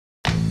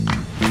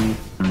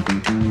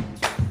Hey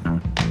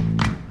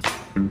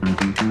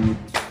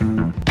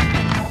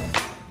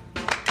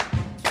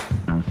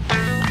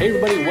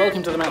everybody,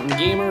 welcome to The Mountain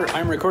Gamer.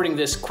 I'm recording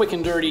this quick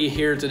and dirty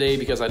here today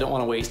because I don't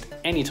want to waste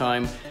any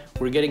time.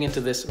 We're getting into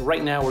this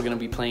right now. We're going to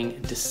be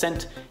playing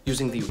Descent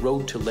using the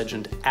Road to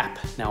Legend app.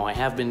 Now I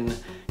have been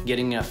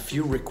getting a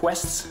few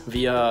requests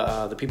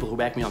via the people who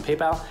back me on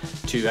PayPal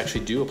to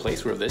actually do a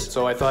playthrough of this.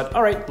 So I thought,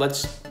 all right,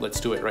 let's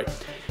do it, right?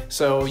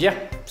 So yeah,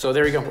 so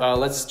there you go.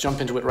 Let's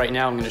jump into it right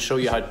now. I'm going to show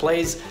you how it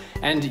plays.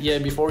 And yeah,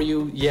 before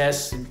you,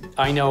 yes,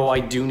 I know I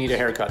do need a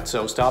haircut.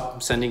 So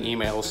stop sending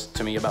emails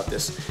to me about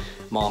this,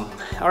 Mom.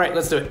 All right,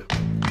 let's do it.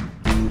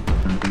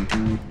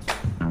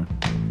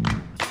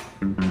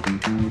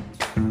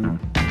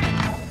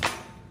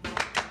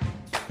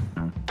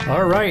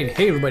 All right,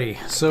 hey everybody.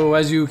 So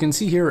as you can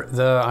see here,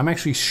 I'm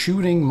actually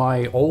shooting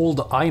my old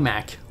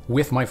iMac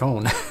with my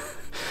phone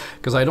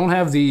because I don't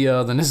have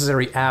the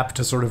necessary app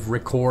to sort of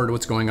record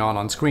what's going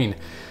on screen.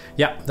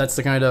 Yeah, that's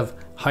the kind of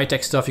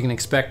high-tech stuff you can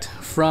expect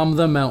from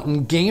the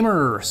Mountain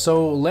Gamer.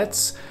 So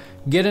let's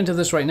get into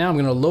this right now. I'm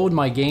gonna load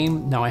my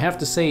game. Now I have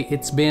to say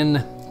it's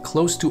been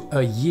close to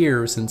a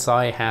year since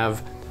I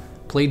have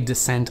played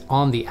Descent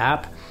on the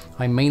app.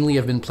 I mainly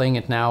have been playing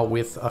it now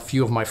with a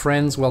few of my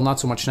friends. Well, not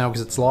so much now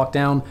because it's locked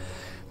down.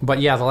 But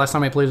yeah, the last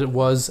time I played it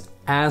was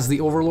as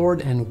the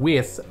Overlord and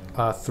with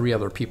 3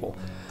 other people.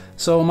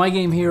 So my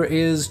game here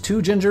is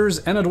 2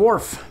 gingers and a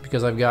dwarf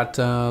because I've got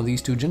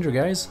these 2 ginger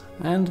guys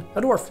and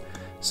a dwarf.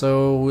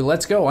 So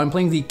let's go. I'm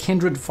playing the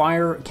Kindred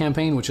Fire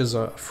campaign, which is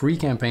a free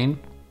campaign.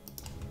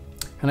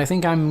 And I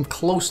think I'm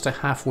close to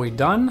halfway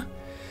done.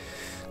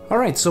 All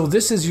right, so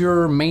this is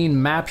your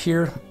main map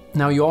here.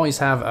 Now you always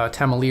have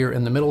Tamalir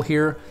in the middle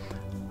here.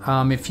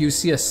 If you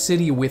see a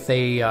city with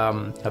a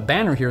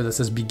banner here that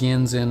says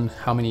begins in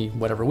how many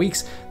whatever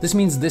weeks, this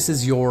means this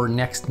is your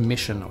next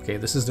mission, okay?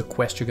 This is the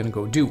quest you're gonna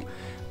go do.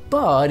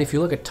 But if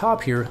you look at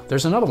top here,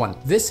 there's another one.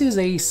 This is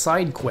a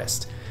side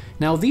quest.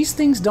 Now these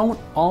things don't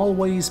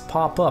always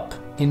pop up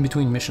in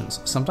between missions.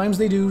 Sometimes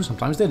they do,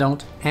 sometimes they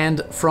don't.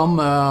 And from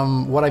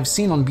what I've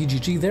seen on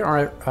BGG, there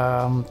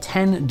are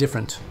 10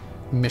 different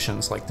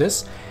missions like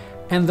this,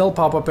 and they'll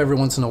pop up every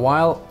once in a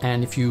while.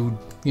 And if you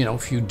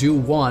do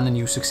one and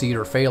you succeed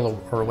or fail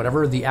or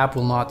whatever, the app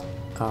will not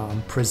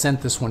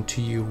present this one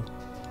to you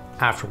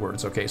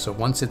afterwards. Okay, so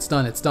once it's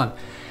done, it's done.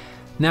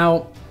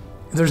 Now,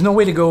 there's no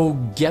way to go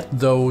get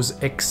those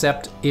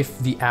except if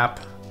the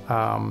app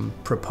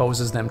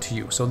proposes them to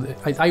you. So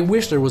I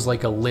wish there was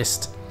like a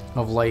list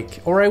of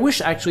or I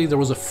wish actually there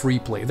was a free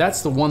play.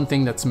 That's the one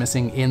thing that's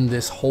missing in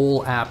this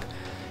whole app,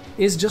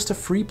 is just a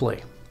free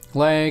play.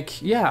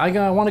 Like, yeah,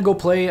 I want to go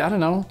play, I don't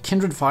know,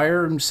 Kindred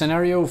Fire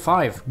Scenario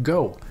 5,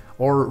 go.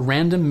 Or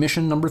Random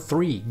Mission number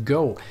 3,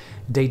 go.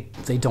 They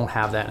don't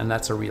have that, and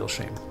that's a real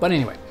shame. But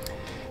anyway,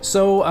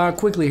 so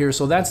quickly here,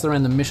 so that's the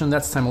random mission,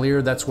 that's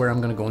Tamalir, that's where I'm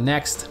gonna go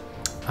next.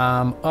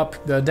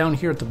 Down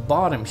here at the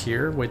bottom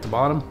here, way at the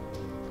bottom,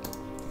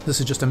 this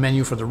is just a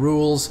menu for the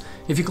rules.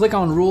 If you click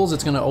on rules,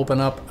 it's gonna open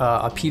up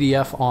a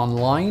PDF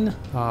online.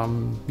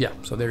 Yeah,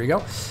 so there you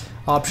go.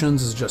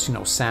 Options is just,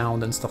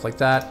 sound and stuff like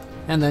that.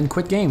 And then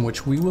quit game,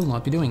 which we will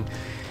not be doing.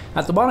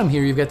 At the bottom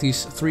here, you've got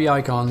these 3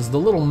 icons. The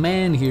little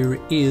man here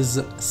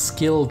is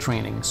skill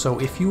training. So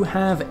if you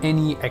have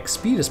any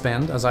XP to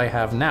spend, as I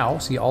have now,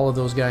 see all of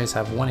those guys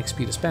have 1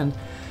 XP to spend,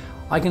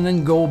 I can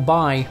then go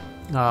buy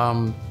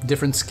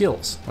different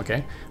skills,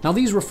 okay? Now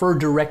these refer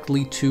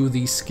directly to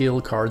the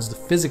skill cards, the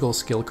physical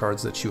skill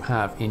cards that you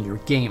have in your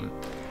game.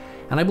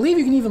 And I believe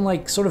you can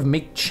even sort of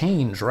make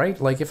change, right?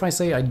 Like if I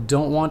say I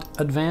don't want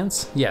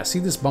advance, yeah, see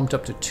this bumped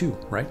up to 2,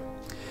 right?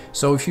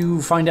 So if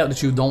you find out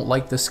that you don't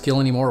like the skill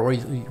anymore, or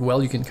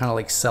well, you can kind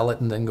of sell it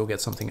and then go get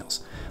something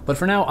else. But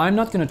for now, I'm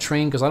not going to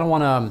train because I don't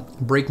want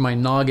to break my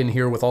noggin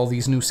here with all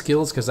these new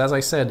skills, because as I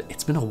said,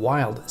 it's been a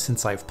while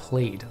since I've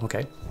played,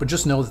 okay? But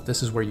just know that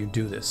this is where you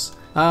do this.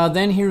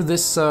 Then here,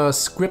 this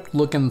script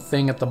looking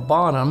thing at the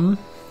bottom,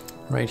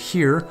 right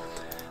here,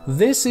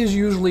 this is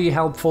usually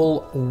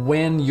helpful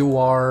when you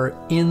are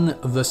in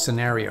the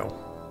scenario.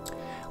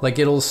 Like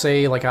it'll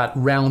say at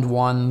round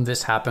 1,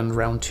 this happened,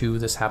 round 2,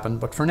 this happened.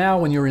 But for now,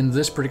 when you're in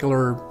this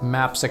particular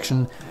map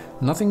section,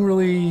 nothing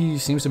really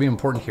seems to be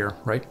important here,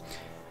 right?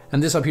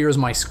 And this up here is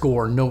my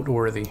score,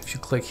 noteworthy. If you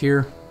click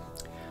here,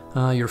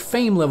 your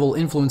fame level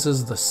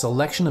influences the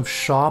selection of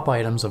shop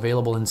items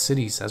available in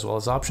cities, as well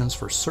as options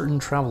for certain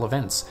travel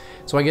events.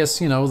 So I guess,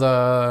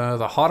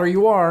 the hotter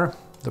you are,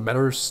 the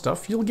better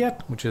stuff you'll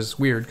get, which is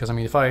weird because I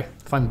mean, if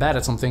I'm bad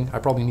at something, I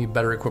probably need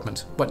better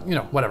equipment, but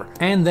whatever.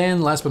 And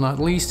then last but not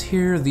least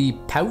here, the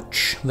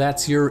pouch,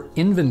 that's your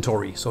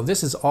inventory. So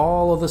this is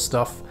all of the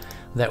stuff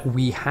that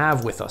we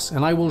have with us,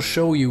 and I will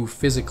show you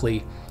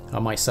physically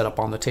my setup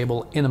on the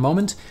table in a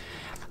moment.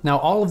 Now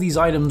all of these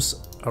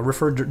items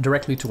refer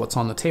directly to what's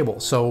on the table.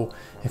 So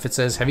if it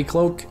says heavy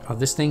cloak,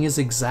 this thing is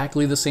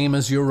exactly the same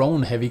as your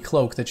own heavy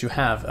cloak that you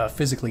have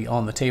physically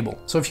on the table.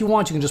 So if you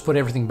want, you can just put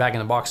everything back in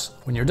the box.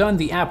 When you're done,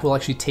 the app will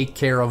actually take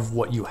care of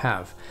what you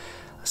have.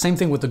 Same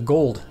thing with the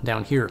gold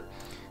down here.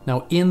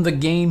 Now in the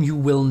game, you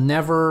will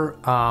never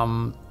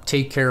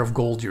take care of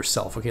gold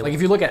yourself, okay? Like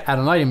if you look at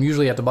an item,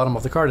 usually at the bottom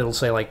of the card, it'll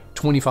say like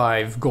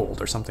 25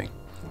 gold or something.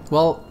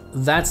 Well,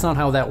 that's not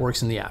how that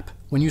works in the app.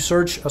 When you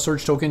search a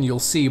search token, you'll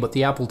see, but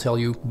the app will tell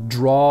you,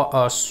 draw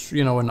a,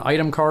 an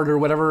item card or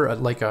whatever,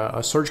 like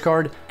a search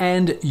card,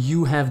 and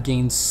you have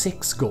gained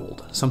 6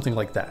 gold, something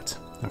like that.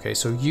 Okay,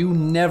 so you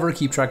never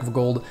keep track of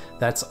gold.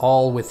 That's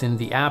all within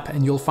the app,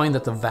 and you'll find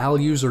that the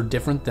values are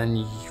different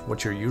than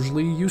what you're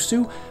usually used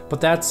to, but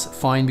that's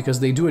fine because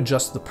they do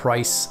adjust the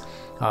price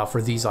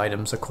for these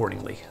items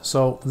accordingly.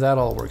 So that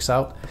all works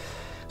out.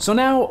 So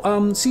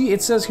now, see,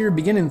 it says here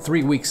begin in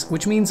 3 weeks,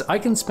 which means I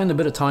can spend a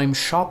bit of time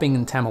shopping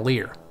in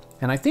Tamalir.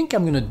 And I think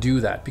I'm gonna do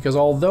that because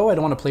although I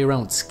don't want to play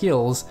around with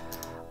skills,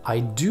 I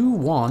do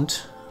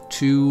want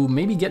to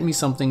maybe get me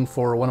something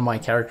for one of my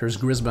characters,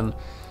 Grisbin.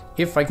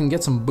 If I can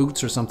get some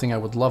boots or something, I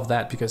would love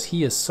that because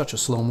he is such a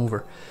slow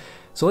mover.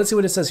 So let's see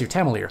what it says here.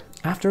 Tamalir.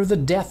 After the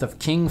death of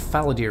King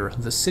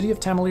Faladir, the city of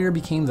Tamalir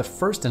became the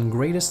first and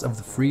greatest of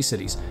the free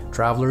cities.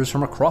 Travelers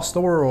from across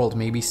the world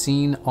may be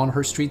seen on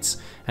her streets,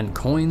 and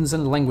coins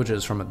and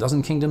languages from a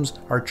dozen kingdoms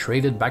are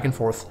traded back and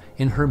forth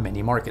in her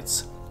many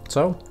markets.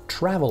 So,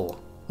 travel.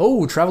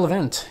 Oh, travel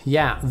event.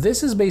 Yeah,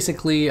 this is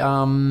basically,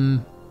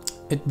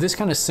 this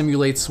kind of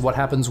simulates what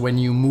happens when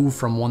you move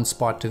from one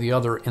spot to the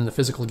other in the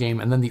physical game,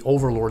 and then the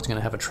Overlord's going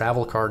to have a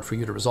travel card for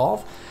you to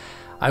resolve.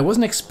 I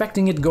wasn't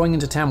expecting it going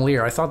into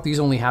Tamalir. I thought these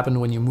only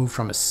happened when you move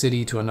from a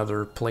city to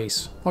another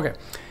place. Okay,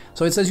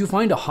 so it says you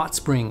find a hot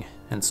spring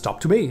and stop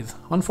to bathe.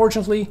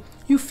 Unfortunately,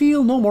 you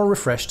feel no more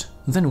refreshed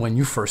than when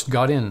you first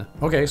got in.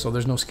 Okay, so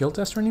there's no skill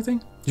test or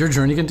anything? Your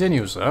journey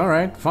continues. All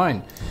right,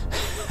 fine.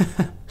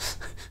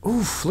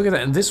 Oof, look at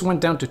that. And this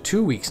went down to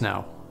 2 weeks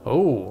now.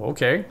 Oh,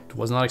 okay.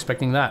 Was not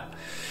expecting that.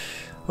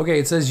 Okay,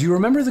 it says, you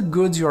remember the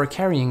goods you are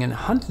carrying and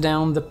hunt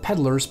down the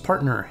peddler's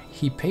partner.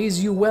 He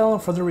pays you well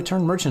for the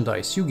returned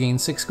merchandise. You gain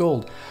 6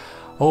 gold.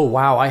 Oh,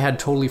 wow, I had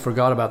totally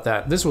forgot about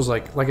that. This was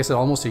like I said,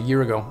 almost a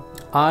year ago.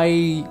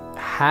 I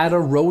had a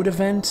road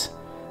event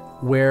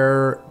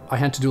where I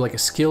had to do like a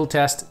skill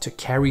test to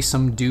carry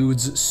some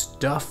dude's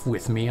stuff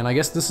with me, and I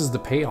guess this is the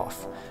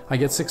payoff. I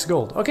get 6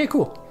 gold. Okay,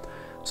 cool.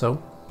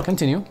 So,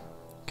 continue.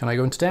 Can I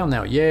go into town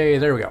now? Yay,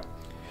 there we go.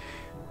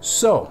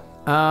 So,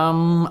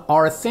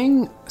 our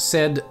thing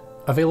said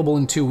available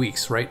in 2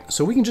 weeks, right?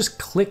 So we can just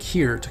click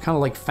here to kind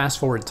of like fast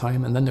forward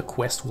time and then the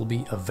quest will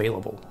be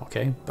available,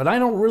 okay? But I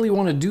don't really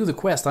want to do the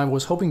quest. I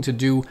was hoping to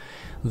do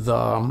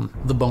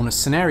the bonus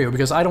scenario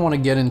because I don't want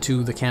to get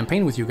into the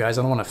campaign with you guys.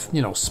 I don't want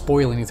to,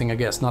 spoil anything, I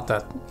guess. Not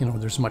that,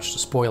 there's much to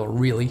spoil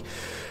really.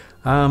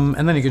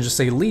 And then you can just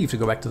say leave to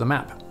go back to the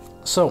map.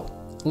 So,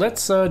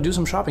 let's do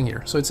some shopping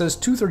here. So it says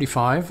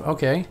 235,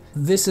 okay.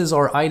 This is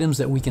our items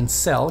that we can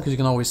sell, because you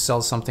can always sell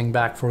something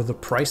back for the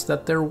price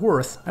that they're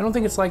worth. I don't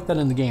think it's like that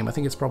in the game. I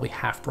think it's probably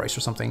half price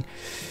or something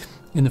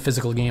in the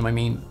physical game, I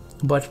mean.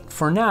 But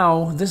for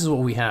now, this is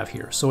what we have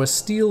here. So a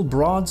steel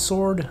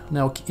broadsword.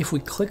 Now, if we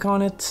click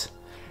on it,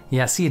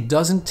 yeah, see, it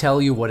doesn't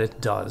tell you what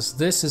it does.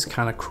 This is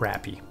kind of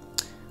crappy.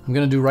 I'm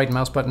gonna do right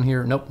mouse button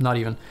here. Nope, not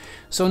even.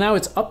 So now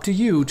it's up to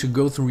you to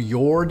go through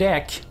your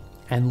deck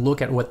and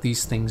look at what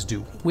these things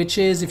do, which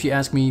is, if you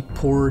ask me,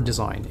 poor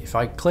design. If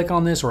I click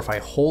on this or if I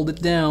hold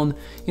it down,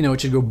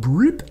 it should go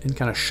broop and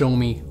kind of show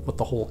me what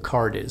the whole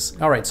card is.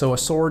 All right, so a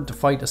sword to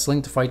fight, a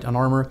sling to fight, an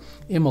armor,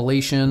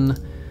 immolation,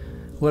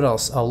 what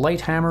else? A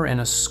light hammer and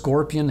a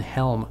scorpion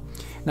helm.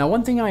 Now,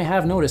 one thing I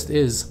have noticed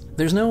is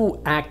there's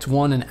no Act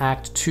 1 and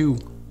Act 2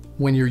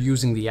 when you're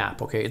using the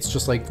app, okay? It's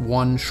just like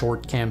one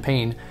short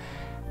campaign.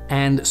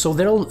 And so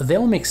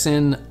they'll mix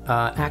in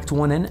Act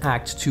 1 and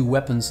Act 2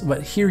 weapons,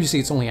 but here you see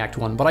it's only Act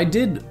 1. But I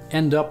did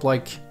end up I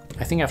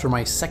think after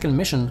my second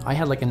mission, I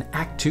had like an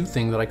Act 2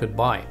 thing that I could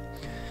buy.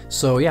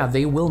 So yeah,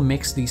 they will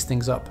mix these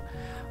things up.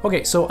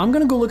 Okay, so I'm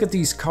gonna go look at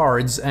these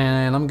cards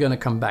and I'm gonna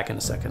come back in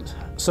a second.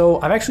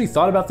 So I've actually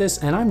thought about this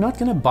and I'm not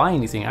gonna buy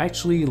anything. I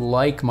actually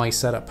like my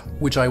setup,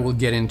 which I will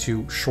get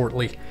into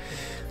shortly.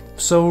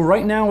 So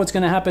right now what's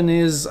going to happen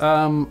is,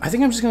 I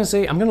think I'm just going to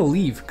say I'm going to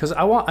leave, because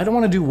I don't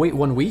want to wait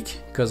 1 week,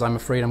 because I'm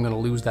afraid I'm going to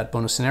lose that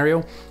bonus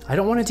scenario. I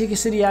don't want to take a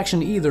city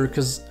action either,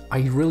 because I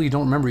really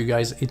don't remember, you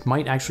guys. It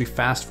might actually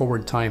fast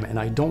forward time, and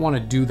I don't want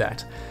to do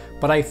that.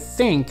 But I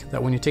think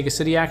that when you take a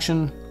city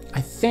action,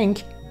 I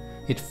think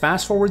it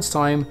fast forwards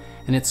time,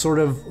 and it sort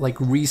of like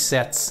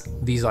resets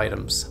these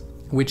items,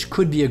 which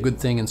could be a good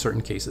thing in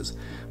certain cases.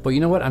 But you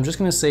know what? I'm just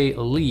going to say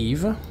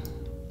leave.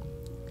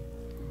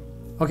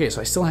 Okay,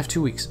 so I still have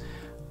 2 weeks.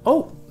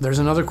 Oh, there's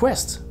another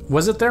quest.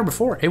 Was it there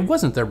before? It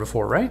wasn't there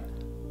before, right?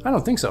 I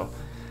don't think so.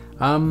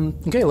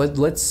 Okay,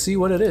 let's see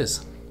what it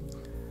is.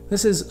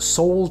 This is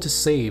Soul to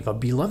Save. A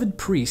beloved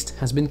priest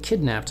has been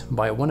kidnapped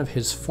by one of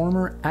his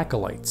former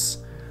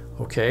acolytes.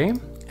 Okay,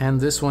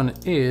 and this one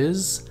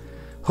is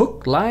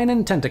Hook, Line,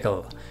 and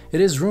Tentacle.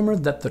 It is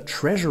rumored that the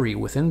treasury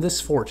within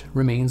this fort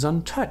remains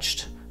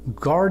untouched,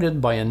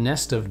 guarded by a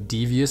nest of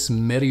devious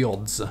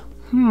Meriods.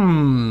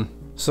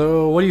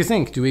 So what do you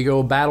think? Do we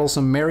go battle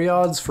some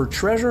Meriods for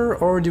treasure,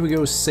 or do we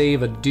go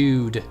save a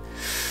dude?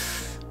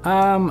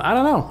 I don't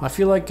know. I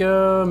feel like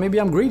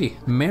maybe I'm greedy.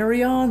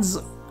 Meriods?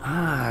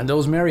 Ah,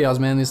 those Meriods,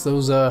 man. It's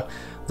those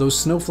those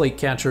snowflake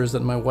catchers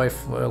that my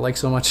wife likes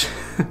so much.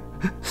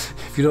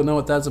 If you don't know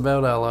what that's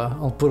about,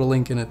 I'll put a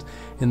link in it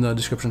in the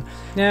description.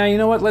 Yeah, you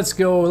know what? Let's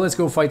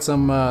go fight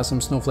some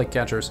snowflake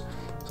catchers.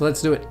 So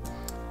let's do it.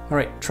 All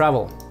right,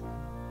 travel.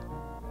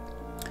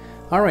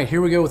 All right,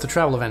 here we go with the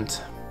travel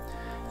event.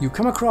 You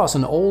come across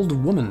an old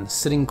woman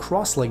sitting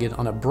cross-legged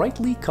on a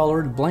brightly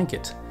colored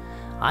blanket.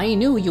 I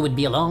knew you would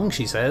be along,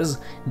 she says.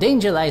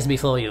 Danger lies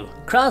before you.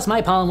 Cross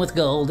my palm with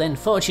gold, and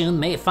fortune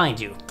may find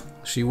you.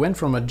 She went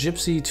from a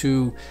gypsy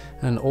to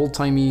an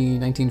old-timey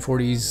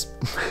 1940s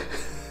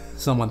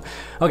someone.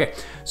 Okay,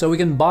 so we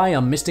can buy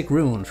a mystic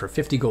rune for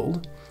 50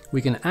 gold.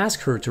 We can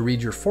ask her to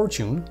read your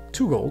fortune,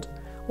 2 gold.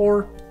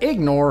 Or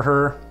ignore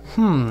her.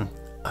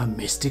 A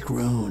mystic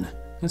rune.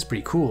 That's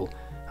pretty cool.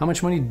 How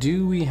much money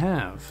do we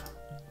have?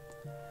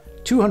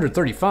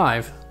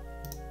 235.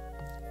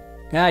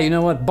 Yeah, you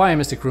know what? Buy a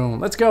mystic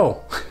rune. Let's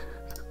go.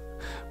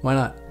 Why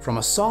not? From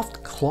a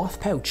soft cloth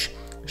pouch,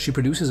 she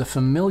produces a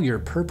familiar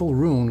purple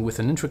rune with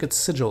an intricate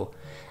sigil.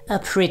 A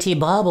pretty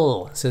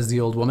bauble, says the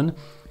old woman.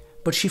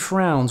 But she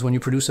frowns when you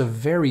produce a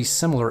very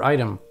similar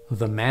item,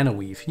 the mana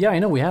weave. Yeah, I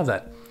know we have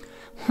that.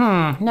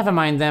 Never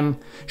mind them.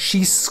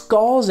 She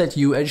scowls at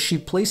you as she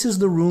places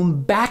the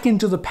rune back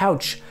into the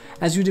pouch.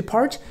 As you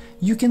depart,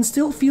 you can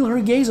still feel her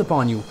gaze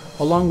upon you,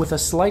 along with a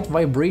slight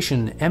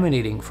vibration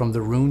emanating from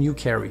the rune you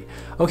carry.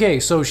 Okay,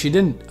 so she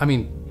didn't,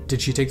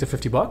 did she take the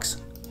 50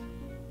 bucks?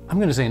 I'm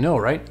gonna say no,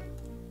 right?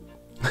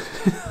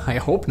 I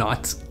hope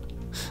not.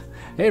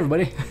 Hey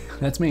everybody,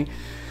 that's me.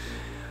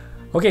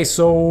 Okay,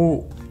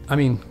 so,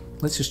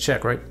 let's just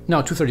check, right?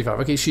 No, 235.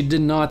 Okay, she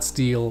did not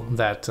steal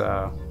that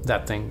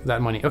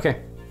that money.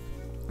 Okay.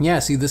 Yeah,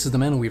 see, this is the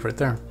mana weave right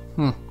there.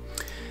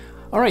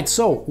 All right,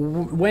 so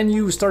when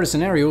you start a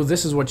scenario,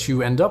 this is what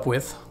you end up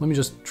with. Let me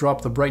just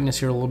drop the brightness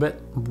here a little bit.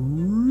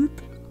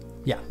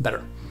 Yeah,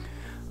 better.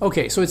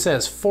 Okay, so it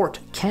says Fort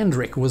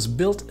Kendrick was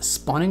built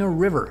spawning a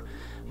river,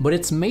 but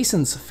its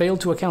masons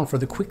failed to account for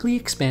the quickly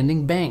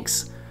expanding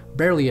banks.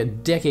 Barely a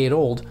decade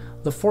old,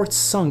 the fort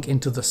sunk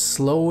into the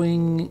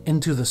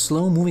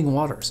slow-moving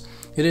waters.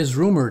 It is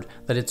rumored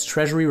that its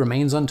treasury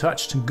remains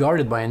untouched,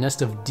 guarded by a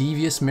nest of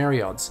devious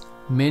Mariods.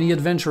 Many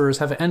adventurers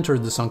have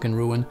entered the sunken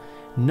ruin.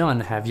 None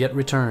have yet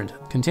returned.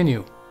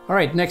 Continue.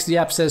 Alright, next the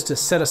app says to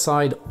set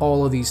aside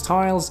all of these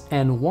tiles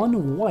and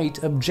 1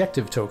 white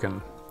objective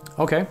token.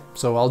 Okay,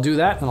 so I'll do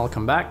that and I'll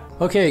come back.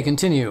 Okay,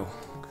 continue.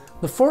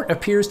 The fort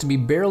appears to be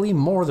barely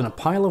more than a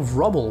pile of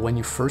rubble when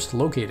you first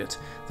locate it,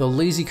 the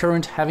lazy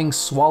current having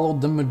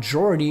swallowed the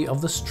majority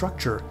of the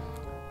structure.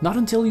 Not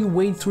until you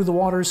wade through the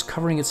waters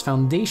covering its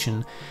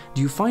foundation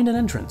do you find an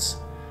entrance.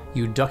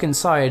 You duck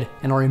inside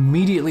and are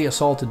immediately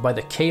assaulted by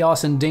the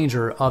chaos and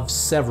danger of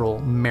several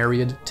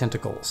myriad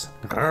tentacles.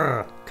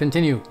 Grr.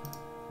 Continue.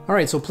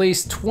 Alright, so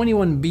place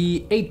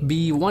 21B,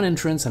 8B, 1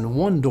 entrance, and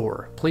 1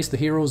 door. Place the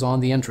heroes on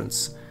the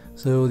entrance.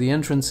 So the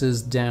entrance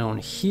is down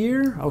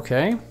here,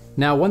 okay.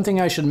 Now one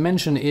thing I should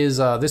mention is,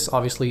 this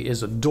obviously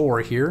is a door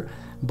here,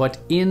 but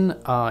in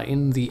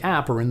the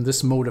app, or in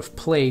this mode of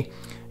play,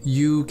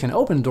 you can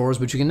open doors,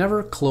 but you can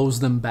never close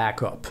them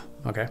back up,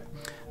 okay?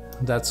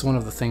 That's one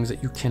of the things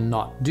that you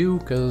cannot do,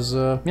 because,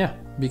 yeah,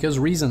 because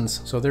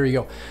reasons. So there you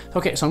go.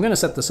 Okay, so I'm gonna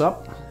set this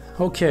up.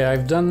 Okay,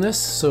 I've done this,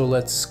 so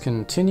let's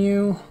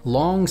continue.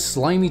 Long,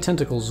 slimy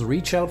tentacles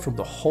reach out from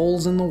the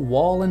holes in the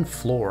wall and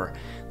floor.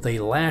 They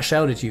lash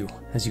out at you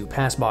as you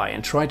pass by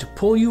and try to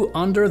pull you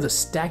under the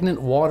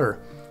stagnant water.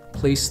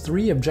 Place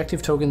 3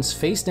 objective tokens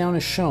face down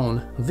as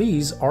shown.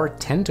 These are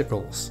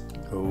tentacles.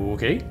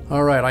 Okay.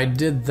 Alright, I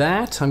did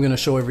that. I'm gonna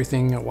show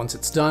everything once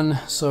it's done,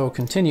 so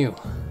continue.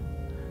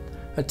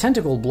 A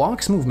tentacle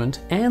blocks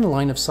movement and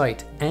line of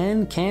sight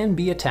and can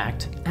be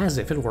attacked as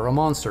if it were a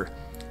monster.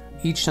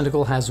 Each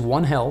tentacle has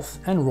 1 health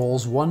and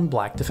rolls 1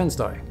 black defense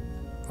die.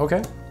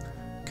 Okay,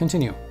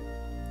 continue.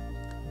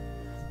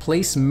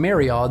 Place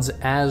Mariods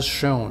as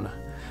shown.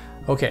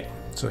 Okay,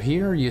 so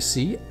here you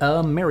see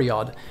a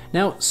Mariod.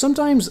 Now,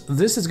 sometimes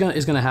this is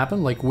gonna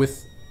happen, like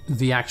with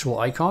the actual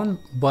icon,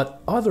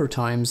 but other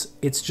times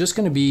it's just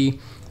gonna be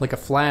like a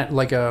flat,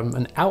 like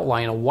an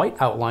outline, a white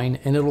outline,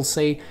 and it'll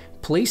say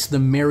place the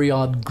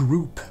Mariod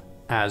group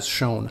as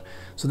shown.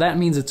 So that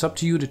means it's up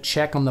to you to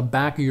check on the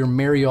back of your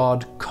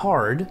Mariod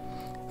card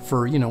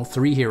for,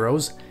 3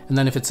 heroes, and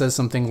then if it says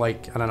something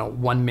like, I don't know,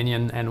 1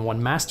 minion and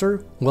 1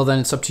 master, well then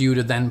it's up to you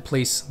to then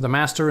place the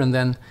master and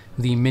then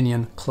the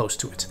minion close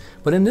to it.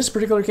 But in this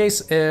particular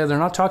case, they're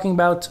not talking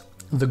about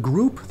the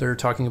group, they're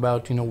talking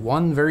about,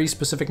 1 very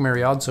specific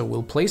Mariod, so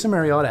we'll place a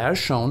Mariod as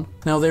shown.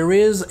 Now there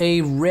is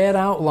a red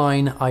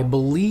outline, I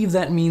believe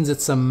that means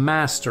it's a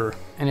master,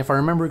 and if I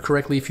remember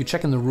correctly, if you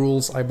check in the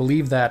rules, I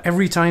believe that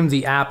every time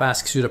the app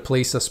asks you to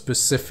place a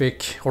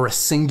specific or a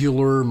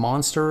singular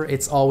monster,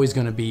 it's always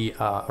going to be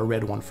a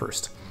red one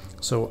first.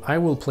 So I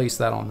will place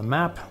that on the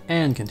map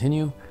and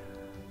continue.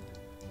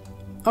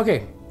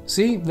 Okay,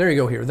 see, there you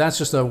go here. That's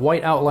just a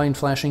white outline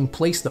flashing,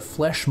 place the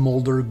flesh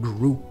molder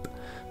group.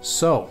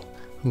 So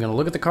I'm gonna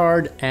look at the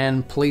card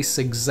and place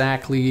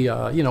exactly,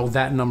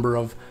 that number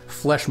of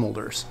flesh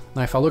molders.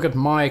 Now if I look at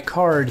my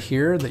card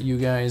here that you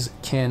guys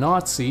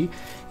cannot see,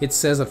 it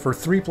says that for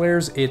 3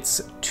 players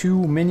it's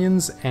 2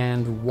 minions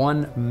and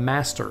 1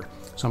 master.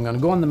 So I'm going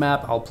to go on the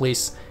map, I'll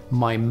place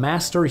my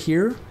master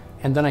here,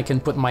 and then I can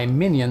put my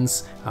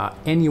minions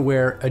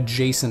anywhere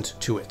adjacent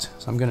to it.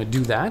 So I'm going to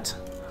do that.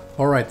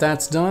 Alright,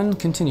 that's done.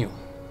 Continue.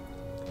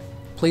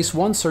 Place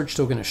 1 search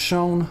token is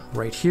shown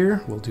right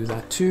here. We'll do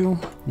that too.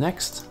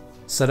 Next.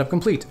 Setup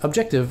complete.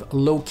 Objective,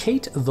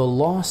 locate the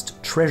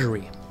lost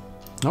treasury.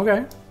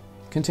 Okay,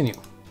 continue.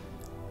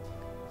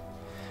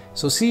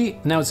 So see,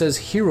 now it says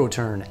hero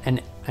turn,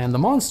 and the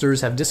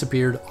monsters have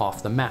disappeared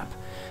off the map.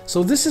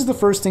 So this is the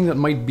first thing that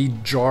might be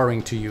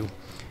jarring to you.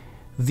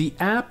 The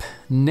app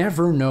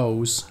never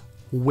knows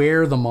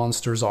where the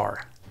monsters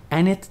are,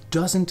 and it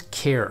doesn't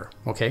care,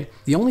 okay?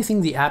 The only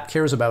thing the app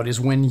cares about is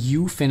when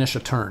you finish a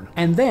turn,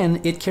 and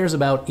then it cares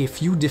about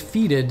if you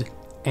defeated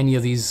any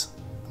of these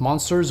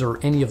monsters or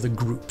any of the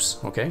groups,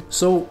 okay?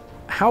 So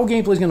how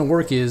gameplay is going to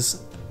work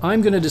is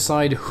I'm going to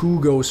decide who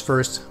goes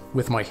first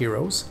with my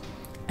heroes,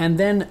 and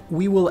then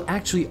we will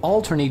actually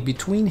alternate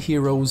between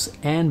heroes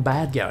and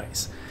bad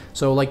guys.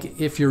 So like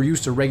if you're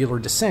used to regular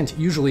Descent,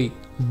 usually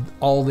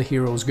all the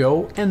heroes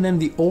go and then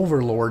the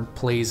Overlord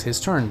plays his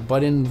turn.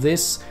 But in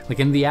this, like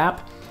in the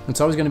app,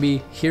 it's always going to be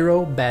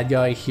hero, bad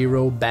guy,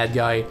 hero,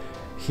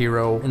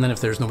 and then if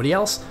there's nobody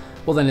else,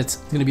 well then it's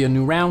going to be a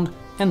new round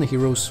and the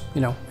heroes,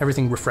 you know,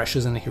 everything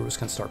refreshes and the heroes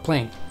can start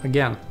playing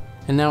again.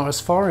 And now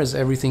as far as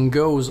everything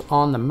goes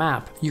on the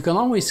map, you can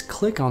always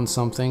click on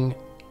something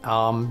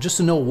just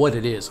to know what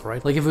it is,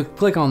 right? Like if we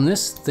click on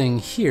this thing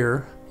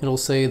here, it'll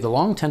say the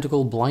long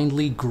tentacle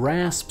blindly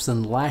grasps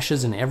and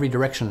lashes in every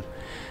direction.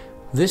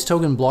 This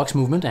token blocks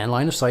movement and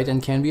line of sight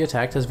and can be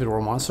attacked as if it were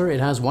a monster. It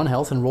has 1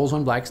 health and rolls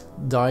 1 black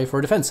die for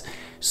defense.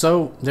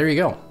 So there you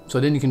go. So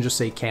then you can just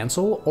say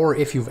cancel, or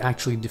if you've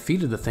actually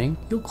defeated the thing,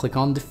 you'll click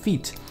on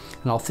defeat.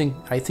 And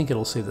I think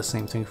it'll say the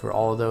same thing for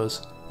all of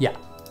those. Yeah.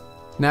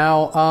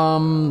 Now,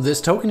 this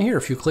token here,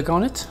 if you click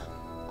on it,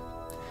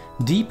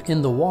 deep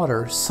in the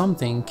water,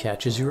 something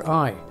catches your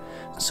eye.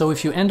 So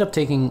if you end up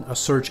taking a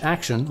search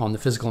action on the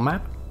physical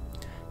map,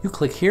 you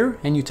click here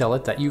and you tell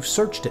it that you've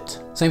searched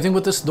it. Same thing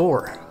with this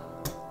door.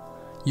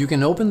 You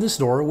can open this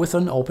door with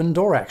an open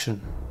door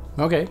action.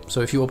 Okay, so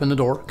if you open the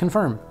door,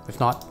 confirm. If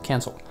not,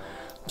 cancel.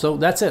 So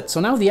that's it. So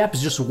now the app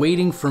is just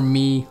waiting for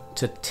me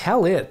to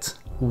tell it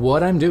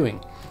what I'm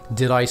doing.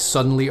 Did I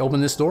suddenly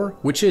open this door?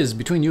 Which is,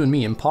 between you and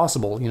me,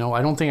 impossible. You know,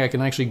 I don't think I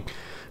can actually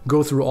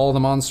go through all the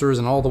monsters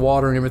and all the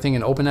water and everything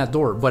and open that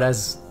door. But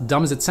as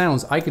dumb as it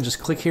sounds, I could just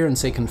click here and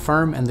say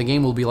confirm, and the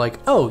game will be like,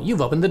 oh, you've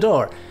opened the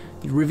door.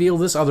 You reveal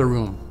this other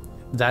room.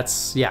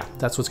 That's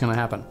what's gonna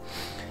happen.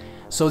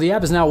 So the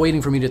app is now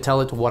waiting for me to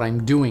tell it what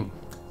I'm doing.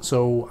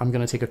 So I'm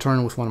gonna take a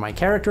turn with one of my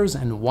characters,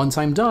 and once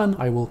I'm done,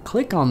 I will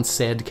click on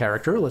said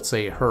character, let's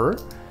say her,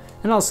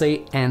 and I'll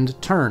say end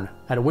turn,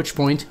 at which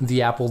point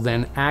the app will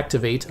then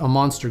activate a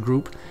monster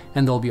group,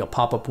 and there'll be a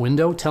pop-up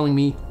window telling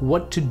me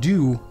what to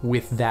do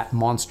with that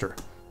monster.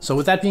 So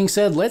with that being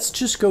said, let's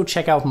just go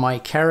check out my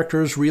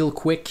characters real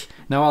quick.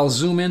 Now I'll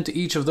zoom into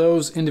each of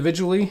those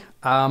individually,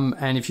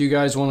 and if you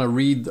guys want to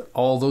read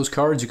all those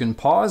cards, you can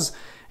pause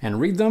and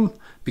read them,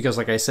 because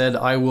like I said,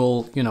 I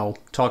will, you know,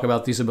 talk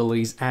about these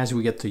abilities as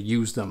we get to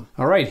use them.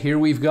 Alright, here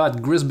we've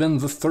got Grisbin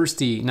the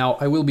Thirsty. Now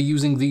I will be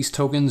using these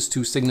tokens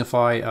to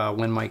signify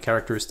when my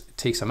characters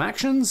take some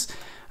actions.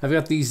 I've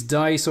got these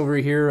dice over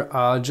here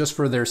just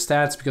for their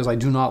stats, because I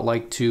do not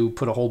like to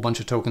put a whole bunch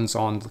of tokens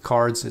on the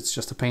cards. It's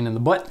just a pain in the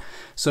butt.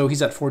 So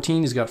he's at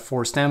 14, he's got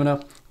 4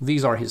 stamina.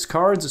 These are his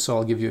cards, so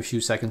I'll give you a few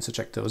seconds to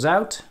check those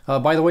out.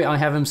 By the way, I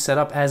have him set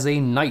up as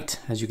a knight,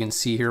 as you can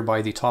see here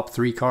by the top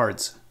 3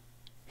 cards.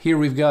 Here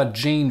we've got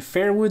Jane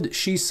Fairwood.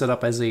 She's set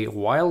up as a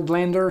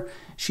Wildlander.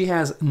 She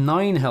has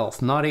 9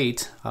 health, not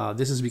 8.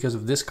 This is because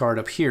of this card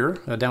up here,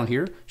 down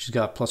here. She's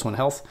got +1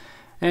 health.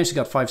 And she's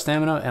got 5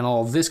 stamina and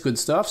all this good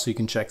stuff, so you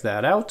can check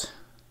that out.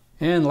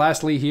 And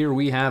lastly here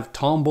we have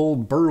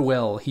Tomble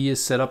Burwell. He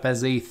is set up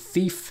as a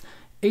Thief,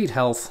 8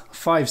 health,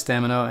 5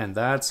 stamina, and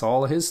that's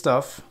all his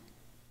stuff.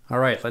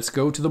 Alright, let's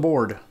go to the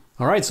board.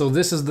 Alright, so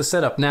this is the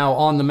setup. Now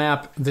on the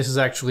map, this is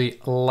actually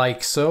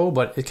like so,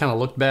 but it kind of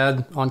looked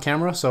bad on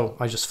camera, so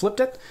I just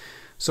flipped it.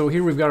 So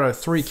here we've got our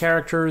 3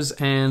 characters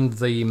and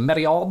the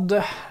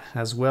Meriod,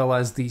 as well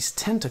as these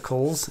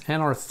tentacles,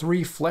 and our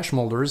 3 flesh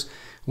molders,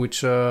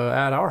 which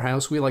at our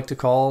house we like to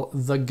call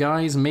the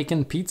guys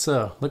making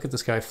pizza. Look at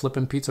this guy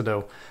flipping pizza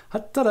dough.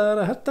 Yeah,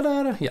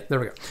 there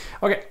we go.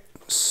 Okay,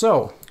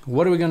 so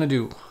what are we gonna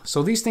do?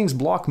 So these things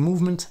block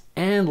movement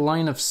and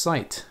line of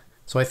sight.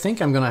 So I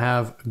think I'm gonna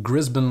have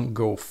Grisbin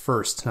go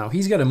first. Now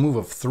he's got a move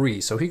of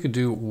 3, so he could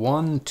do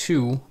 1,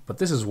 2, but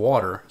this is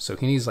water, so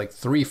he needs like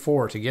 3,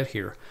 4 to get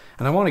here.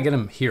 And I wanna get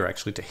him here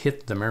actually to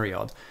hit the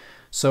Meriod.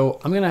 So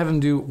I'm gonna have him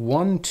do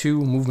 1,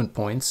 2 movement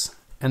points,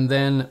 and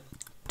then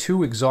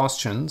 2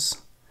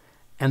 exhaustions,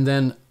 and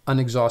then an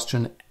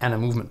exhaustion and a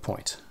movement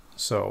point.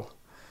 So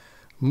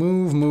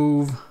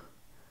move,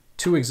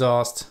 2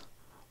 exhaust,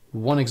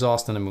 1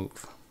 exhaust and a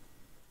move.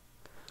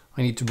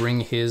 I need to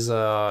bring his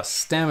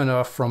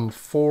stamina from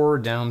 4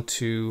 down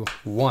to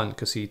 1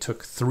 because he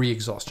took 3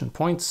 exhaustion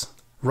points.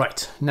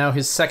 Right, now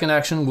his second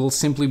action will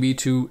simply be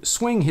to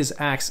swing his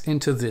axe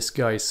into this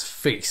guy's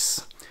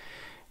face.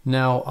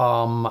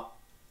 Now,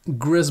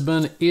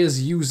 Grisbin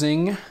is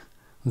using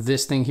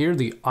this thing here,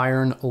 the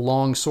Iron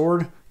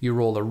Longsword. You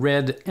roll a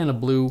red and a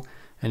blue,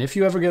 and if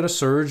you ever get a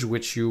surge,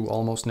 which you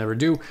almost never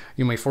do,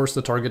 you may force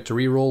the target to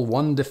reroll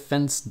 1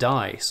 defense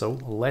die. So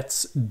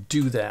let's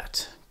do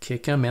that.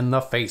 Kick him in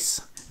the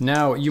face.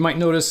 Now, you might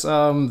notice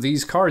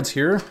these cards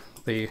here.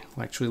 They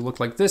actually look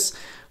like this.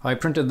 I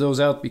printed those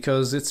out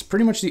because it's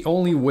pretty much the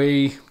only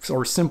way,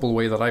 or simple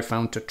way, that I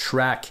found to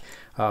track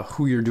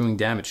who you're doing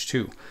damage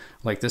to.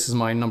 Like, this is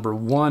my number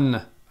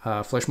 1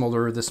 flesh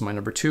molder, this is my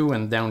number 2,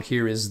 and down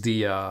here is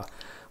the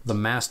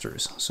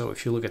masters. So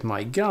if you look at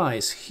my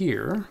guys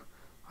here,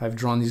 I've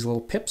drawn these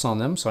little pips on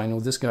them, so I know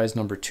this guy's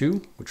number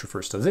 2, which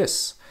refers to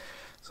this.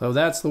 So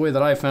that's the way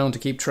that I found to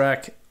keep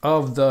track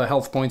of the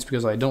health points,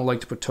 because I don't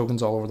like to put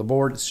tokens all over the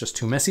board. It's just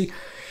too messy.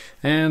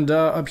 And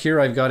up here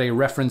I've got a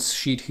reference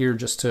sheet here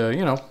just to,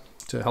 you know,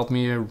 to help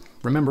me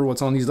remember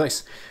what's on these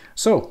dice.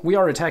 So we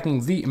are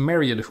attacking the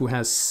Myriad, who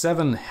has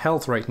 7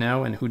 health right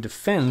now and who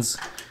defends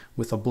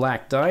with a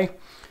black die.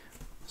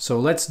 So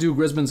let's do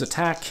Grisbin's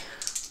attack,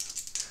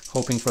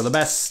 hoping for the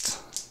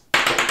best.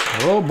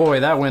 Oh boy,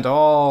 that went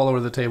all over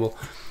the table.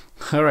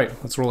 All right,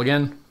 let's roll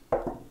again.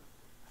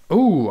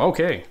 Ooh,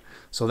 okay.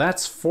 So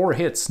that's 4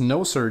 hits,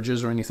 no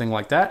surges or anything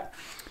like that.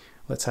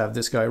 Let's have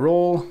this guy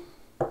roll.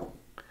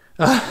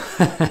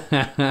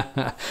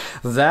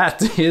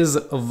 That is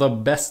the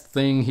best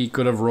thing he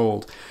could have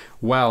rolled.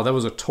 Wow, that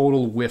was a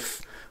total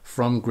whiff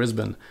from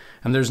Grisbin.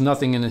 And there's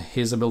nothing in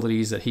his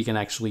abilities that he can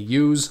actually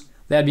use.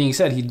 That being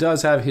said, he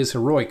does have his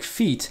heroic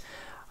feat,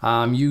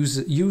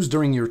 used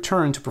during your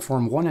turn to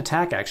perform 1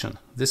 attack action.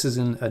 This is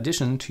in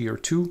addition to your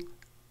 2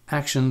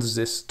 actions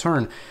this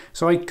turn.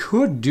 So I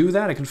could do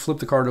that. I could flip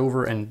the card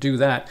over and do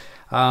that.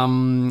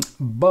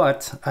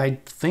 But I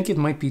think it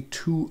might be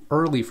too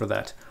early for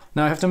that.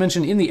 Now I have to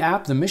mention, in the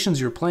app, the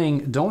missions you're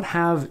playing don't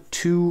have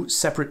 2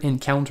 separate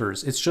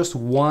encounters. It's just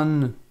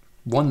one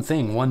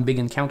thing, one big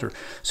encounter.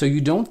 So you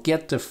don't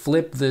get to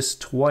flip this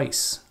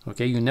twice,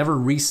 okay? You never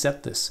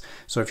reset this.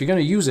 So if you're going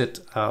to use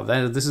it,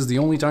 this is the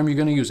only time you're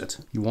going to use it.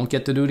 You won't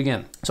get to do it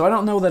again. So I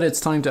don't know that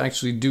it's time to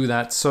actually do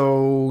that.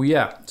 So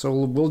yeah, so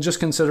we'll just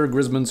consider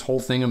Grisbin's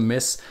whole thing a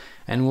miss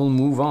and we'll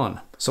move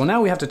on. So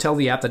now we have to tell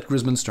the app that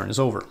Grisbin's turn is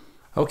over.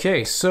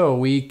 Okay, so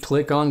we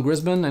click on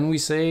Grisbin and we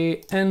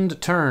say end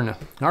turn.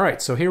 All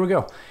right, so here we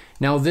go.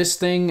 Now this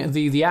thing,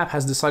 the app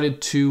has decided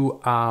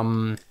to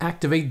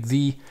activate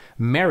the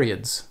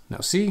Myriads. Now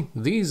see,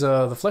 these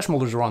the flesh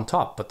molders are on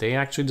top, but they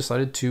actually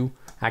decided to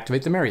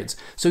activate the Myriads.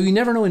 So you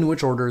never know in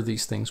which order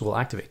these things will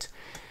activate.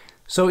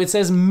 So it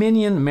says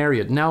minion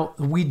Myriad. Now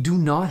we do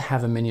not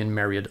have a minion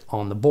Myriad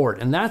on the board,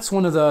 and that's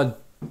one of the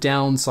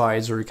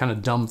downsides or kind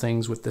of dumb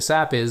things with this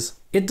app is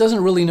it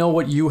doesn't really know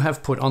what you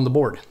have put on the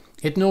board.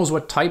 It knows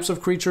what types of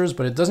creatures,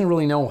 but it doesn't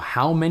really know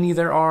how many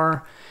there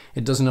are.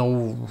 It doesn't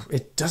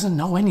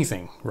know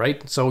anything,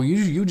 right? So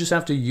you just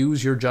have to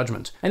use your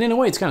judgment. And in a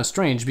way, it's kind of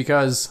strange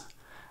because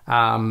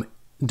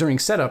during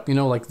setup, you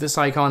know, like this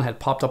icon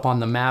had popped up on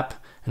the map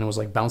and it was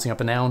like bouncing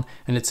up and down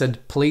and it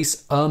said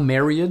place a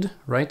Myriad,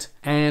 right?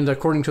 And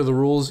according to the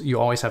rules, you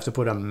always have to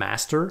put a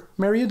master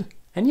Myriad.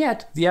 And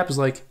yet the app is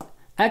like,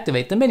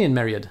 activate the minion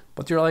Myriad.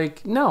 But you're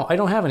like, no, I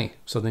don't have any.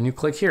 So then you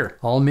click here,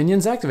 all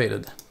minions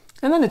activated.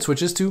 And then it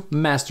switches to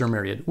Master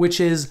Myriad,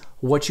 which is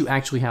what you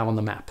actually have on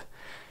the map.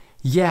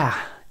 Yeah,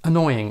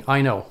 annoying,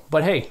 I know.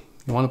 But hey,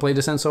 you want to play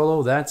Descent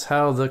solo? That's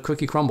how the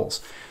cookie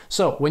crumbles.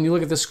 So when you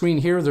look at the screen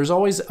here, there's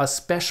always a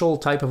special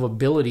type of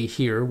ability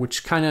here,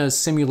 which kind of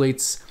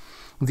simulates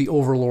the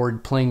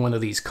Overlord playing one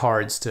of these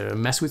cards to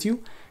mess with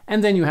you.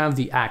 And then you have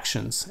the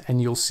actions,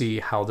 and you'll see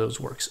how those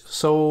works.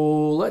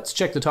 So let's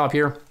check the top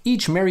here.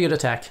 Each Myriad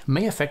attack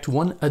may affect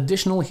 1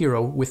 additional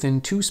hero within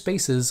 2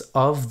 spaces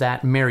of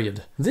that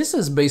Myriad. This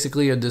is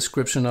basically a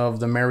description of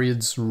the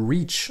Myriad's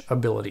reach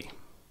ability,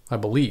 I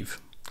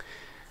believe.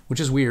 Which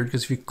is weird,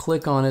 because if you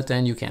click on it,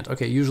 then you can't.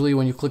 Okay, usually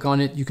when you click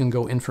on it, you can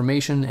go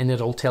information, and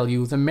it'll tell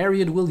you the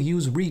Myriad will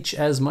use reach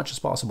as much as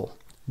possible.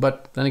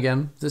 But then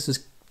again, this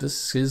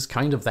is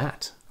kind of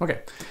that. Okay.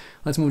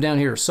 Let's move down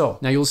here. So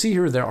now you'll see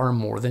here there are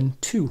more than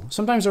 2.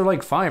 Sometimes they're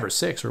like 5 or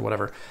 6 or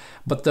whatever.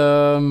 But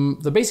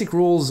the basic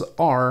rules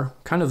are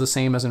kind of the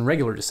same as in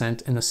regular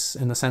Descent in the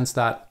sense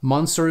that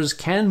monsters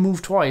can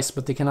move twice,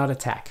 but they cannot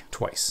attack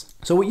twice.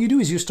 So what you do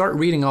is you start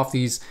reading off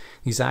these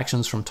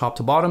actions from top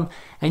to bottom,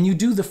 and you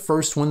do the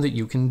first one that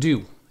you can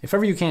do. If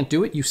ever you can't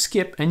do it, you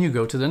skip and you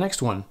go to the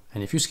next one.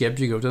 And if you skip,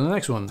 you go to the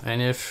next one.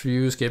 And if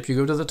you skip, you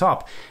go to the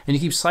top. And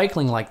you keep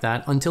cycling like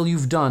that until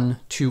you've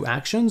done 2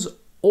 actions,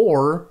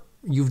 or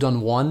you've done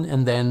 1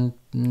 and then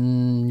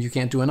you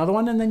can't do another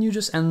one, and then you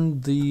just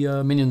end the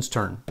minion's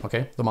turn,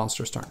 okay? The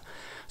monster's turn.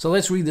 So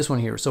let's read this one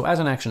here. So as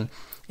an action,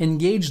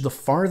 engage the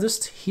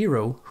farthest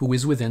hero who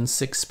is within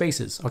 6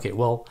 spaces. Okay,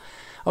 well,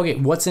 okay,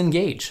 what's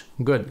engage?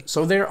 Good.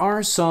 So there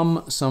are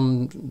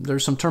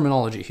there's some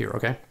terminology here,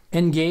 okay?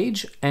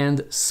 Engage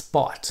and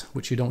spot,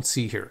 which you don't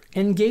see here.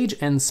 Engage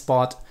and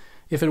spot,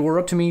 if it were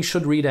up to me,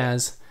 should read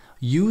as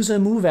use a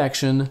move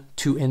action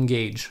to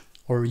engage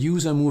or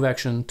use a move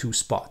action to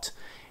spot.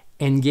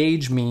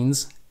 Engage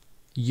means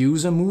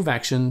use a move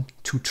action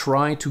to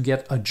try to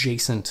get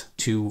adjacent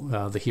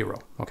to the hero.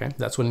 Okay,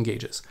 that's what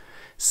engage is.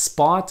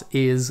 Spot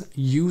is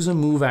use a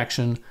move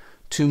action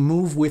to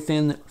move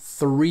within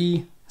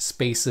 3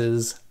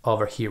 spaces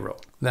of a hero.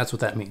 That's what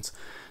that means.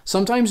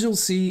 Sometimes you'll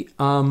see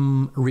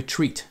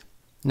retreat.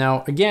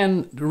 Now,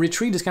 again,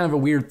 retreat is kind of a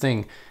weird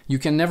thing. You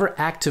can never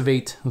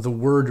activate the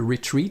word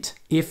retreat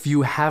if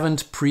you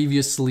haven't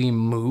previously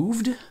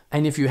moved.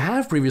 And if you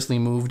have previously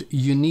moved,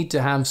 you need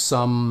to have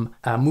some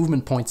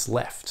movement points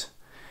left.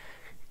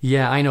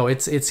 Yeah, I know,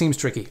 it seems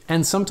tricky.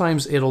 And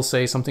sometimes it'll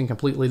say something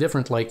completely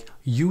different, like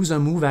use a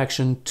move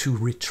action to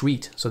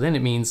retreat. So then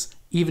it means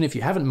even if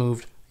you haven't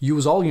moved,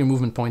 use all your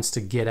movement points to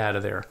get out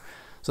of there.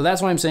 So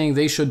that's why I'm saying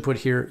they should put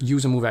here,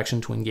 use a move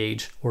action to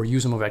engage or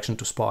use a move action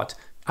to spot.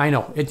 I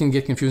know, it can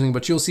get confusing,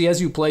 but you'll see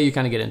as you play, you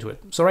kind of get into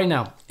it. So right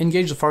now,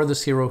 engage the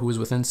farthest hero who is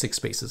within 6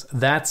 spaces.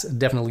 That's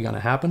definitely going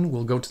to happen.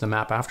 We'll go to the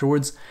map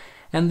afterwards.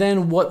 And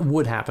then what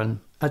would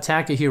happen?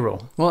 Attack a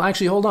hero. Well,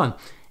 actually, hold on.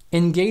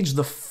 Engage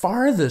the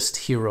farthest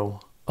hero.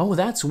 Oh,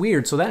 that's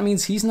weird. So that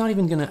means he's not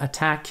even going to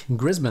attack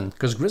Grisbin,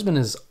 because Grisbin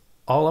is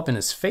all up in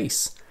his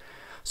face.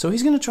 So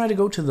he's going to try to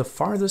go to the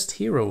farthest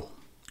hero.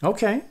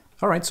 Okay.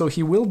 All right, so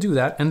he will do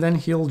that, and then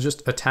he'll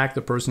just attack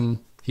the person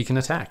he can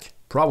attack,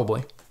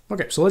 probably.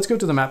 Okay, so let's go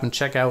to the map and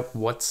check out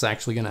what's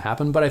actually going to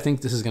happen, but I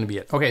think this is going to be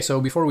it. Okay, so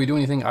before we do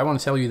anything, I want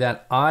to tell you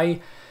that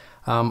I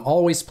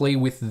always play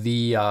with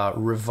the,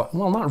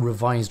 well, not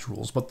revised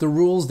rules, but the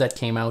rules that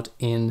came out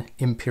in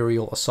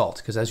Imperial Assault,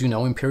 because as you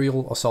know,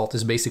 Imperial Assault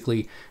is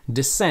basically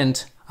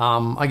Descent,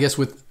 I guess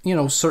with, you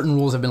know, certain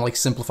rules have been like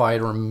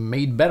simplified or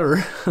made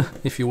better,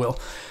 if you will.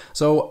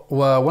 So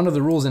one of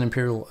the rules in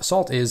Imperial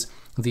Assault is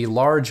the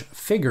large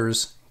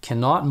figures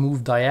cannot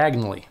move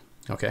diagonally,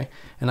 okay?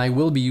 And I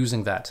will be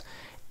using that.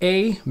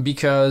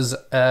 Because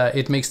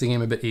it makes the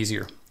game a bit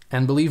easier.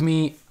 And believe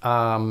me,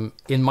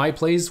 in my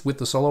plays with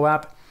the solo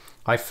app,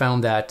 I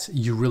found that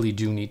you really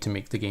do need to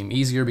make the game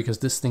easier because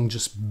this thing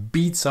just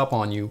beats up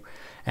on you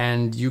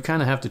and you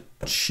kind of have to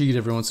cheat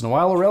every once in a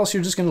while or else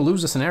you're just going to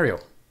lose the scenario.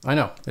 I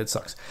know, it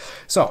sucks.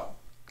 So,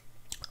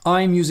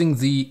 I'm using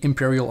the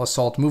Imperial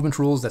Assault movement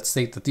rules that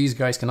state that these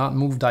guys cannot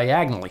move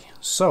diagonally.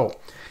 So,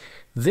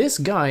 this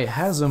guy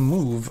has a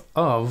move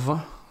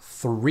of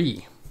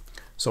 3.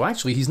 So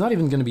actually, he's not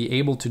even going to be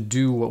able to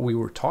do what we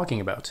were talking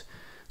about.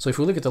 So if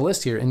we look at the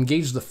list here,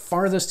 engage the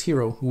farthest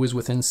hero who is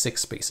within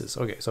 6 spaces.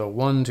 Okay, so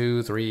 1,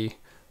 2, 3,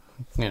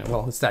 you know,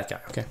 well, it's that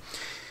guy, okay.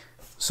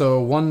 So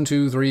 1,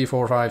 2, 3,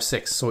 4, 5,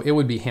 6. So it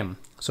would be him.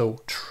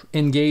 So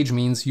engage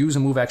means use a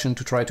move action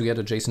to try to get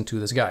adjacent to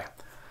this guy.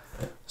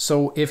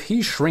 So if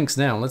he shrinks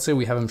down, let's say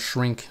we have him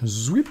shrink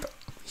zoop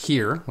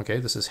here, okay,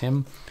 this is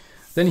him.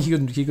 Then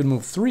he could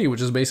move 3,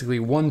 which is basically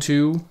 1,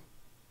 2,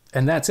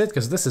 and that's it,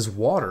 because this is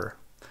water.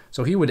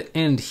 So he would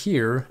end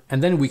here,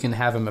 and then we can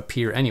have him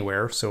appear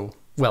anywhere. So,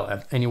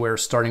 well, anywhere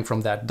starting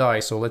from that die.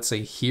 So let's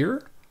say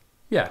here.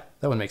 Yeah,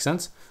 that would make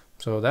sense.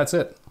 So that's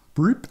it.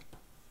 Boop.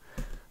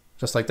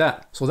 Just like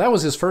that. So that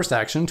was his first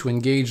action, to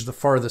engage the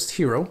farthest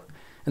hero.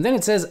 And then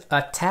it says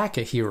attack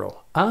a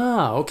hero.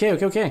 Ah,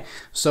 okay.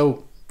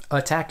 So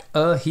attack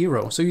a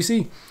hero. So you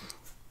see,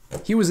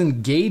 he was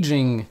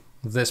engaging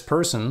this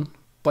person,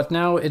 but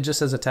now it just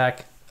says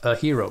attack a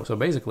hero. So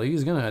basically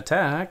he's gonna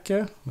attack,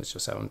 let's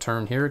just have him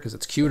turn here because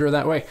it's cuter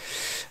that way.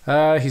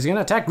 He's gonna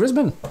attack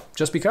Grisbin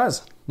just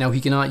because. Now he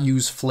cannot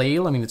use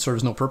flail. I mean, it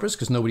serves no purpose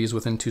because nobody is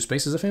within 2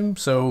 spaces of him,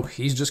 so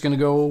he's just gonna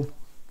go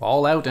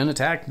all out and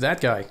attack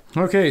that guy.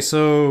 Okay,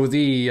 so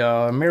the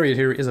Marriott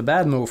here is a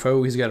bad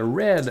mofo. He's got a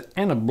red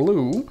and a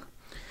blue.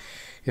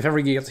 If ever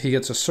he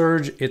gets a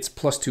surge, it's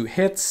 +2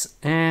 hits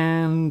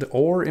and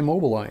or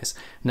immobilize.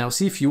 Now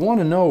see, if you want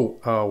to know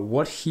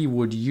what he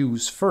would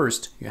use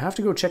first, you have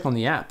to go check on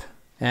the app.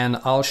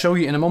 And I'll show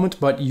you in a moment,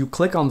 but you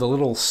click on the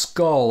little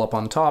skull up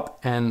on top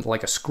and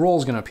like a scroll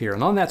is going to appear.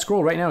 And on that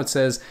scroll right now it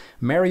says,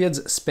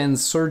 Marriott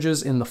spends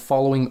surges in the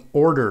following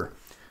order.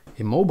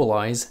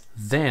 Immobilize,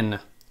 then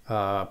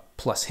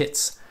plus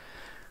hits.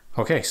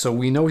 Okay, so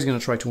we know he's going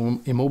to try to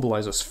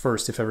immobilize us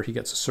first if ever he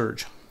gets a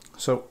surge.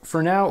 So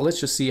for now, let's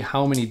just see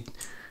how many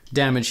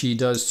damage he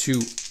does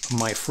to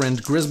my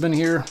friend Grisbin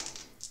here.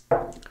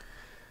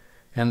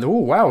 And oh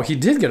wow, he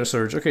did get a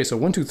surge. Okay, so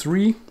 1, 2,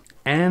 3,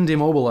 and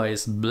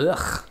immobilize.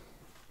 Blech.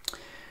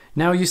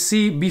 Now you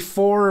see,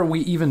 before we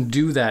even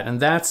do that,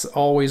 and that's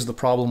always the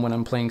problem when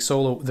I'm playing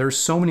solo, there's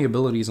so many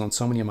abilities on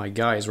so many of my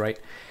guys, right?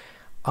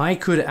 I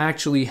could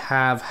actually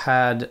have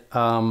had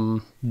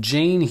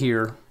Jane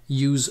here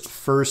use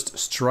first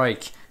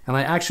strike. And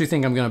I actually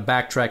think I'm going to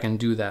backtrack and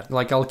do that.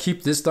 Like, I'll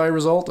keep this die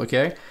result,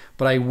 okay?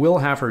 But I will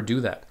have her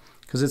do that.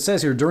 Because it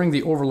says here, during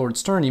the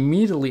Overlord's turn,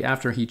 immediately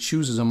after he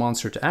chooses a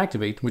monster to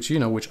activate, which, you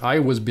know, which I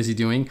was busy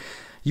doing,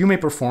 you may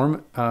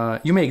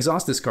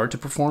exhaust this card to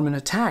perform an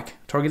attack,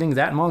 targeting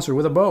that monster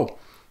with a bow.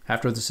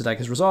 After this attack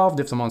is resolved,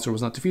 if the monster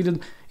was not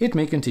defeated, it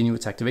may continue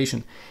its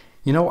activation.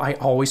 You know, I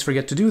always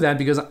forget to do that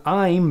because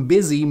I'm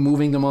busy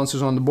moving the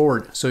monsters on the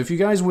board. So if you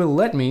guys will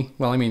let me,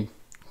 well, I mean,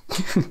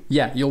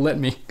 yeah, you'll let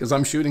me because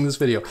I'm shooting this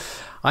video.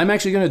 I'm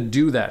actually going to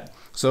do that.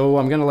 So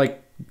I'm going to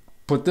like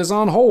put this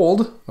on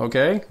hold,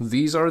 okay?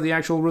 These are the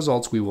actual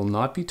results. We will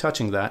not be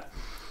touching that.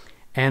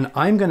 And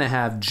I'm going to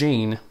have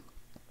Jane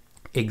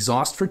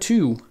exhaust for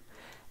 2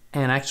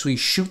 and actually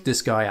shoot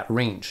this guy at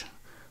range.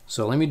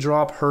 So let me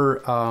drop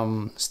her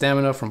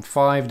stamina from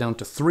 5 down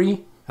to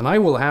 3. And I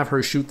will have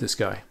her shoot this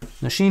guy.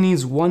 Now she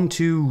needs 1,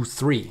 2,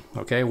 3.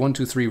 Okay, 1,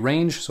 2, 3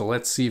 range. So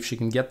let's see if she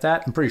can get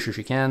that. I'm pretty sure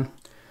she can.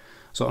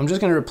 So I'm just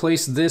going to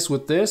replace this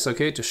with this,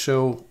 okay, to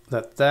show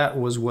that that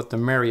was what the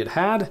Marriott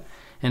had.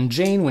 And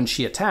Jane, when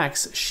she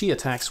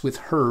attacks with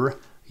her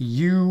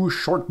U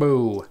short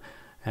bow.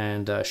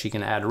 And she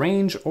can add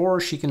range or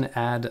she can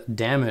add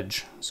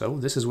damage. So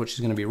this is what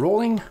she's going to be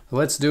rolling.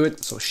 Let's do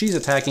it. So she's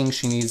attacking.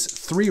 She needs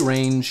 3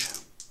 range.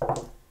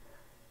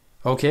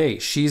 Okay,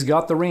 she's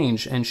got the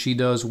range and she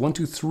does 1,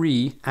 2,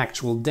 3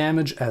 actual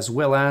damage as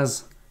well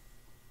as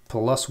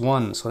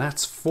 +1. So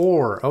that's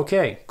 4.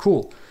 Okay,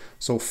 cool.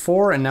 So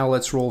 4, and now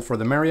let's roll for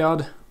the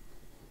Marriott.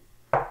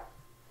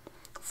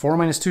 4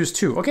 minus 2 is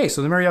 2. Okay,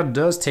 so the Marriott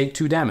does take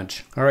 2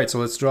 damage. All right, so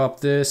let's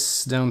drop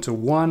this down to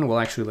 1. Well,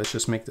 actually, let's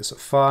just make this a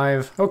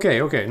 5.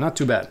 Okay, not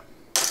too bad.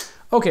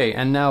 Okay,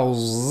 and now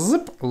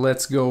zip,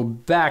 let's go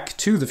back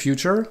to the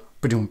future.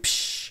 Ba-doom,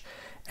 psh.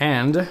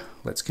 And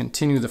let's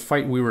continue the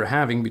fight we were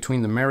having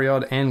between the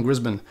Marriott and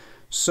Grisbin.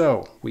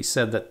 So we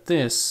said that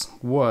this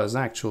was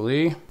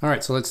actually... All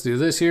right, so let's do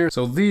this here.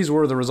 So these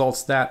were the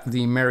results that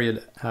the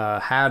Marriott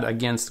had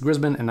against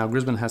Grisbin, and now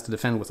Grisbin has to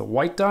defend with a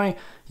white die.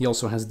 He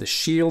also has the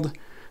shield.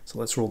 So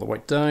let's roll the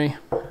white die.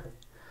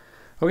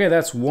 Okay,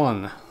 that's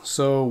 1.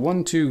 So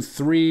 1, 2,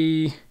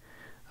 3,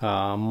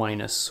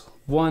 minus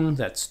 1,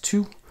 that's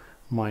 2.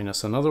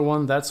 Minus another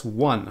 1, that's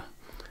 1.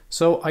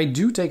 So I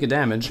do take a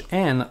damage,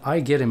 and I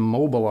get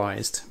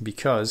immobilized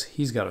because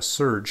he's got a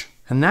surge.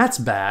 And that's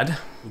bad.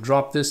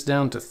 Drop this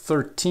down to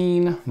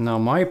 13. Now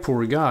my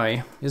poor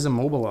guy is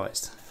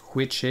immobilized,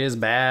 which is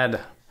bad.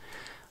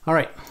 All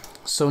right,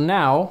 so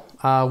now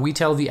we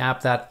tell the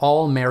app that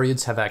all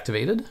Marriotts have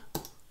activated.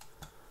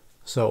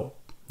 So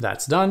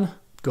that's done.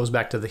 Goes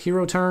back to the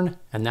hero turn,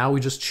 and now we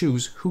just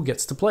choose who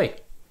gets to play.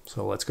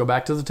 So let's go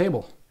back to the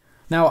table.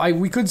 Now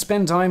we could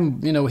spend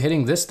time, you know,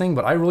 hitting this thing,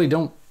 but I really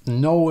don't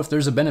know if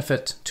there's a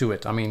benefit to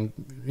it. I mean,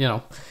 you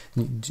know,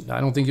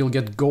 I don't think you'll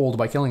get gold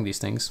by killing these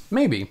things.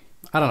 Maybe.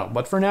 I don't know.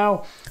 But for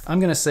now, I'm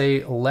going to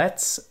say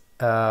let's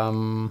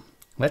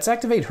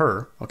activate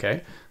her,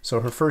 okay? So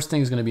her first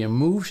thing is going to be a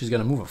move. She's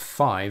going to move a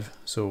 5.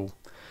 So,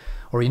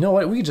 or you know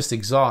what? We could just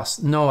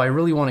exhaust. No, I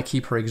really want to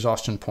keep her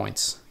exhaustion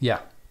points. Yeah.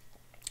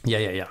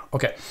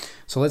 Okay.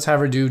 So let's have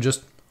her do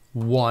just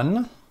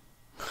 1.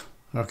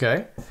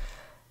 Okay.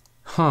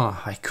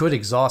 I could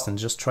exhaust and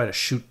just try to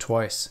shoot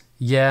twice.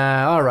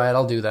 Yeah, all right,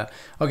 I'll do that.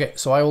 Okay,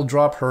 so I will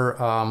drop her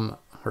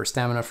her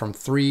stamina from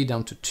 3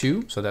 down to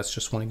 2. So that's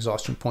just 1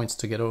 exhaustion points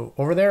to get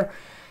over there.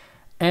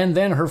 And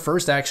then her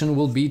first action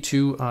will be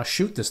to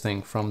shoot this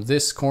thing from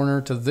this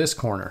corner to this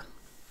corner.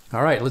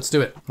 All right, let's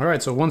do it. All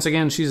right, so once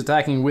again, she's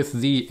attacking with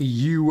the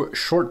U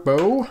short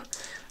bow.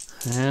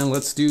 And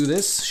let's do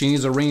this. She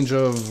needs a range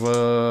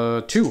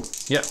of 2.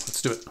 Yeah,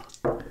 let's do it.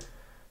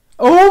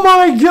 Oh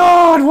my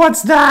God,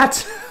 what's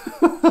that?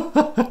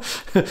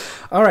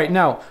 All right,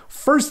 now,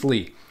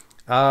 firstly,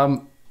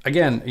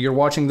 again, you're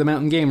watching The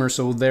Mountain Gamer,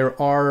 so there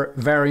are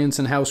variants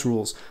and house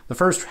rules. The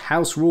first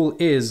house rule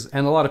is,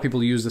 and a lot of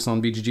people use this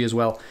on BGG as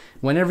well,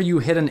 whenever you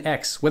hit an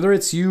X, whether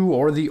it's you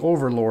or the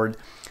Overlord,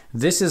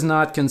 this is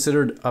not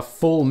considered a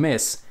full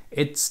miss.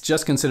 It's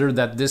just considered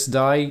that this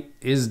die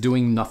is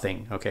doing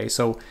nothing, okay?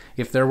 So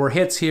if there were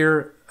hits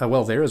here,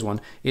 well, there is one,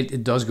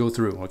 it does go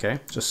through, okay?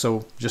 Just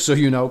so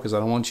you know, because I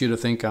don't want you to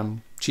think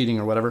I'm cheating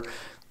or whatever.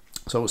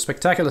 So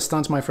spectacular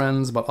stunts, my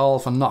friends, but all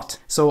for naught.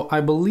 So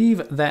I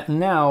believe that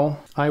now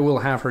I will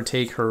have her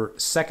take her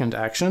second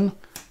action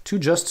to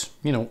just,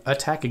 you know,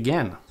 attack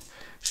again.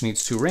 She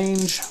needs 2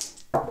 range.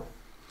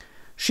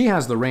 She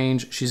has the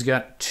range. She's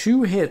got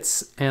 2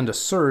 hits and a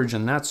surge,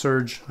 and that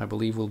surge, I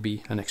believe, will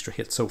be an extra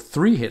hit. So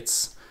 3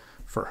 hits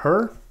for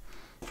her.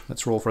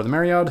 Let's roll for the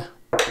Marriott.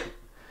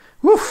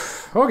 Whew.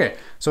 Okay,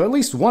 so at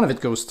least one of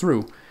it goes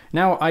through.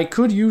 Now, I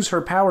could use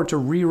her power to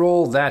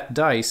re-roll that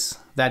die,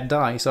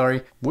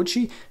 sorry. Would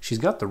she? She's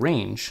got the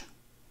range.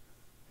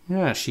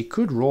 Yeah, she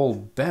could roll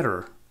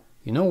better.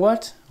 You know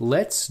what?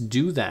 Let's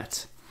do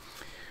that.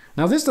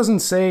 Now, this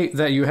doesn't say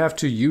that you have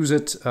to use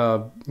it,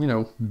 you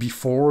know,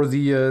 before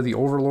the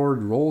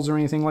Overlord rolls or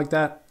anything like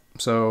that.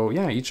 So,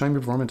 yeah, each time you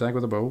perform an attack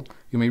with a bow,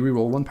 you may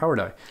re-roll 1 power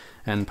die.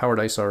 And power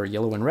dice are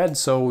yellow and red,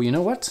 so you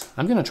know what?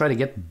 I'm going to try to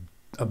get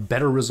a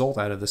better result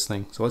out of this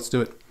thing. So let's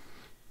do it.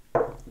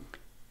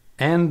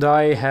 And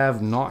I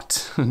have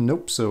not.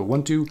 Nope, so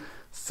 1, 2,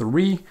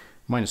 3,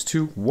 minus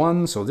 2,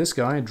 1. So this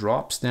guy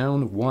drops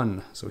down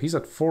 1. So he's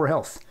at 4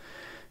 health.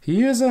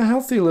 He is a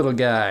healthy little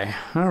guy.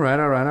 All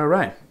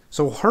right.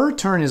 So her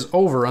turn is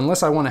over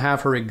unless I want to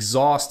have her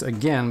exhaust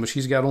again, but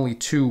she's got only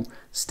 2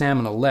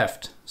 stamina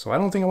left. So I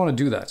don't think I want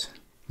to do that.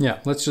 Yeah,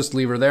 let's just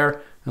leave her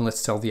there, and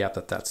let's tell the app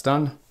that that's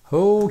done.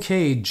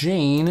 Okay,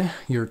 Jane,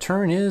 your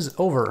turn is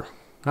over.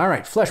 All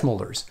right, flesh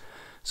molders.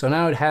 So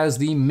now it has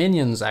the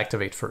minions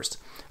activate first.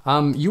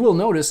 You will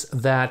notice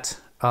that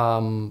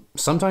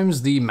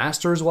sometimes the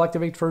masters will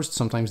activate first,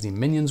 sometimes the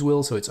minions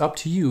will, so it's up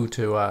to you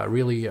to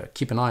really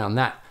keep an eye on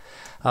that.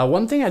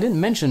 One thing I didn't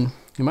mention,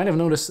 you might have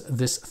noticed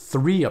this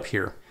 3 up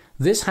here.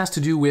 This has to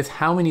do with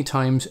how many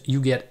times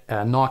you get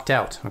knocked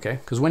out, okay?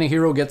 Because when a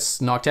hero gets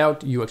knocked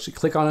out, you actually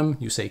click on him,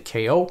 you say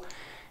KO,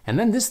 and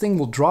then this thing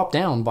will drop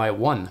down by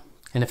 1.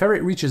 And if ever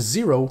it reaches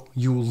 0,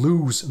 you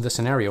lose the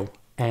scenario.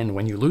 And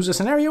when you lose a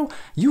scenario,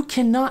 you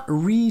cannot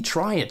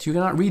retry it. You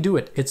cannot redo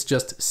it. It's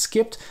just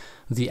skipped.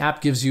 The app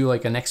gives you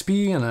like an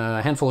XP and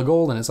a handful of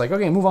gold, and it's like,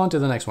 okay, move on to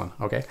the next one,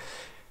 okay?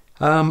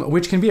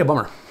 Which can be a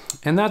bummer.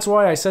 And that's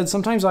why I said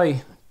sometimes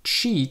I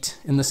cheat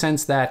in the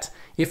sense that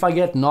if I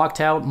get knocked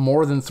out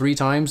more than 3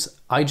 times,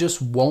 I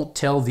just won't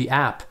tell the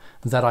app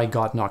that I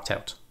got knocked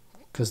out.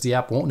 Because the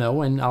app won't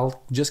know, and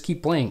I'll just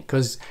keep playing.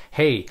 Because,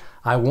 hey,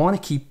 I want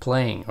to keep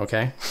playing,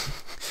 okay?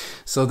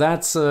 So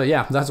that's,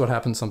 yeah, that's what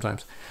happens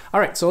sometimes. All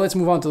right, so let's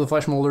move on to the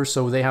flesh molders.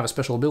 So they have a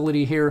special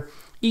ability here.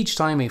 Each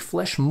time a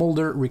flesh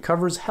molder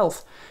recovers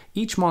health,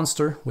 each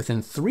monster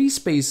within 3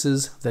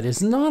 spaces that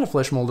is not a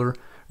flesh molder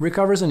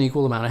recovers an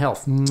equal amount of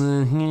health.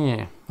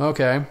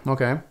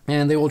 Okay.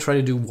 And they will try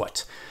to do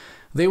what?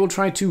 They will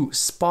try to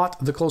spot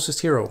the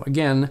closest hero.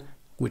 Again,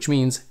 which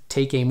means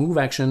take a move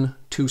action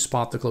to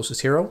spot the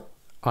closest hero,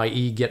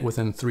 i.e. get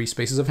within 3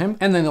 spaces of him.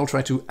 And then they'll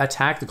try to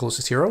attack the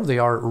closest hero. They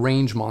are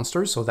range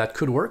monsters, so that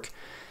could work.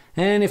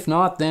 And if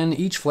not, then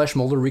each flesh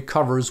molder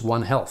recovers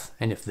 1 health.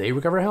 And if they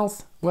recover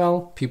health,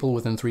 well, people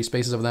within 3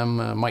 spaces of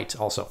them might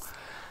also.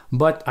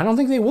 But I don't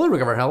think they will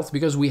recover health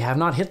because we have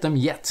not hit them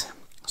yet.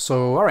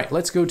 So, all right,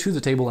 let's go to the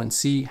table and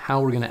see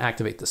how we're going to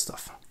activate this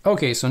stuff.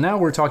 Okay, so now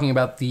we're talking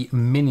about the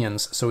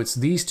minions. So it's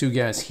these 2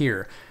 guys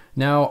here.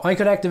 Now, I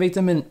could activate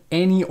them in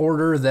any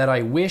order that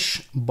I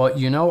wish, but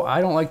you know, I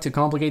don't like to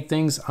complicate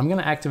things. I'm going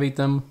to activate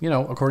them, you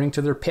know, according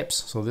to their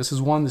pips. So this is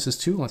 1, this is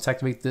 2. Let's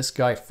activate this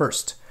guy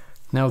first.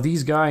 Now,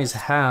 these guys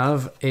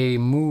have a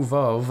move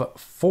of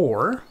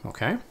 4,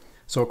 okay?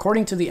 So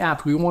according to the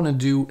app, we want to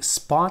do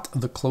spot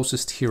the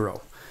closest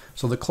hero.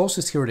 So the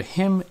closest hero to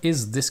him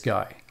is this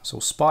guy. So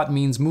spot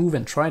means move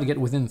and try to get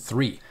within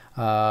 3.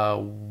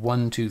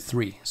 1, 2,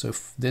 3. So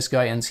if this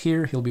guy ends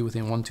here, he'll be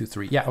within 1, 2,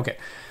 3. Yeah, okay.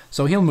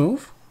 So he'll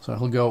move. So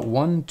he'll go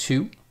 1,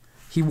 2.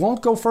 He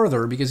won't go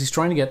further because he's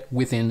trying to get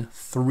within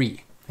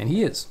 3. And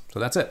he is. So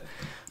that's it.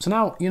 So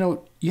now, you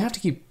know, you have to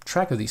keep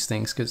track of these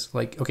things because,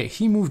 like, okay,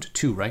 he moved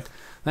 2, right?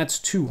 That's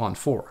 2 on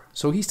 4.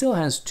 So he still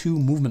has 2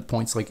 movement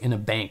points, like in a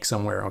bank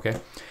somewhere,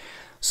 okay?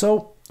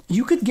 So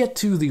you could get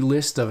to the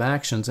list of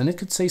actions and it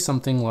could say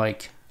something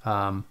like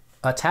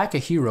attack a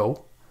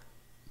hero,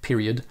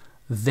 period,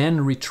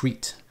 then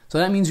retreat. So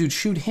that means you'd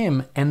shoot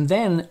him, and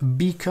then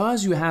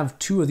because you have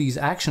 2 of these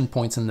action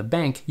points in the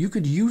bank, you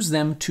could use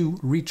them to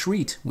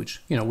retreat,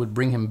 which, you know, would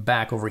bring him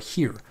back over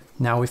here.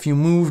 Now, if you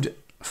moved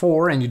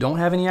 4 and you don't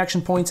have any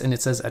action points and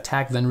it says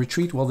attack then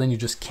retreat, well, then you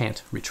just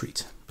can't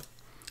retreat.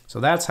 So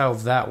that's how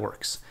that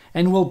works.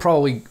 And we'll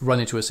probably run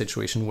into a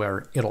situation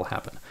where it'll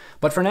happen.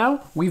 But for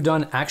now, we've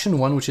done action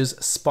 1, which is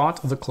spot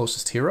the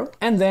closest hero.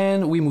 And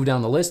then we move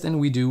down the list and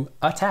we do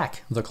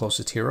attack the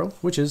closest hero,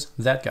 which is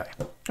that guy.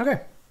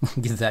 Okay,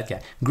 get that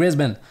guy.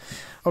 Grisbin.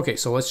 Okay,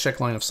 so let's check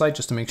line of sight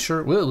just to make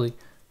sure.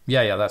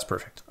 Yeah, that's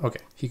perfect.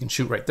 Okay, he can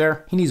shoot right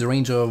there. He needs a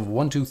range of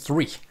 1, 2,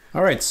 3.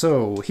 All right,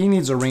 so he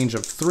needs a range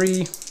of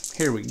 3.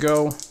 Here we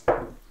go.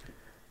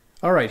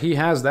 All right, he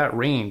has that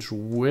range.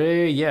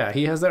 Yeah,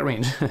 he has that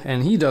range.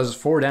 And he does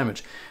 4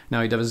 damage.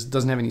 Now, he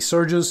doesn't have any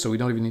surges, so we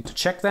don't even need to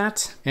check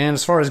that. And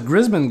as far as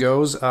Grisbin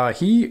goes,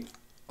 he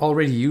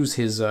already used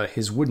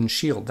his wooden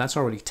shield. That's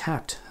already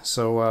tapped.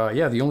 So,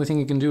 yeah, the only thing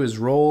he can do is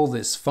roll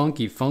this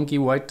funky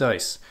white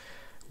dice.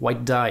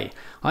 White die.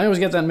 I always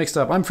get that mixed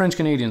up. I'm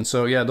French-Canadian,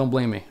 so yeah, don't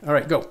blame me. All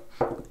right, go.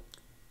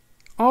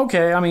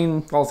 Okay, I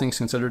mean, all things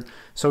considered.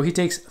 So he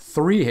takes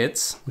 3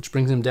 hits, which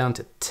brings him down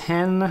to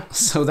 10.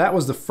 So that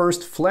was the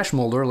first flesh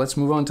molder. Let's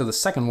move on to the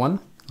second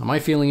one. Now, my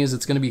feeling is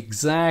it's going to be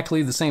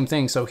exactly the same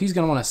thing. So he's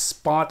going to want to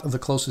spot the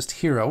closest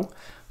hero.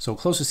 So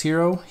closest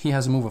hero, he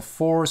has a move of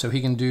 4, so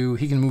he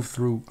can move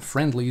through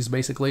friendlies,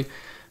 basically.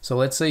 So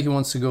let's say he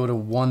wants to go to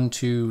 1,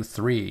 2,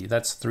 3.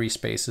 That's 3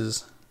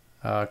 spaces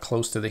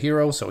close to the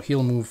hero. So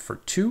he'll move for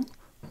 2.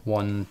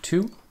 1,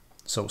 2.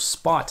 So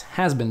spot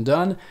has been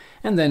done,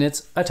 and then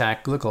it's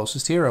attack the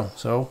closest hero.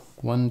 So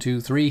 1, 2,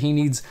 3, he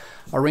needs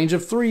a range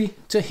of 3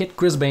 to hit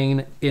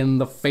Grisbane in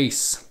the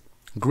face.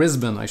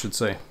 Grisbin, I should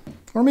say.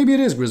 Or maybe it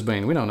is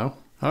Grisbane, we don't know.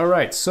 All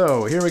right,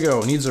 so here we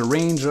go. Needs a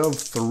range of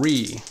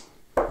 3.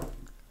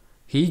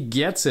 He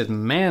gets it,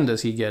 man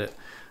does he get it.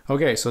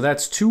 Okay, so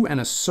that's 2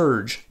 and a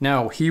surge.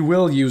 Now, he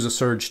will use a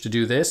surge to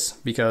do this,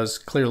 because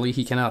clearly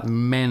he cannot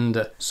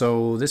mend.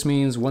 So this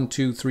means 1,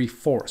 2, 3,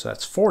 4. So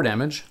that's 4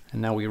 damage.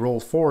 And now we roll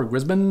 4,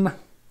 Grisbin.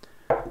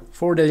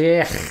 4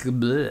 damage.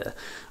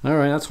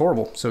 Alright, that's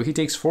horrible. So he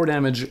takes 4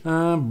 damage,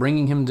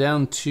 bringing him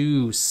down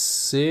to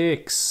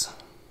 6.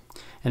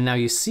 And now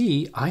you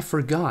see, I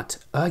forgot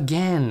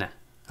again.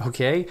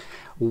 Okay,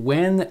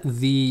 when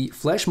the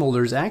Flesh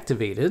Molder is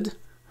activated,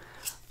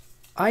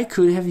 I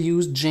could have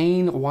used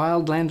Jane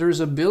Wildlander's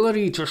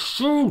ability to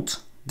shoot.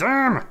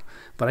 Damn!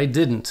 But I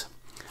didn't.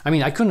 I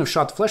mean, I couldn't have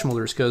shot the Flesh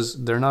Molders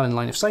because they're not in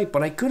line of sight,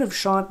 but I could have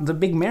shot the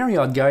big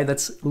Marriott guy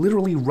that's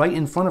literally right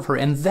in front of her,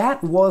 and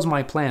that was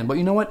my plan. But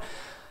you know what?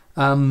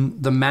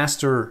 The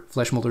Master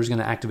Flesh Molder is going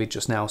to activate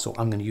just now, so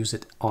I'm going to use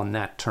it on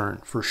that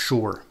turn for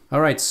sure.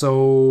 All right,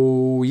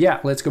 so yeah,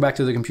 let's go back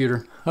to the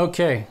computer.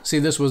 Okay, see,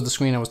 this was the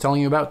screen I was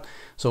telling you about.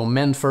 So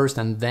mend first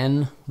and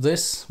then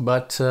this,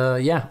 but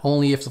yeah,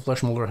 only if the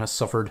Flesh Molder has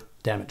suffered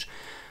damage.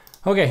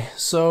 Okay,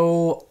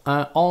 so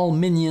all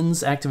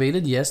minions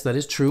activated. Yes, that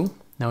is true.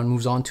 Now it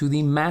moves on to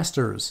the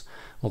Masters.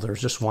 Well,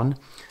 there's just one.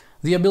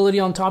 The ability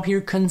on top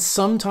here can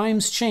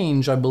sometimes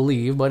change, I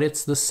believe, but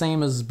it's the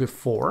same as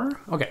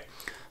before. Okay,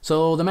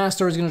 so the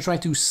Master is going to try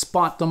to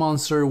spot the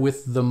monster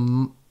with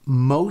the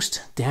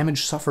most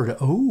damage suffered.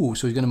 Oh,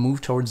 so he's going to move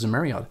towards the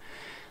Marriott.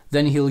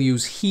 Then he'll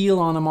use heal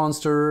on a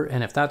monster,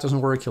 and if that doesn't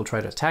work, he'll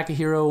try to attack a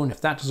hero, and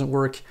if that doesn't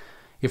work,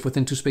 if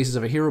within 2 spaces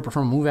of a hero,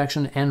 perform a move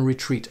action and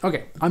retreat.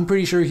 Okay, I'm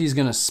pretty sure he's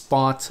going to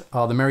spot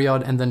the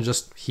Marriott and then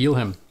just heal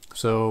him.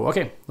 So,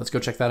 okay, let's go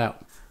check that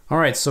out. All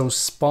right, so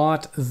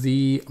spot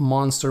the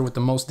monster with the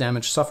most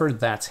damage suffered.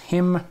 That's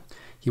him.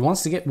 He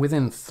wants to get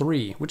within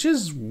 3, which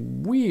is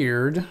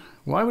weird.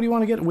 Why would he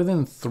want to get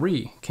within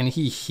 3? Can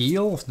he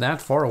heal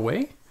that far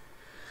away?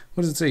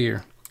 What does it say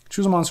here?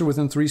 Choose a monster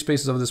within 3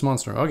 spaces of this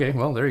monster. Okay,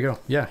 well, there you go.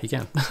 Yeah, he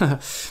can.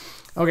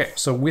 Okay,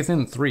 so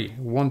within 3.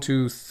 1,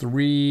 2,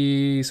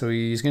 3. So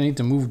he's going to need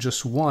to move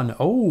just 1.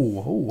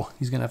 Oh,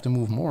 he's going to have to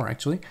move more,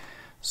 actually.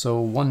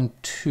 So 1,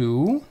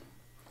 2.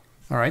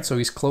 All right, so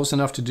he's close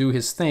enough to do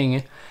his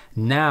thing.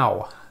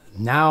 Now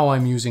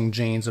I'm using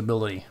Jane's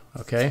ability,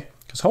 okay?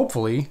 Because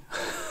hopefully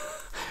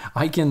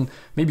I can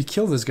maybe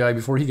kill this guy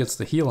before he gets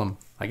to heal him,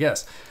 I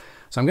guess.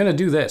 So I'm going to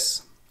do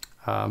this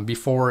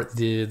before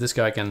this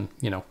guy can,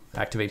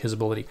 activate his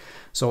ability.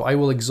 So I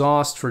will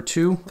exhaust for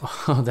 2.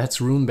 Oh, that's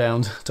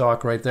runebound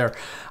talk right there.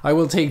 I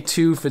will take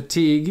 2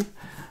 fatigue.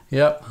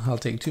 Yep, I'll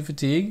take 2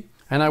 fatigue.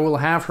 And I will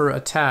have her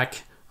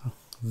attack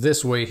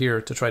this way here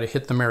to try to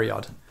hit the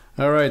Marriott.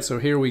 All right, so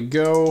here we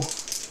go.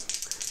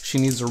 She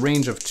needs a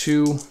range of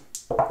 2.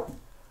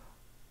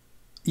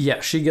 Yeah,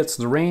 she gets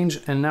the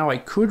range, and now I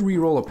could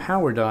re-roll a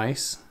power die,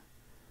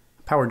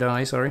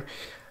 sorry.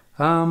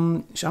 I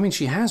mean,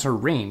 she has her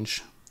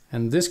range,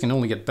 and this can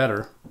only get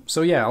better.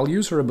 So yeah, I'll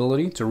use her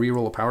ability to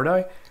re-roll a power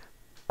die.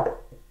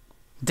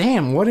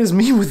 Damn, what is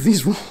me with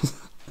these rolls?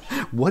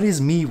 What is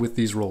me with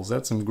these rolls?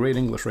 That's some great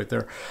English right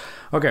there.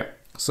 Okay,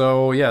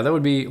 so yeah, that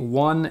would be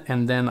 1,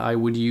 and then I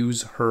would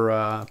use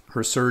her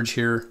surge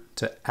here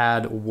to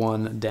add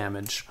 1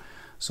 damage.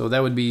 So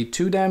that would be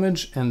 2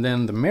 damage, and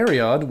then the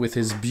Marriott with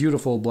his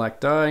beautiful black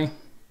die.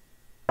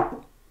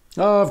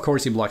 Oh, of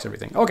course he blocks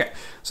everything. Okay,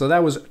 so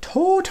that was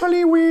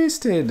totally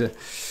wasted.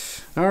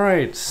 All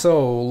right,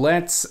 so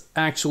let's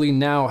actually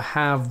now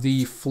have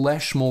the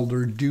Flesh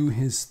Molder do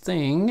his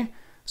thing.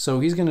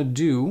 So he's gonna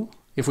do,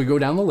 if we go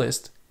down the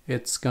list,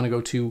 it's gonna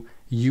go to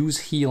use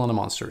heal on a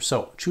monster.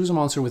 So choose a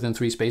monster within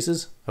 3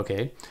 spaces,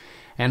 okay,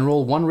 and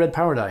roll 1 red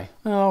power die.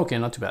 Oh, okay,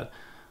 not too bad.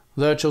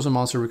 The chosen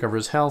monster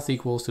recovers health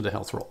equals to the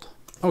health rolled.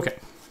 Okay,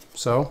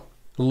 so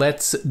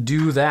let's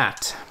do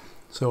that.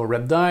 So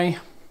red die.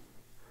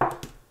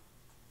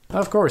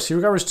 Of course, he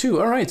recovers 2.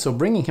 All right, so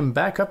bringing him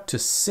back up to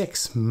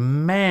 6.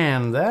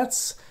 Man,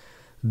 that's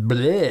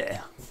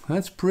bleh.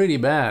 That's pretty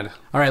bad.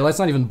 All right, let's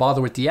not even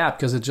bother with the app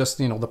because it just,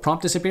 the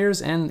prompt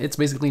disappears and it's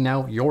basically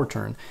now your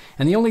turn.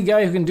 And the only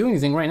guy who can do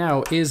anything right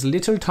now is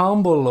little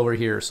Tomble over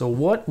here. So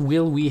what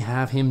will we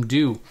have him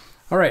do?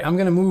 All right, I'm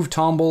gonna move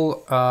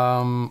Tomble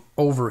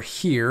over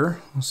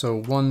here.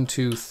 So 1,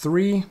 2,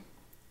 3.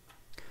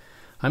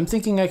 I'm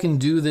thinking I can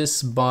do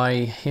this by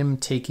him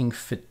taking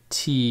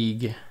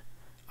fatigue,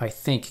 I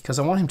think, because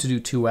I want him to do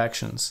 2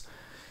 actions.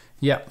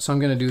 Yeah, so I'm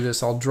gonna do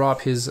this. I'll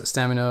drop his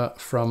stamina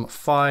from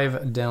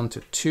 5 down to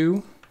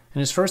 2. And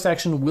his first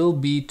action will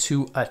be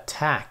to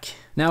attack.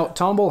 Now,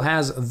 Tomble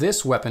has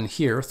this weapon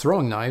here,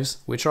 throwing knives,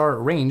 which are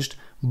ranged,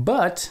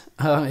 but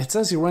it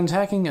says here when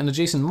attacking an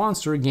adjacent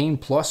monster, gain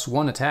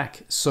 +1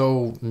 attack.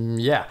 So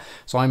yeah,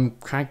 so I'm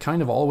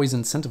kind of always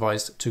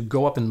incentivized to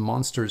go up in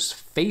monsters'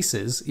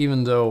 faces,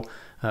 even though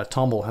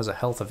Tomble has a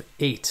health of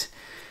 8.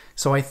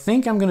 So I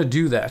think I'm gonna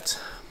do that.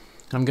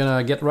 I'm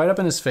gonna get right up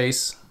in his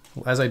face,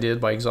 as I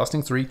did by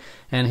exhausting 3,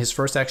 and his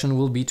first action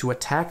will be to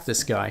attack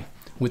this guy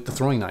with the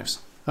throwing knives.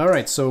 All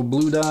right, so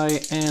blue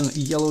die and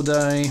yellow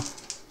die.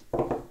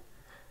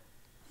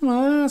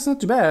 Well, that's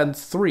not too bad,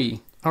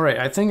 3. All right,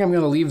 I think I'm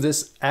gonna leave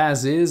this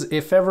as is.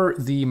 If ever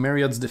the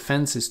Marriott's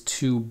defense is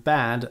too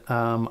bad,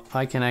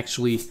 I can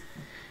actually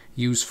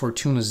use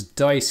Fortuna's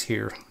dice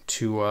here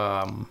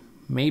to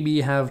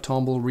maybe have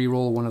Tomble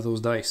reroll one of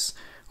those dice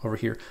over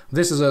here.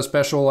 This is a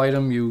special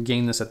item. You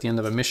gain this at the end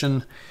of a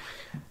mission.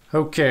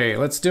 Okay,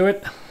 let's do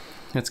it.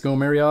 Let's go,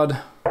 Marriott.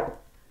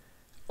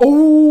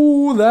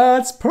 Oh,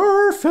 that's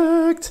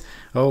perfect.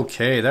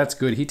 Okay, that's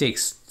good. He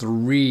takes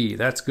 3.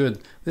 That's good.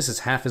 This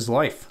is half his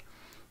life.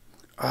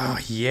 Ah,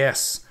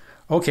 yes.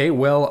 Okay,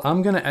 well,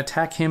 I'm going to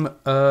attack him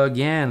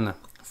again,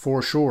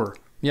 for sure.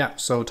 Yeah,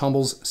 so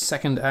Tumble's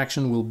second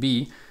action will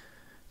be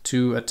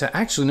to attack.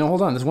 Actually, no,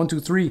 hold on. There's 1, 2,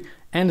 3.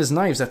 And his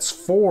knives, that's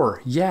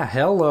 4. Yeah,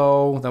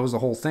 hello. That was the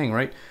whole thing,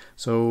 right?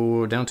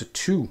 So down to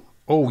 2.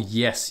 Oh,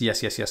 yes,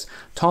 yes, yes, yes.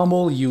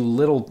 Tumble, you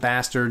little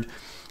bastard.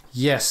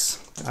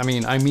 Yes. I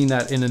mean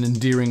that in an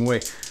endearing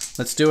way.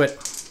 Let's do it.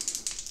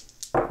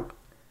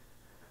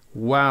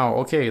 Wow,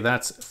 okay,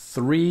 that's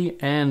 3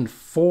 and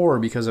 4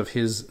 because of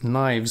his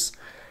knives.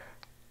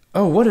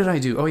 Oh, what did I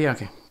do? Oh, yeah,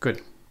 okay,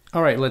 good.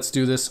 All right, let's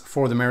do this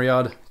for the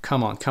Myriad.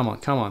 Come on, come on,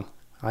 come on.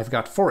 I've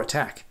got 4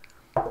 attack.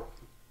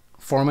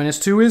 4 minus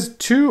 2 is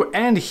 2,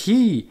 and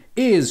he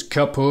is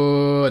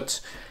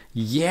kaput.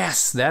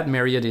 Yes, that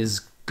Myriad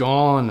is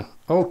gone.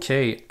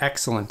 Okay,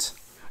 excellent.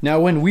 Now,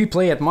 when we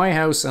play at my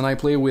house and I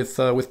play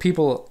with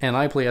people and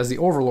I play as the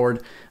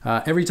Overlord,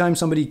 every time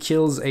somebody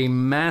kills a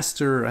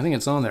master, I think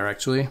it's on there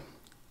actually.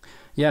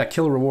 Yeah,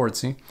 kill reward,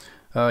 see?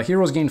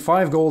 Heroes gain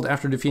 5 gold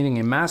after defeating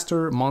a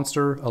master,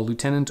 monster, a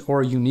lieutenant,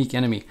 or a unique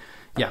enemy.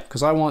 Yeah,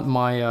 because I want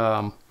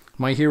my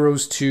my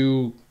heroes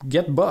to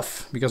get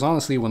buff, because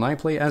honestly, when I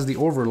play as the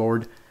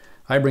Overlord,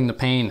 I bring the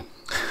pain.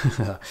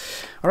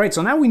 Alright,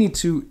 so now we need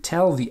to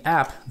tell the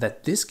app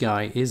that this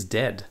guy is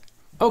dead.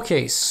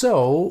 Okay,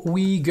 so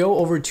we go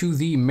over to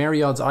the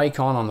Myriad's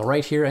icon on the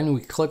right here, and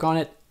we click on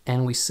it,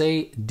 and we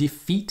say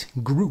defeat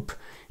group.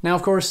 Now,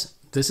 of course,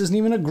 this isn't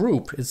even a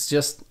group, it's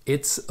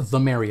the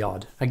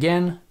Myriad.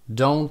 Again,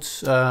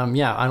 don't,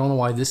 yeah, I don't know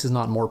why this is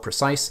not more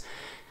precise.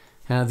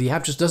 The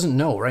app just doesn't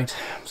know, right?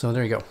 So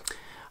there you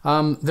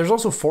go. There's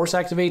also force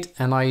activate,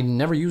 and I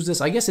never use this.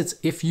 I guess it's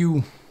if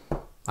you,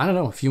 I don't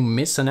know, if you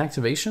miss an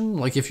activation,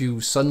 like if you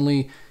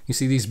suddenly, you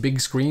see these big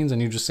screens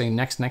and you just say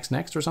next, next,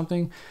 next or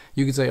something,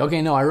 you could say,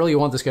 okay, no, I really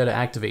want this guy to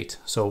activate.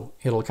 So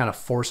it'll kind of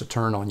force a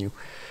turn on you.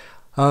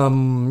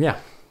 Yeah,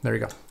 there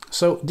you go.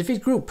 So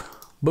defeat group,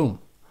 boom.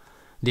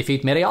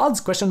 Defeat Myriads,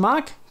 question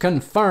mark,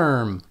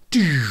 confirm.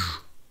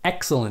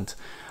 Excellent.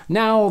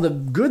 Now the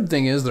good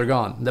thing is they're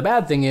gone. The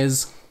bad thing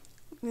is,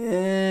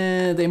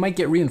 they might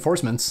get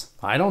reinforcements.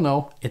 I don't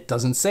know. It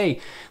doesn't say.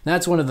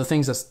 That's one of the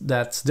things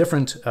that's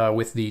different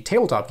with the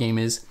tabletop game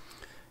is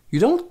you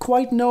don't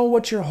quite know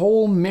what your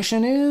whole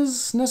mission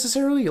is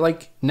necessarily.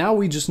 Like now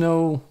we just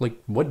know,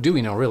 like, what do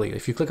we know really?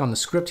 If you click on the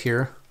script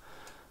here,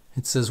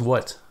 it says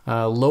what?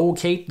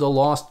 Locate the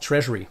lost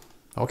treasury.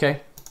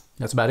 Okay,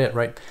 that's about it,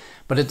 right?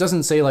 But it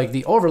doesn't say like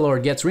the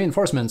Overlord gets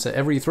reinforcements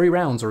every 3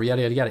 rounds or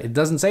yada yada yada. It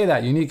doesn't say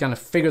that. You need to kind of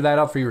figure that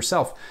out for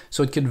yourself.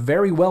 So it could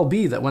very well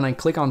be that when I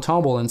click on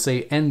Tumble and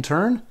say end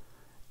turn,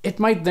 it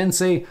might then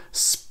say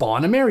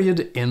spawn a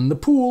Myriad in the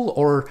pool,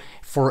 or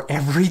for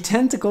every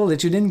tentacle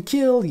that you didn't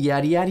kill,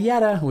 yada yada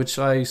yada, which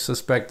I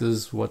suspect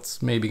is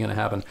what's maybe going to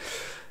happen.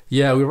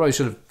 Yeah, we probably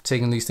should have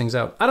taken these things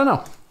out. I don't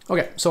know.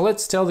 Okay, so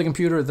let's tell the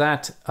computer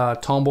that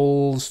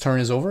Tumble's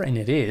turn is over, and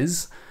it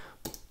is.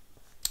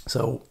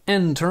 So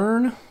end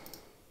turn.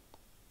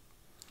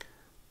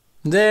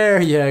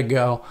 There you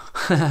go.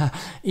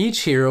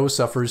 Each hero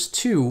suffers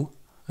 2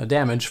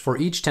 damage for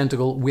each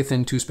tentacle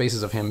within 2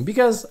 spaces of him.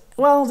 Because,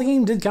 well, the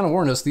game did kind of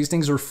warn us. These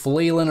things are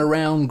flailing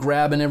around,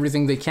 grabbing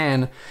everything they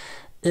can.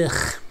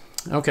 Ugh.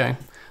 Okay.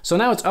 So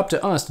now it's up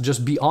to us to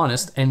just be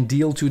honest and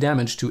deal 2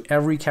 damage to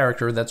every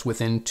character that's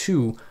within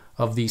 2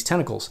 of these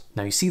tentacles.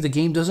 Now you see the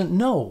game doesn't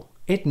know.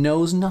 It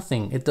knows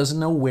nothing. It doesn't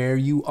know where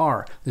you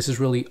are. This is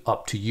really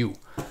up to you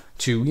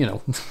to, you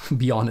know,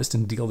 be honest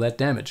and deal that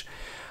damage.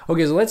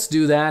 Okay, so let's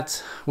do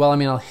that. Well, I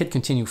mean, I'll hit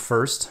continue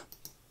first.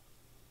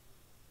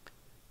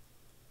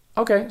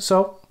 Okay,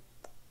 so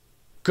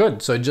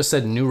good. So it just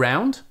said new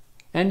round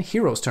and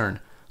hero's turn.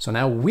 So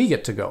now we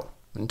get to go.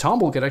 And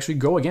Tumble could actually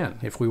go again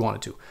if we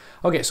wanted to.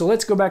 Okay, so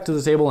let's go back to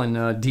the table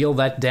and deal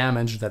that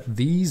damage that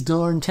these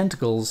darn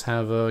tentacles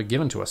have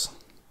given to us.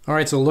 All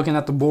right, so looking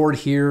at the board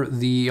here,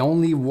 the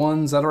only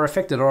ones that are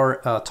affected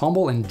are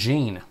Tumble and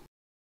Jane.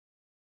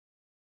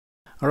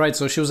 Alright,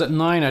 so she was at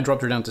 9, I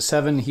dropped her down to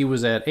 7. He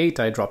was at 8,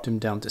 I dropped him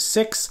down to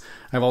 6.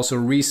 I've also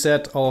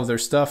reset all of their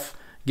stuff,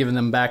 given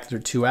them back their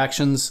 2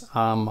 actions.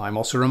 I'm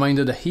also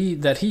reminded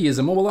that he is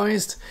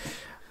immobilized.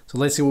 So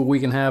let's see what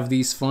we can have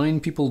these fine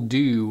people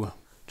do.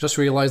 Just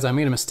realized I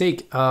made a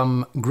mistake.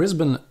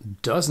 Grisbin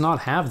does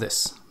not have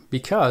this,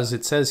 because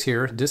it says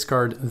here,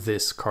 discard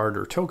this card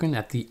or token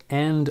at the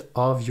end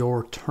of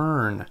your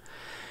turn.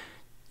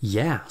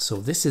 Yeah, so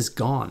this is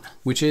gone,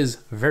 which is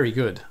very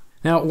good.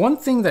 Now, one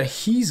thing that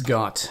he's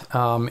got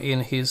in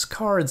his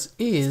cards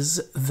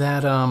is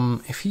that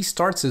if he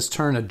starts his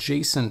turn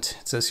adjacent,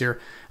 it says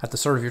here, at the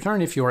start of your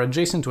turn, if you are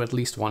adjacent to at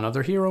least one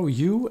other hero,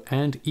 you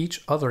and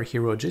each other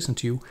hero adjacent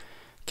to you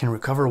can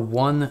recover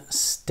 1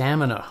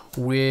 stamina,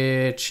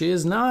 which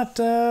is not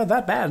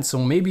that bad. So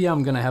maybe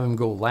I'm going to have him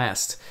go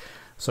last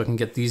so I can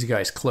get these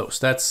guys close.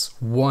 That's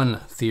one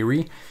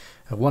theory,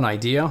 one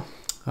idea.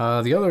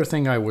 The other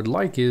thing I would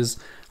like is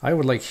I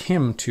would like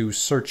him to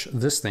search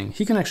this thing.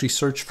 He can actually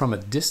search from a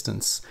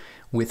distance,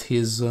 with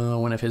his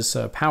one of his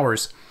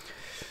powers.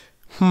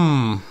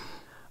 All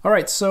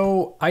right,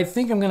 so I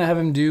think I'm gonna have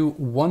him do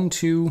 1,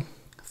 2,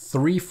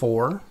 3,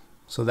 4.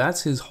 So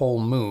that's his whole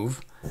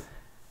move.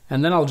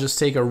 And then I'll just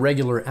take a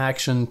regular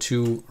action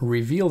to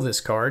reveal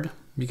this card,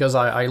 because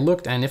I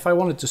looked, and if I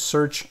wanted to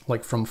search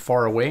like from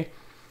far away,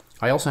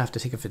 I also have to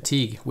take a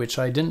fatigue, which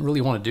I didn't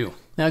really want to do.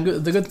 Now,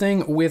 the good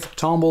thing with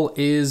Tomble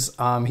is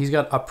he's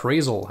got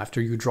appraisal.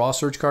 After you draw a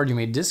search card, you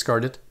may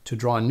discard it to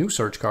draw a new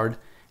search card,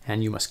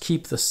 and you must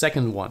keep the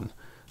second one.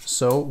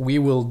 So we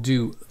will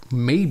do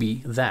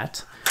maybe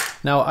that.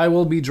 Now, I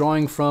will be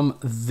drawing from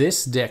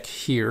this deck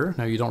here.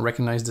 Now, you don't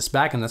recognize this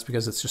back, and that's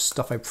because it's just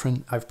stuff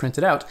I've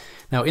printed out.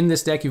 Now, in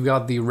this deck, you've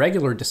got the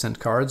regular Descent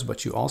cards,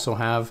 but you also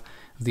have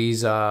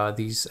these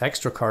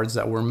extra cards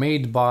that were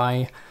made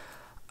by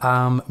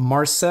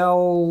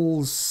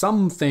Marcel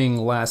something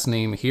last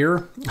name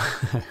here,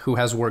 who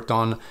has worked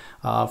on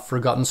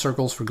Forgotten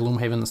Circles for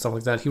Gloomhaven and stuff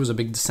like that. He was a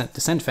big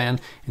Descent fan,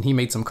 and he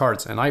made some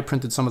cards, and I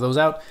printed some of those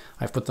out.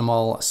 I've put them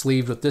all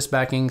sleeved with this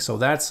backing, so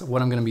that's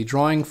what I'm going to be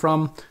drawing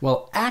from.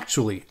 Well,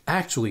 actually,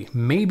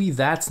 maybe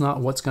that's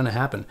not what's going to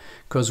happen,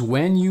 because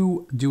when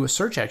you do a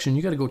search action,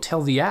 you got to go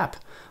tell the app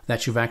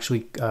that you've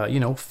actually,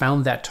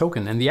 found that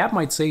token, and the app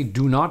might say,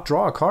 do not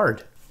draw a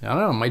card. I don't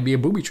know, it might be a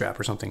booby trap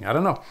or something. I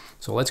don't know.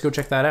 So let's go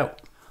check that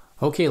out.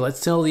 Okay, let's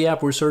tell the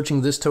app we're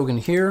searching this token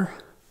here.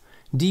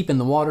 Deep in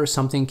the water,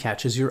 something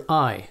catches your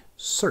eye.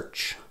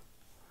 Search.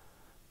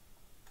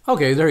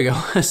 Okay, there you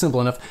go.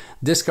 Simple enough.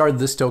 Discard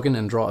this token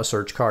and draw a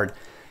search card.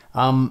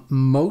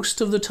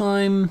 Most of the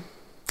time,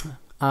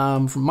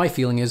 from my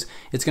feeling is,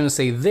 it's going to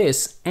say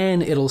this,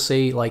 and it'll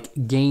say like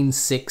gain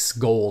 6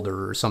 gold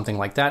or something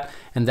like that,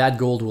 and that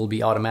gold will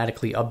be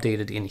automatically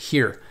updated in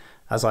here.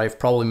 As I've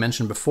probably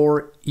mentioned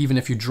before, even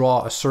if you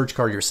draw a search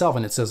card yourself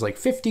and it says like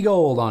 50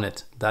 gold on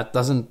it, that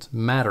doesn't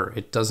matter.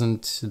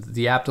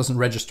 The app doesn't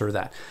register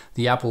that.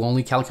 The app will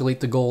only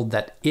calculate the gold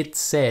that it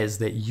says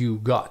that you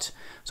got.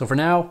 So for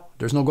now,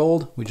 there's no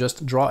gold. We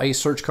just draw a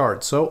search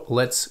card. So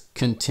let's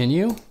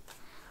continue.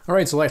 All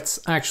right, so let's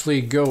actually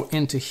go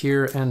into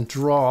here and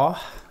draw.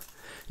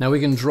 Now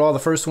we can draw the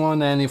first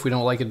one, and if we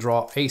don't like it,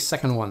 draw a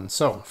second one.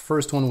 So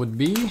first one would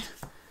be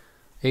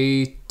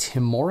a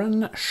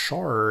Tamalir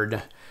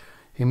Shard.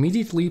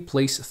 Immediately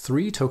place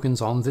 3 tokens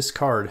on this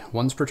card.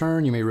 Once per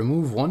turn, you may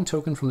remove 1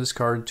 token from this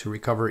card to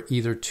recover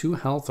either 2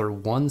 health or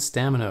 1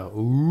 stamina.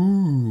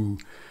 Ooh,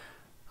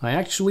 I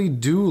actually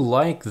do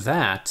like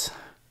that.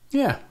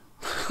 Yeah.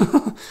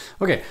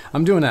 Okay,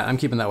 I'm doing that. I'm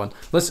keeping that one.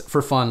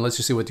 For fun, let's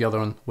just see what the other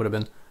one would have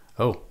been.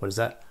 Oh, what is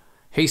that?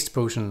 Haste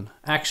potion.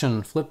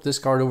 Action. Flip this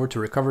card over to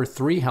recover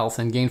 3 health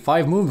and gain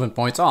 5 movement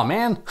points. Oh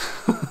man.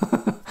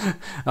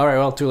 All right,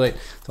 well, too late.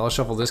 So I'll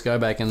shuffle this guy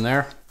back in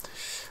there.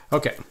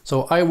 Okay,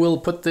 so I will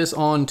put this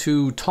on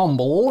to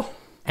Tomble,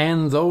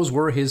 and those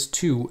were his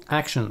 2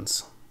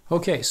 actions.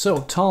 Okay,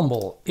 so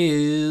Tomble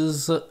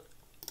is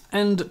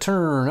end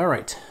turn. All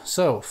right,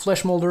 so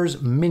Flesh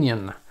Molder's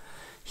minion.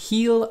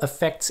 Heal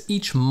affects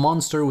each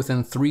monster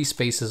within 3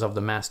 spaces of the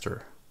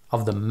master. But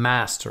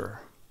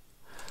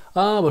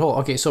hold on.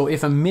 Okay, so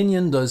if a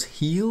minion does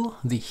heal,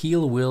 the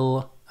heal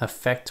will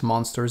affect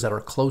monsters that are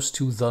close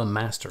to the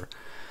master.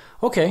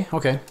 Okay.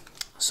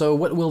 So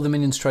what will the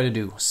minions try to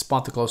do?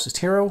 Spot the closest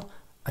hero,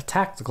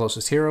 attack the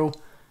closest hero,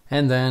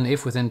 and then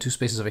if within 2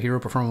 spaces of a hero,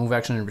 perform a move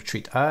action and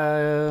retreat.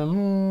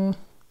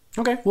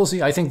 Okay, we'll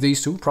see. I think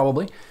these 2,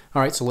 probably.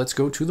 All right, so let's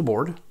go to the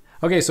board.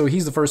 Okay, so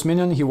he's the first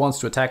minion. He wants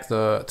to attack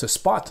to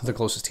spot the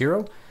closest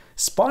hero.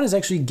 Spot is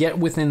actually get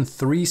within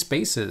 3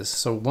 spaces.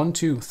 So 1,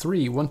 2,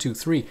 3, 1, 2,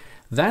 3.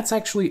 That's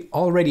actually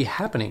already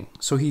happening.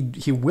 So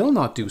he will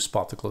not do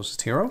spot the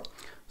closest hero.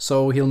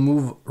 So he'll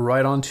move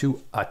right on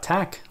to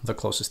attack the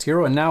closest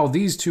hero. And now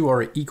these 2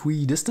 are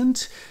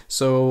equidistant.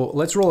 So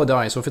let's roll a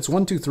die. So if it's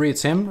 1, 2, 3,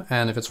 it's him.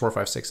 And if it's 4,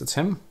 5, 6, it's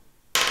him.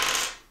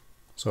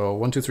 So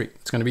 1, 2, 3.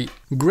 It's going to be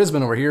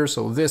Grisbin over here.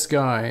 So this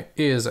guy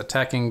is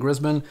attacking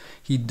Grisbin.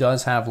 He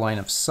does have line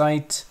of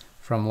sight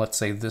from, let's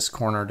say, this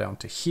corner down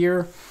to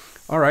here.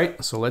 All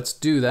right, so let's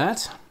do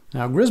that.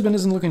 Now Grisbin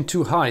isn't looking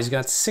too hot. He's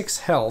got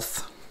 6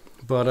 health.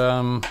 But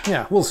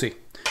yeah, we'll see.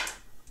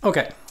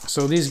 Okay,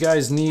 so these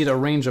guys need a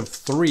range of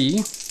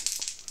 3.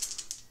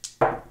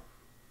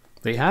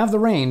 They have the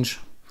range.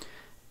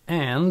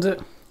 And,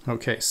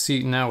 okay,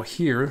 see now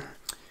here,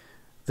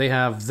 they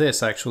have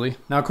this actually.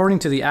 Now according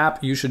to the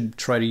app, you should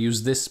try to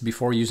use this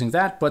before using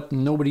that, but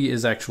nobody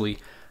is actually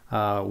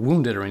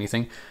wounded or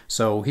anything.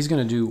 So he's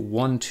going to do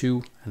 1,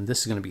 2, and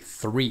this is going to be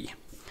 3.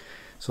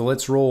 So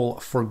let's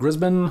roll for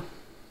Grisbin.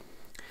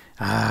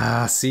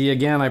 See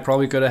again, I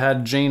probably could have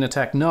had Jane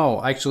attack.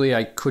 No, actually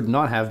I could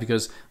not have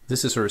because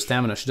this is her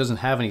stamina. She doesn't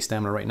have any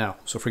stamina right now,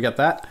 so forget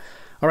that.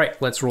 All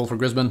right, let's roll for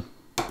Grisbin.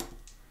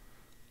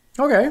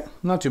 Okay,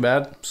 not too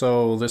bad.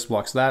 So this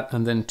blocks that,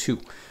 and then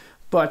 2.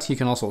 But he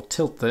can also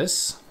tilt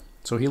this,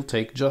 so he'll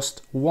take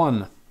just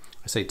 1.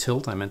 I say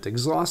tilt, I meant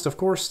exhaust, of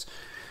course.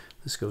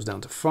 This goes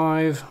down to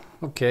 5.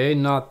 Okay,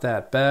 not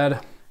that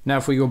bad. Now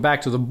if we go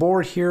back to the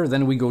board here,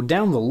 then we go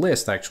down the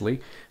list actually.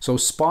 So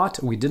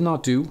spot, we did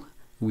not do.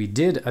 we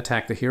did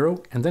attack the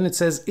hero, and then it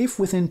says, if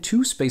within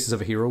 2 spaces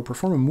of a hero,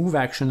 perform a move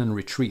action and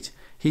retreat.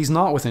 He's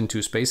not within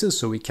 2 spaces,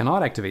 so we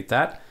cannot activate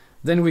that.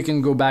 Then we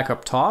can go back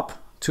up top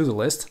to the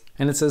list,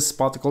 and it says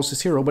spot the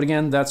closest hero, but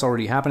again, that's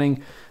already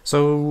happening,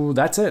 so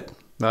that's it.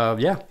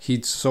 Yeah,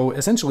 so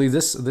essentially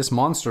this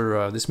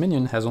monster, this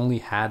minion, has only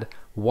had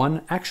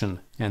 1 action,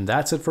 and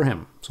that's it for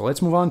him. So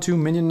let's move on to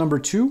minion number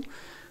 2,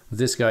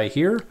 this guy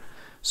here.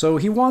 So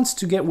he wants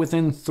to get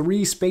within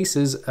 3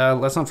 spaces,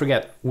 let's not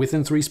forget,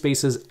 within 3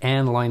 spaces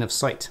and line of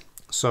sight.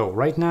 So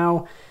right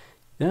now,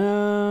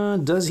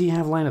 does he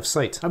have line of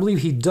sight? I believe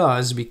he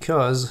does,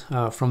 because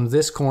from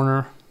this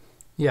corner,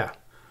 yeah,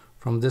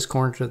 from this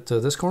corner to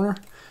this corner,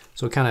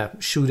 so kind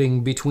of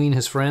shooting between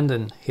his friend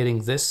and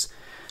hitting this.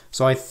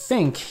 So I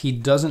think he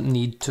doesn't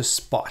need to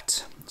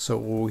spot.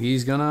 So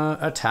he's gonna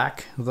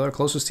attack the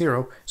closest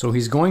hero. So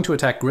he's going to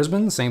attack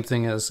Grisbin, same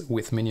thing as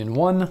with minion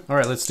 1. All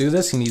right, let's do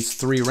this. He needs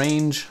 3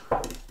 range.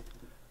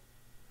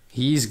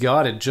 He's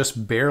got it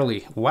just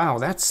barely. Wow,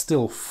 that's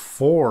still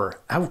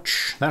 4.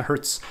 Ouch, that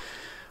hurts.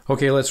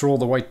 Okay, let's roll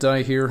the white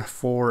die here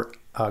for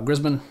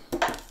Grisbin.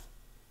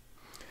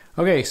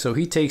 Okay, so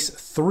he takes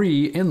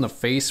 3 in the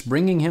face,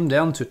 bringing him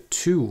down to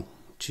 2.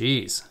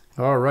 Jeez.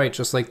 All right,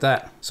 just like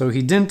that. So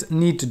he didn't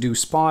need to do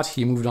spot,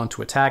 he moved on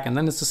to attack, and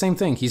then it's the same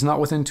thing. He's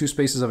not within 2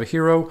 spaces of a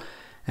hero,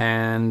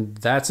 and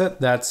that's it.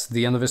 That's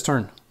the end of his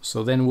turn.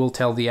 So then we'll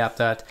tell the app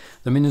that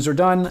the minions are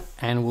done,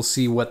 and we'll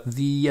see what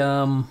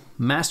the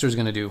master's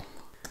gonna do.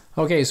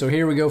 Okay, so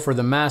here we go for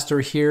the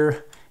master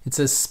here. It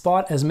says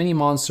spot as many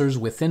monsters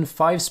within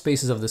 5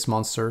 spaces of this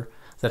monster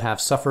that have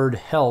suffered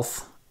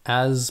health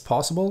as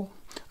possible.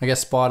 I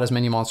guess spot as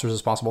many monsters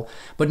as possible,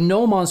 but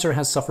no monster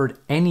has suffered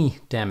any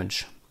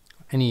damage.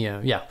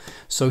 Yeah,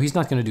 so he's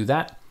not going to do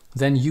that.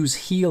 Then use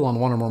heal on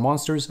 1 or more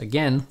monsters.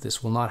 Again,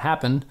 this will not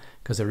happen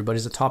because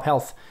everybody's at top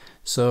health.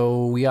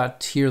 So we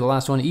got here the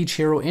last one. Each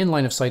hero in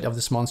line of sight of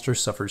this monster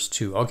suffers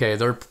 2. Okay,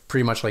 they're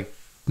pretty much like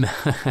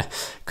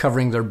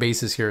covering their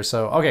bases here.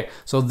 So, okay,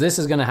 so this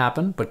is going to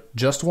happen, but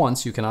just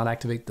once. You cannot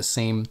activate the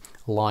same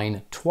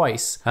line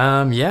twice.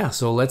 Yeah,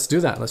 so let's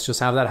do that. Let's just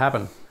have that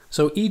happen.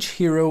 So each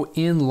hero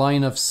in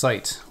line of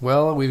sight.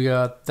 Well, we've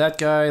got that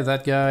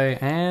guy,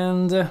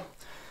 and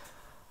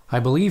I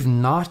believe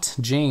not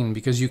Jane,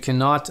 because you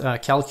cannot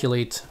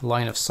calculate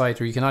line of sight,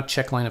 or you cannot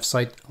check line of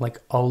sight like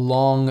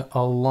along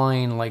a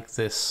line like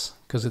this,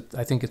 because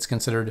I think it's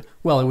considered,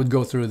 well, it would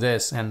go through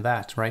this and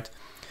that, right?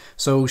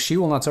 So she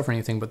will not suffer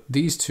anything, but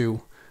these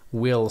 2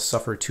 will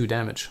suffer 2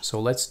 damage. So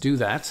let's do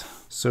that.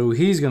 So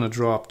he's gonna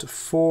drop to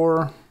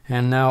 4,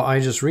 and now I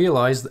just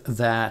realized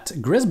that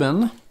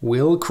Grisbin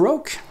will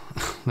croak.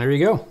 There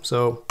you go.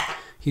 So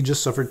he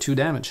just suffered 2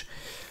 damage.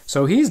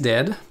 So he's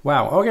dead.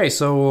 Wow, okay,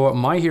 so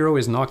my hero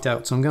is knocked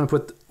out. So I'm gonna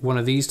put one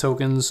of these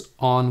tokens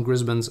on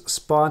Grisbin's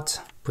spot,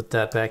 put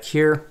that back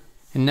here.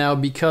 And now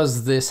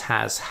because this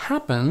has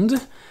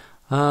happened,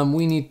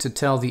 we need to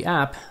tell the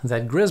app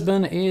that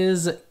Grisbin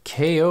is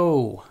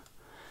KO.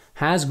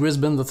 Has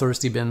Grisbin the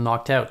Thirsty been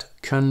knocked out?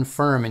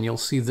 Confirm, and you'll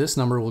see this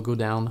number will go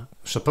down,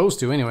 supposed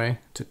to anyway,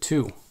 to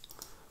 2.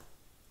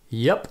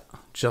 Yep,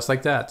 just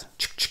like that.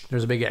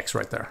 There's a big X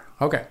right there.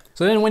 Okay,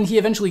 so then when he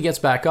eventually gets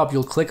back up,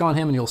 you'll click on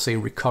him and you'll say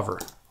recover.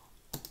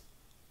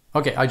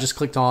 Okay, I just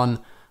clicked on...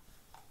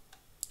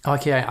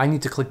 Okay, I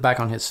need to click back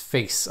on his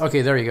face.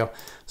 Okay, there you go.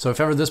 So if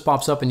ever this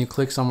pops up and you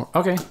click somewhere...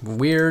 Okay,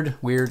 weird.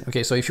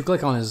 Okay, so if you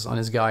click on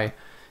his guy,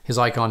 his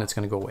icon, it's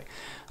going to go away.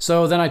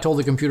 So then I told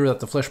the computer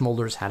that the flesh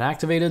molders had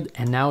activated,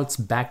 and now it's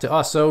back to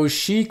us. So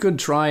she could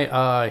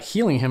try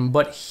healing him,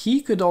 but he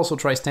could also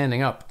try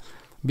standing up,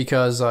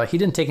 because he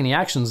didn't take any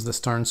actions this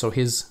turn, so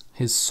his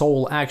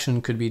sole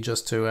action could be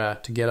just to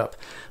get up.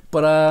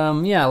 But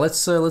yeah,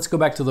 let's go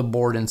back to the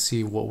board and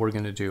see what we're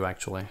gonna do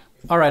actually.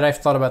 All right, I've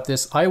thought about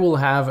this. I will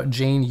have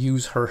Jane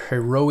use her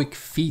heroic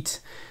feat,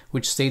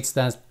 which states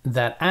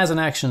that as an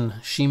action,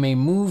 she may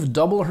move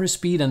double her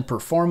speed and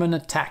perform an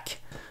attack.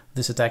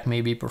 This attack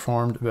may be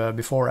performed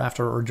before,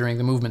 after, or during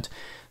the movement.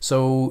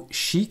 So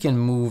she can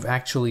move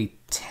actually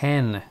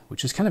 10,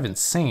 which is kind of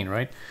insane,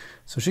 right?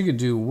 So she could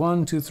do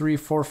 1, 2, 3,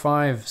 4,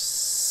 5,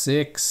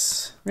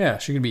 6. Yeah,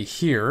 she could be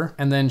here.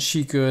 And then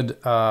she could,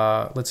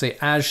 let's say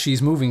as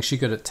she's moving, she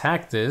could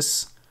attack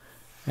this.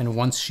 And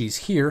once she's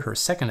here, her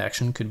second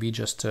action could be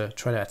just to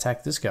try to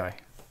attack this guy.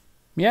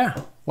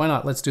 Yeah, why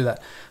not? Let's do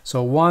that.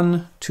 So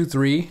 1, 2,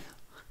 3.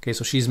 Okay,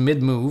 so she's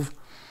mid-move.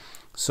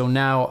 So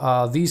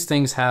now these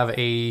things have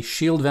a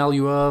shield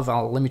value of,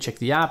 let me check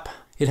the app.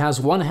 It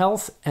has 1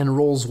 health and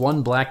rolls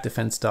 1 black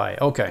defense die.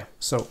 Okay,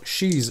 so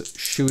she's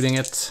shooting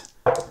it.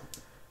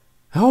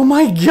 Oh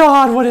my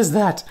god, what is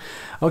that?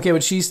 Okay,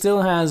 but she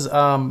still has,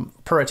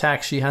 per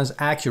attack, she has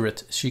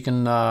accurate. She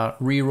can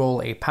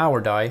re-roll a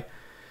power die.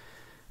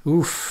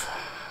 Oof.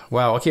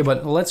 Wow, okay,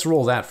 but let's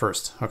roll that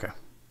first. Okay.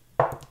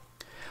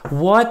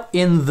 What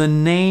in the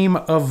name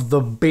of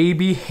the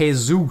baby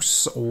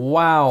Jesus?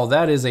 Wow,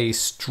 that is a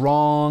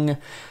strong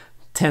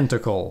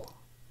tentacle.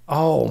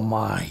 Oh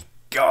my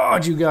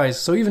god, you guys.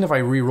 So even if I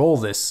re-roll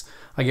this,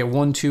 I get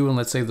 1, 2, and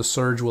let's say the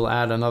surge will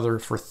add another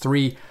for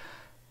 3.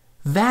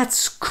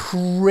 That's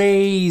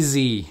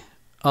crazy.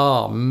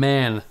 Oh,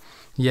 man.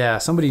 Yeah,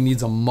 somebody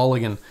needs a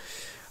mulligan.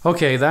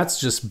 Okay, that's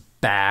just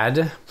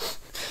bad.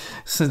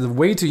 So the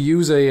way to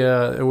use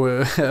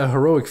a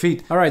heroic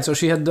feat. All right, so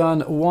she had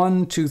done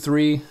 1, 2,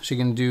 3. She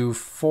can do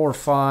 4,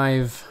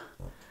 5,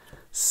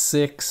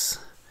 6.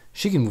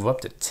 She can move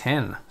up to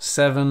 10.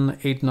 7,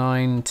 8,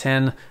 9,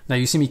 10. Now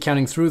you see me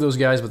counting through those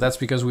guys, but that's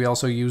because we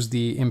also use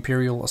the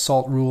Imperial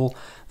Assault rule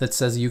that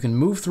says you can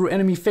move through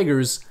enemy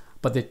figures,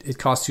 but it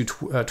costs you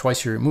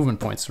twice your movement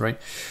points, right?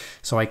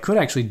 So I could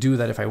actually do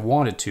that if I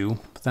wanted to,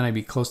 but then I'd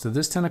be close to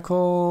this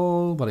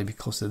tentacle, but I'd be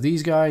close to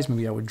these guys.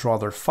 Maybe I would draw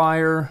their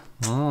fire.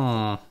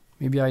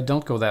 Maybe I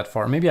don't go that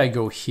far. Maybe I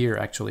go here,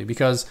 actually,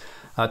 because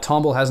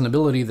Tomble has an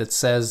ability that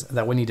says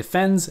that when he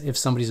defends, if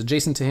somebody's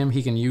adjacent to him,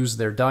 he can use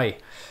their die.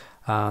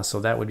 So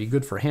that would be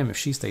good for him if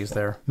she stays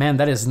there. Man,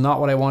 that is not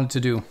what I wanted to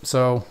do.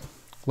 So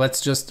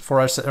let's just, for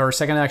our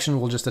second action,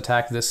 we'll just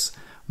attack this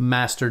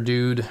master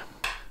dude.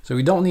 So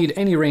we don't need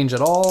any range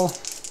at all.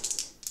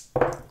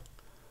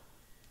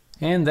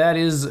 And that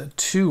is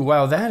 2.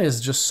 Wow, that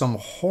is just some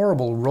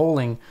horrible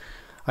rolling.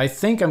 I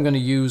think I'm going to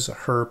use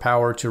her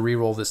power to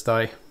reroll this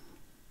die.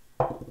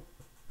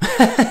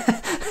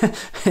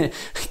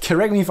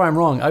 Correct me if I'm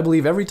wrong. I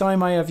believe every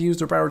time I have used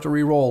her power to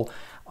reroll,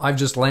 I've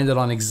just landed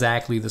on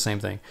exactly the same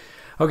thing.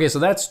 Okay, so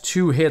that's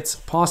 2 hits,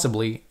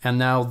 possibly. And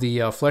now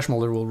the Flesh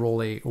Molder will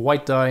roll a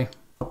white die.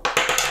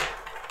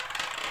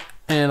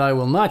 And I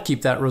will not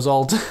keep that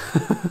result.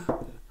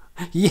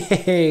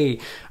 Yay!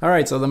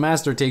 Alright, so the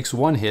Master takes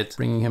 1 hit,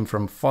 bringing him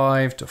from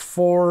 5 to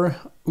 4.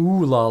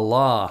 Ooh la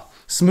la.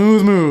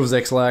 Smooth moves,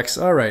 X-Lax.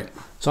 Alright.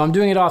 So I'm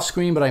doing it off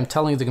screen, but I'm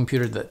telling the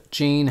computer that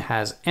Jane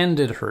has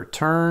ended her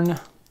turn.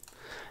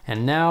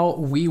 And now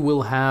we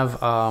will have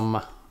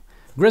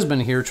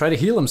Grisbin here try to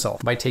heal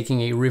himself by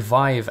taking a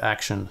revive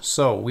action.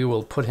 So we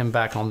will put him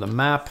back on the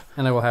map,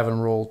 and I will have him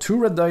roll 2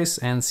 red dice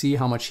and see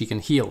how much he can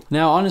heal.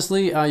 Now,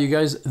 honestly, you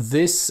guys,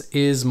 this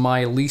is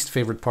my least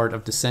favorite part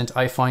of Descent.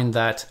 I find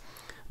that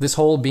this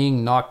whole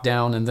being knocked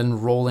down and then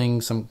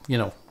rolling some, you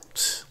know,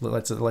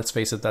 let's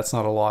face it, that's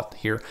not a lot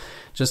here.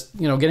 Just,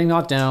 you know, getting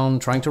knocked down,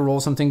 trying to roll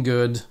something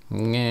good,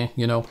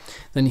 you know,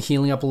 then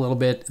healing up a little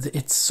bit.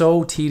 It's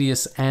so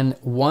tedious, and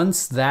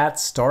once that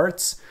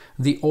starts,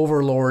 the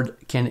Overlord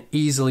can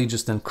easily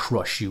just then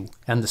crush you,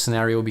 and the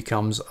scenario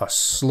becomes a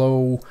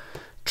slow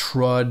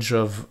trudge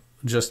of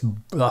just,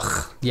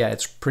 ugh, yeah,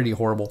 it's pretty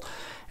horrible.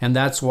 And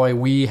that's why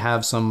we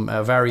have some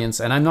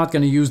variants, and I'm not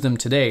going to use them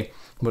today,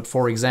 but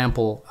for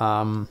example,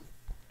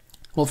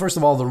 well, first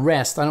of all, the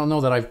rest, I don't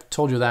know that I've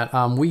told you that,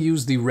 we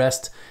use the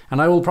rest,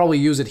 and I will probably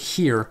use it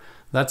here.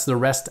 That's the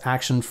rest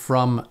action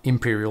from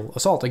Imperial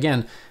Assault.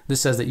 Again, this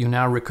says that you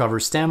now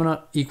recover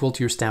stamina equal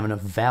to your stamina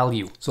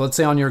value. So let's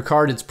say on your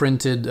card it's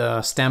printed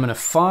stamina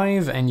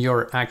 5 and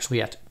you're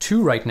actually at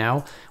 2 right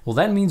now. Well,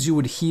 that means you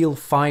would heal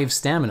 5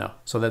 stamina.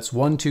 So that's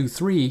 1, 2,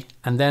 3,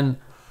 and then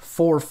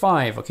 4,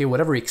 5. Okay,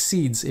 whatever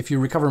exceeds. If you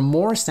recover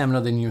more stamina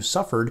than you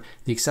suffered,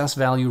 the excess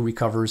value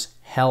recovers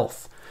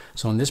health.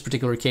 So in this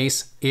particular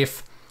case,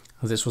 if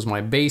this was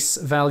my base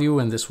value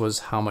and this was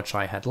how much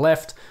I had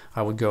left,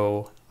 I would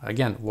go,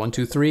 again, 1,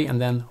 2, 3,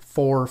 and then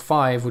 4,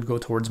 5 would go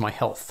towards my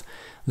health.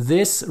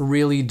 This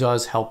really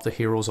does help the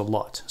heroes a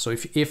lot. So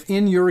if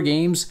in your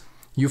games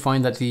you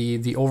find that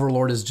the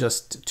Overlord is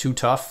just too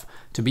tough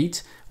to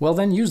beat, well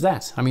then use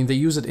that. I mean, they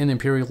use it in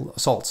Imperial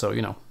Assault, so,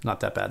 you know, not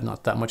that bad,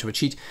 not that much of a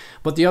cheat.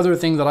 But the other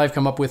thing that I've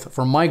come up with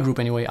for my group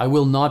anyway, I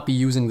will not be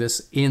using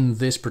this in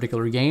this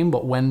particular game,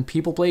 but when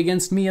people play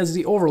against me as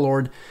the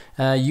Overlord,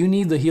 you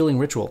need the healing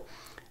ritual.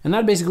 And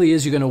that basically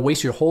is you're going to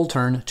waste your whole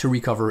turn to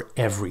recover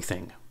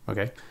everything.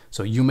 Okay,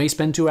 so you may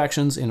spend 2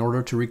 actions in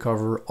order to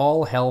recover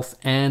all health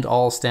and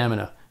all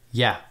stamina.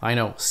 Yeah, I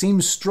know,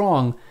 seems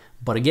strong,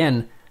 but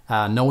again,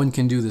 no one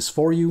can do this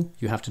for you.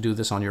 You have to do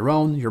this on your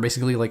own. You're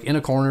basically like in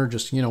a corner,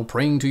 just, you know,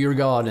 praying to your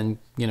god and,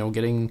 you know,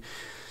 getting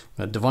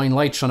a divine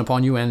light shone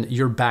upon you, and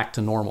you're back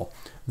to normal.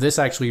 This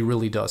actually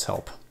really does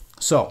help.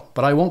 So,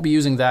 but I won't be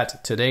using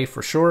that today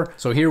for sure.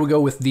 So here we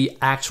go with the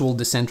actual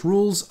Descent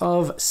rules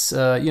of,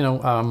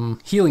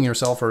 healing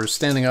yourself or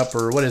standing up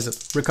or what is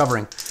it,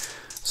 recovering.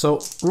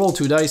 So roll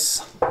 2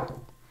 dice.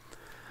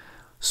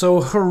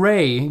 So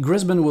hooray,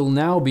 Grisbin will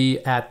now be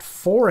at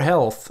 4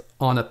 health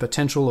on a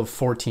potential of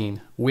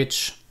 14,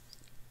 which,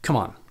 come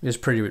on, is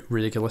pretty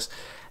ridiculous.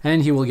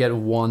 And he will get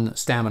 1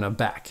 stamina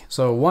back.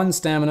 So 1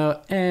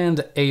 stamina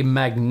and a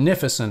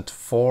magnificent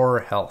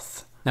 4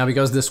 health. Now,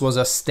 because this was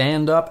a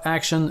stand-up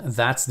action,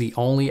 that's the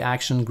only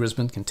action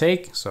Grisbin can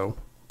take, so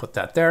put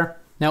that there.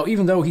 Now,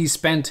 even though he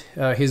spent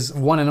his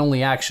one and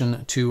only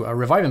action to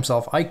revive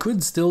himself, I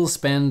could still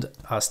spend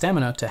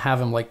stamina to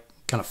have him, like,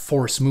 kind of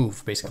force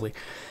move, basically.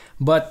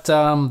 But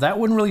that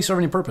wouldn't really serve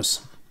any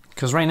purpose,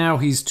 because right now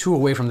he's 2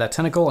 away from that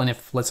tentacle, and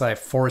if, let's say, I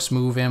force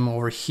move him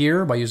over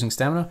here by using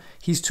stamina,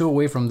 he's 2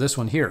 away from this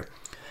one here.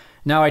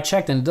 Now, I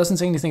checked, and it doesn't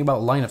say anything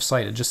about line of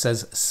sight. It just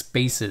says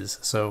spaces,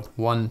 so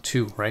 1,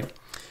 2, right?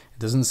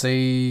 Doesn't say,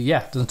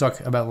 yeah, doesn't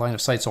talk about line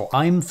of sight. So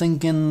I'm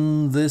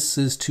thinking this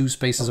is 2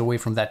 spaces away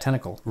from that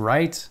tentacle,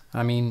 right?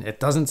 I mean, it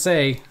doesn't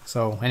say.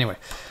 So anyway,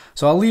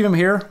 So I'll leave him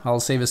here. I'll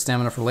save his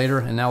stamina for later.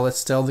 And now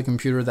let's tell the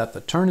computer that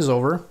the turn is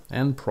over.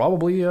 And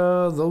probably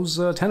those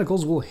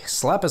tentacles will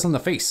slap us in the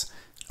face.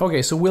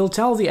 Okay, so we'll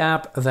tell the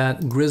app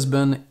that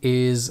Grisbin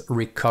is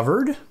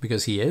recovered,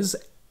 because he is.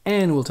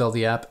 And we'll tell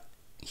the app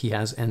he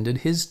has ended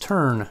his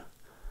turn.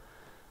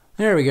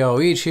 There we go.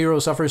 Each hero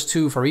suffers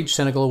 2 for each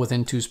tentacle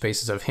within 2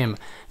 spaces of him.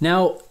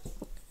 Now,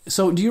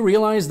 so do you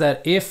realize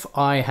that if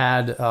I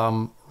had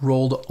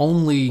rolled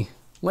only,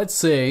 let's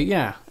say,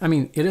 yeah, I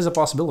mean, it is a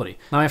possibility.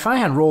 Now, if I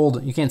had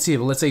rolled, you can't see it,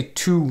 but let's say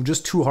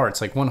just two hearts,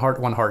 like one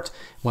heart,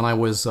 when I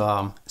was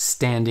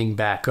standing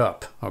back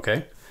up,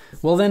 okay?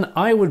 Well, then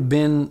I would have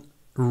been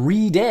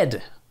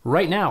re-dead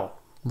right now,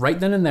 right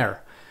then and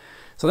there.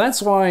 So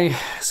that's why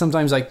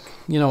sometimes I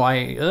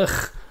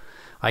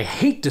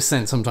hate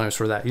Descent sometimes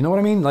for that. You know what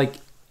I mean? Like,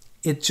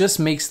 it just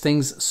makes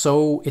things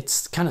so,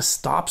 it kind of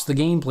stops the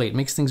gameplay. It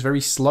makes things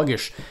very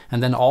sluggish.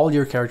 And then all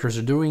your characters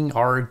are doing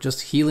are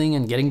just healing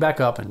and getting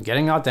back up and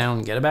getting knocked down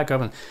and getting back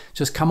up and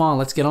just come on,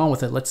 let's get on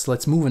with it.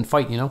 Let's move and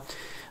fight, you know?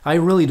 I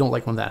really don't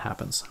like when that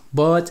happens.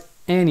 But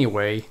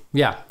anyway,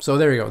 yeah, so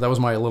there you go. That was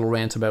my little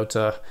rant about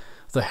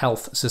the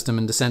health system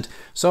in Descent.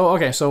 So,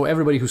 okay, so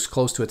everybody who's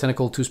close to a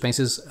tentacle, 2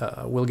 spaces,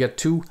 will get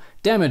 2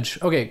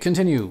 damage. Okay,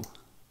 continue.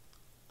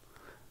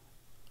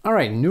 All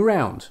right, new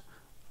round.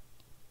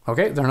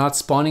 Okay, they're not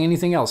spawning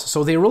anything else.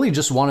 So they really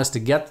just want us to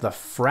get the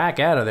frack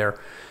out of there.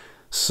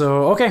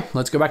 So, okay,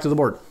 let's go back to the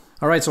board.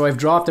 All right, so I've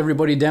dropped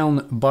everybody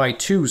down by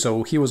 2.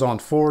 So he was on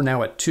 4,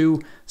 now at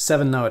 2.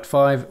 7 now at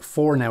 5.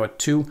 4 now at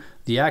 2.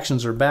 The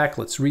actions are back.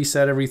 Let's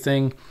reset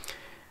everything.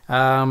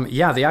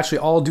 Yeah, they actually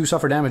all do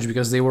suffer damage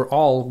because they were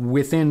all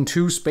within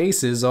 2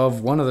 spaces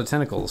of one of the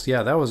tentacles.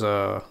 Yeah, that was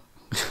a...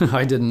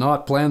 I did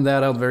not plan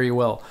that out very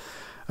well.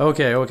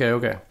 Okay.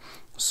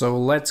 So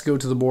let's go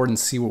to the board and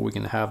see what we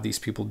can have these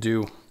people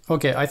do.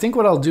 Okay, I think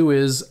what I'll do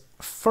is,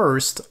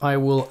 first, I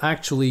will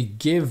actually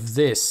give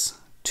this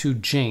to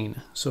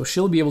Jane. So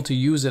she'll be able to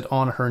use it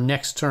on her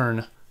next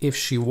turn if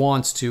she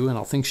wants to, and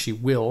I think she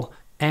will.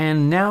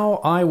 And now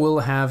I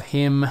will have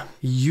him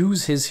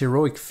use his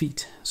heroic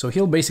feat. So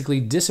he'll basically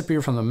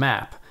disappear from the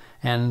map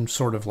and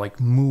sort of like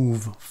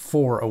move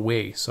 4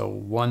 away. So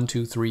 1,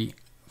 2, 3,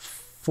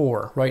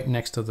 4, right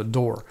next to the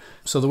door.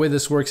 So the way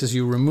this works is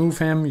you remove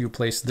him, you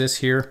place this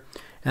here,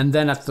 and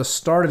then at the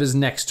start of his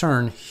next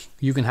turn,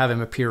 you can have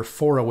him appear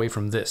 4 away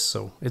from this.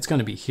 So it's going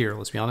to be here,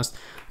 let's be honest.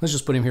 Let's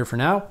just put him here for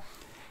now.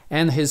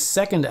 And his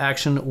second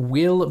action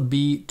will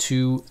be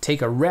to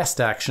take a rest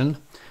action.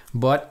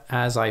 But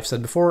as I've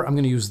said before, I'm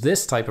going to use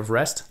this type of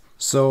rest.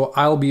 So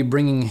I'll be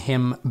bringing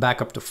him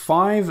back up to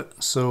 5.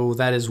 So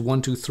that is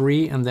 1, 2,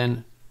 3, and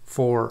then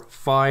 4,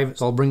 5.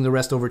 So I'll bring the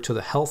rest over to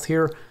the health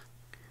here.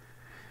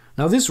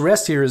 Now this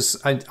rest here is,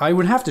 I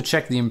would have to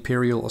check the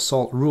Imperial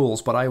Assault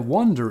rules, but I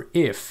wonder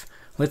if,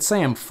 let's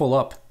say I'm full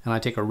up and I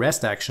take a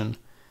rest action,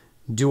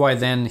 do I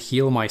then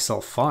heal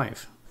myself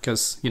 5?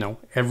 Because, you know,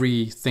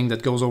 everything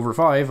that goes over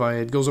 5,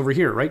 it goes over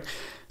here, right?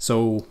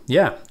 So,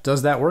 yeah,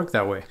 does that work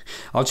that way?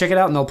 I'll check it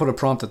out and I'll put a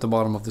prompt at the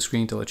bottom of the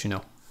screen to let you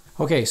know.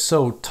 Okay,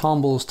 so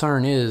Tomble's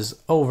turn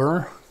is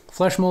over.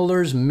 Flesh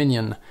Molder's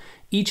minion.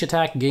 Each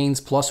attack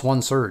gains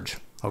 +1 surge,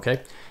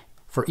 okay?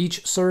 For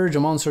each surge a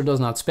monster does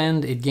not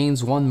spend, it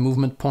gains 1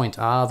 movement point.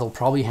 They'll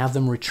probably have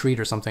them retreat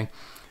or something.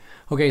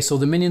 Okay, so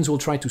the minions will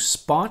try to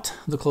spot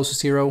the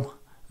closest hero,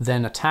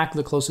 then attack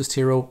the closest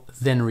hero,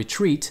 then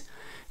retreat.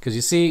 Because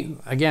you see,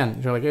 again,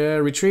 you're like,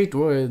 retreat?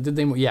 Did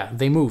they move? Yeah,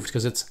 they moved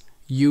because it's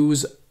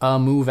use a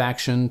move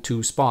action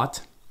to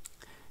spot.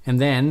 And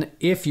then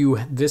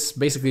this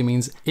basically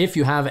means if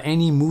you have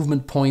any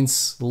movement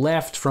points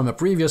left from a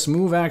previous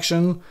move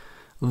action,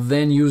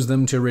 then use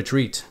them to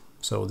retreat.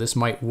 So this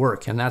might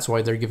work, and that's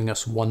why they're giving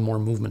us 1 more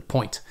movement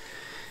point.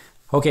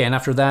 Okay, and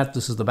after that,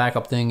 this is the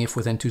backup thing. If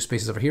within 2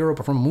 spaces of a hero,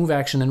 perform a move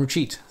action and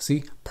retreat.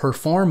 See?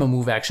 Perform a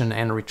move action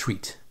and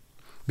retreat.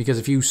 Because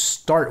if you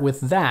start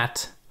with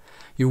that,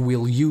 you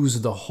will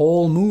use the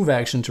whole move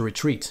action to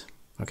retreat.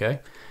 Okay?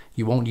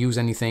 You won't use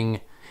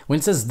anything. When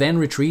it says then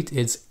retreat,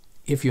 it's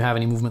if you have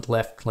any movement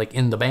left, like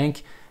in the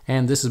bank.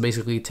 And this is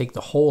basically take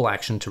the whole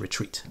action to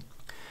retreat.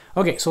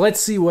 Okay, so let's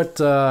see what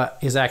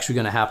is actually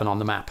going to happen on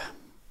the map.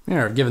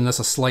 Here, giving this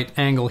a slight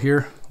angle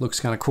here. Looks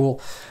kind of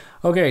cool.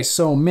 Okay,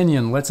 so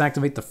minion, let's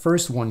activate the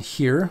first one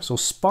here. So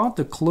spot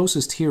the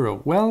closest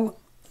hero. Well,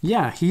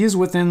 yeah, he is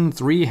within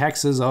 3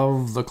 hexes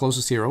of the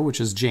closest hero, which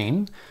is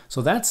Jane.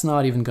 So that's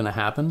not even going to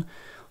happen.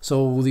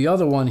 So the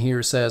other one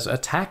here says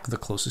attack the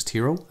closest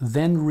hero,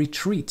 then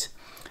retreat.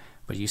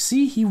 But you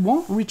see, he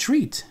won't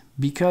retreat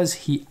because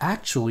he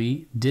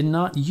actually did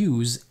not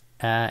use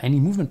any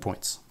movement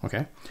points.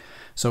 Okay,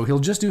 so he'll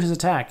just do his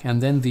attack,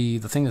 and then the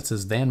thing that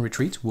says then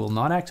retreat will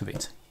not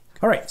activate.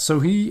 All right, so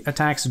he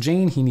attacks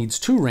Jane. He needs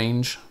 2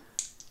 range.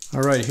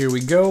 All right, here we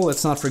go.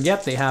 Let's not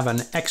forget they have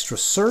an extra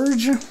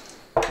surge.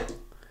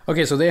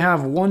 Okay, so they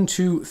have 1,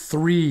 2,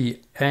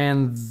 3,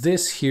 and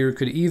this here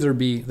could either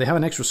be, they have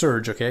an extra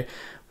surge, okay?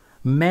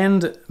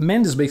 Mend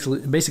is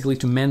basically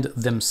to mend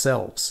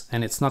themselves,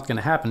 and it's not going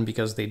to happen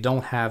because they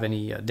don't have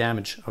any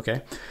damage,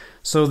 okay?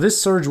 So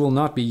this surge will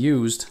not be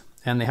used,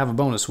 and they have a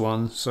bonus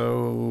one.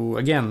 So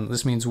again,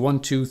 this means 1,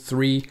 2,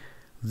 3.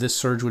 This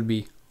surge would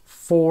be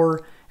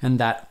 4, and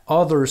that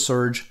other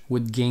surge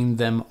would gain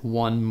them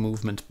 1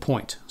 movement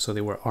point. So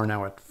they are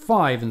now at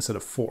 5 instead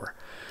of 4.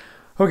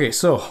 Okay,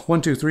 so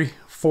 1, 2, 3,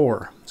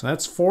 4. So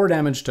that's 4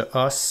 damage to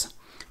us.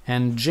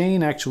 And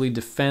Jane actually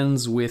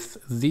defends with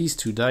these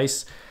 2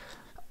 dice.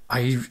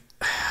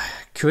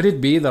 Could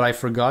it be that I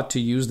forgot to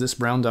use this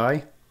brown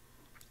die?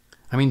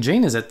 I mean,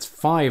 Jane is at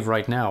 5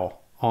 right now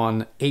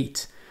on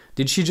 8.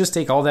 Did she just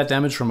take all that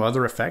damage from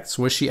other effects?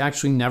 Was she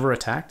actually never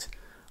attacked?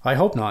 I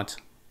hope not.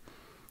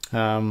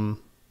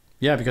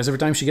 Yeah, because every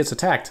time she gets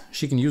attacked,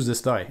 she can use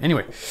this die.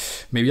 Anyway,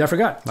 maybe I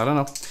forgot. I don't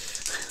know.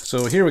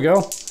 So here we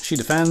go. She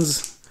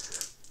defends.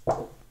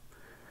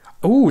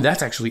 Oh,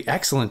 that's actually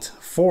excellent.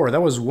 4.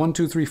 That was 1,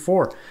 2, 3,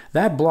 4.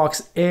 That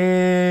blocks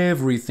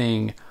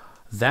everything.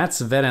 That's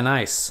very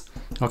nice.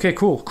 Okay,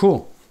 cool,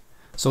 cool.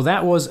 So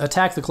that was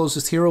attack the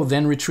closest hero,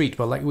 then retreat.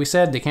 But like we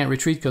said, they can't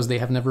retreat because they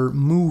have never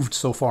moved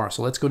so far.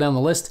 So let's go down the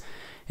list.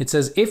 It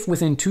says, if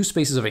within 2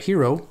 spaces of a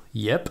hero,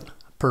 yep,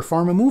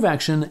 perform a move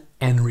action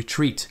and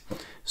retreat.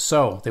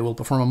 So they will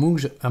perform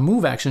a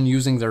move action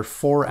using their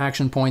 4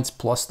 action points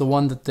plus the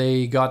 1 that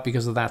they got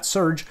because of that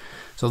surge.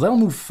 So they'll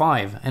move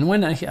 5. And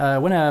when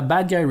a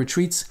bad guy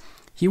retreats,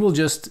 he will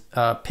just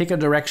pick a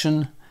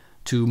direction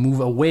to move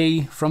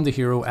away from the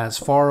hero as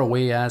far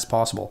away as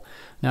possible.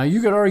 Now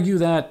you could argue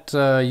that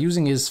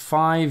using his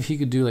 5, he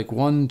could do like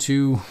 1,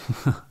 2,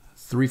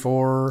 3,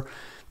 4.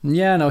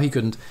 Yeah, no, he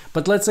couldn't.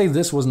 But let's say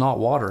this was not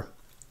water.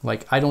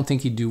 Like, I don't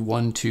think he'd do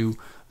 1, 2,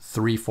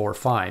 3, 4,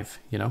 5,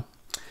 you know?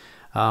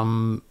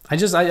 I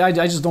just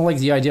don't like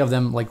the idea of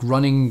them like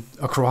running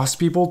across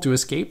people to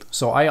escape.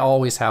 So I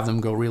always have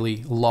them go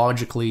really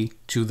logically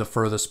to the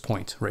furthest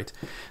point, right?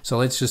 So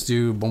let's just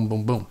do boom,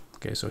 boom, boom.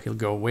 Okay, so he'll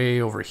go way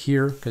over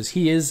here because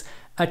he is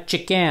a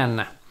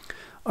chicken.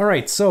 All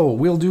right, so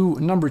we'll do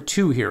number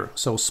 2 here.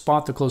 So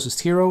spot the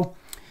closest hero.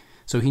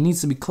 So he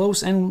needs to be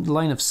close and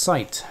line of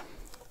sight.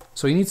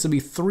 So he needs to be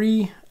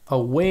 3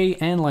 away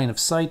and line of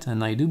sight.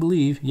 And I do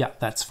believe, yeah,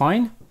 that's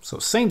fine. So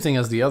same thing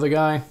as the other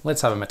guy.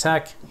 Let's have him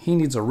attack. He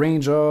needs a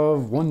range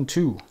of 1,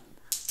 2.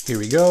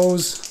 Here he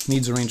goes.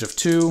 Needs a range of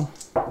 2.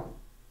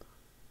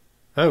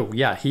 Oh,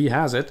 yeah, he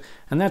has it.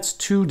 And that's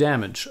 2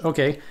 damage.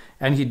 Okay,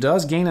 and he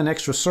does gain an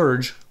extra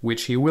surge,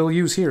 which he will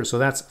use here. So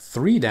that's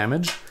 3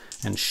 damage.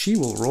 And she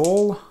will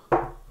roll...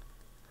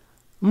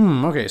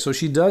 okay, so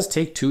she does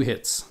take 2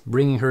 hits,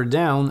 bringing her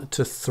down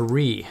to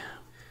 3.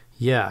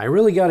 Yeah, I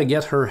really got to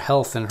get her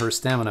health and her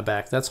stamina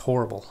back. That's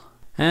horrible.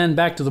 And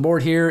back to the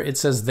board here, it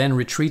says then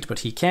retreat, but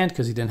he can't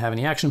because he didn't have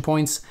any action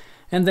points.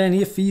 And then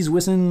if he's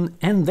within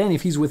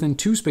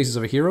 2 spaces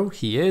of a hero,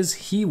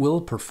 he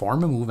will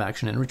perform a move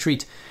action and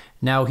retreat.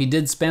 Now he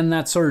did spend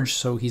that surge,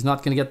 so he's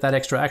not going to get that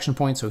extra action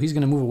point, so he's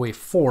going to move away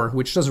 4,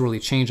 which doesn't really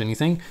change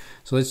anything.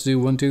 So let's do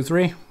 1, 2,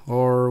 3,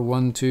 or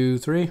 1, 2,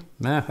 3.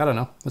 I don't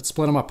know. Let's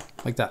split them up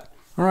like that.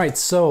 All right,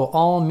 so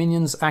all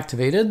minions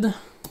activated.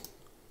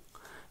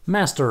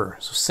 Master,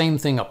 so same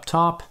thing up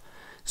top.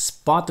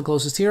 Spot the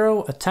closest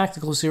hero, attack the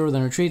closest hero,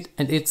 then retreat,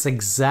 and it's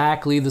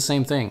exactly the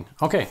same thing.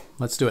 Okay,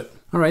 let's do it.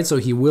 All right, so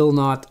he will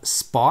not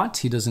spot.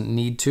 He doesn't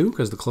need to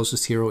because the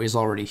closest hero is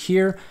already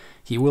here.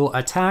 He will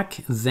attack,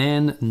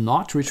 then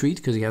not retreat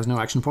because he has no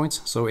action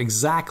points. So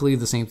exactly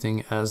the same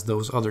thing as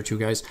those other 2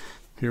 guys.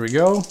 Here we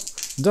go.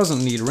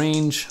 Doesn't need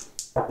range.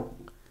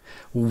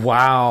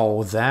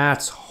 Wow,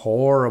 that's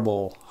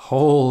horrible.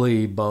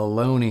 Holy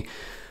baloney.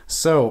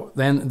 So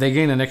then they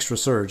gain an extra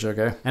surge,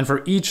 okay? And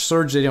for each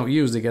surge they don't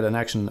use, they get an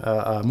action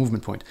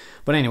movement point.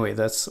 But anyway,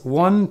 that's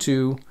 1,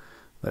 2,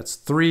 that's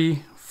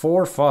 3,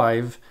 4,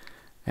 5,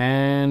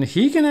 and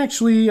he can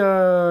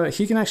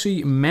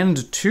actually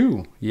mend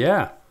 2.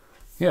 Yeah,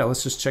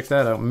 let's just check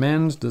that out.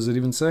 Mend, does it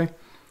even say?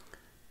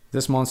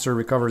 This monster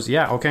recovers.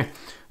 Yeah, okay.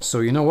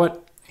 So you know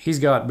what? He's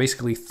got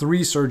basically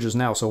 3 surges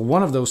now. So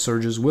one of those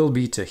surges will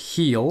be to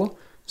heal.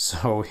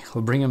 So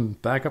he'll bring him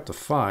back up to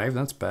 5.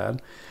 That's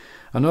bad.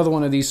 Another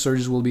one of these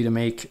surges will be to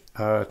make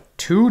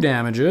 2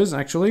 damages,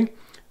 actually.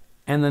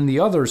 And then the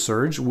other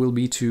surge will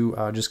be to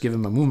just give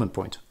him a movement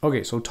point.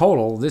 Okay, so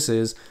total, this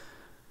is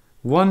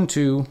 1,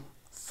 2,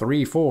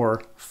 3,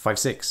 4, 5,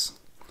 6.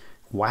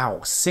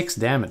 Wow, 6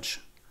 damage.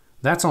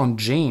 That's on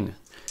Jane.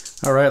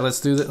 All right,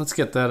 let's do that. Let's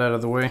get that out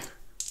of the way.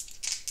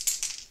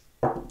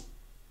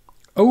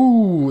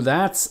 Oh,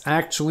 that's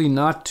actually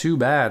not too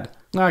bad.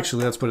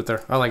 Actually, let's put it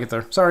there. I like it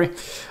there. Sorry.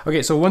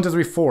 Okay, so 1, 2,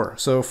 3, 4.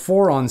 So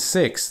 4 on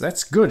 6.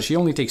 That's good. She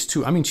only takes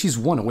 2. I mean, she's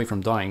 1 away from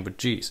dying, but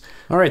geez.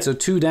 All right, so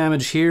 2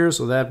 damage here.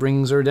 So that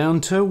brings her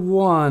down to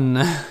 1.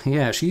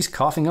 Yeah, she's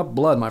coughing up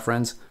blood, my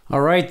friends.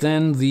 All right,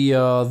 then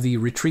the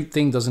retreat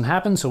thing doesn't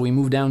happen. So we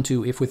move down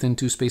to if within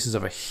 2 spaces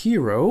of a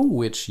hero,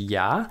 which,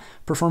 yeah,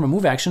 perform a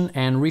move action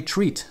and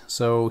retreat.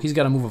 So he's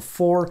got a move of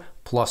 4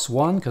 plus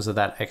 1 because of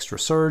that extra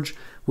surge,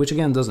 which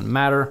again doesn't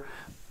matter.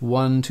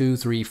 1, 2,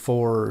 3,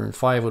 4, and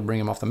 5 would bring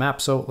him off the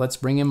map. So let's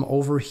bring him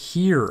over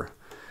here.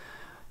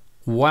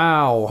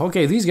 Wow.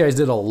 Okay, these guys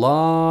did a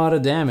lot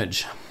of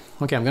damage.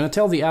 Okay, I'm going to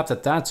tell the app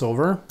that that's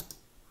over.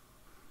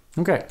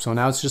 Okay, so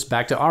now it's just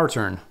back to our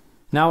turn.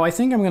 Now I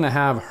think I'm going to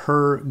have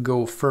her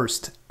go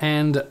first,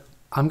 and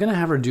I'm going to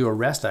have her do a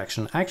rest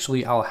action.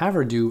 Actually, I'll have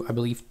her do, I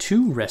believe,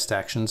 2 rest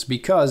actions,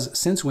 because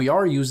since we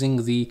are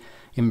using the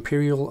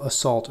Imperial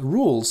Assault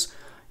rules,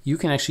 you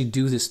can actually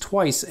do this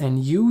twice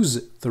and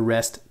use the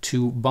rest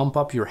to bump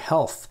up your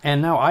health.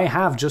 And now I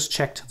have just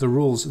checked the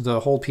rules,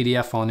 the whole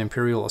PDF on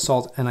Imperial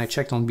Assault, and I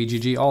checked on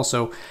BGG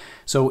also.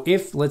 So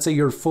if, let's say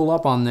you're full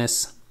up on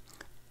this,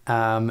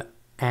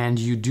 and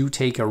you do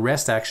take a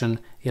rest action,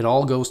 it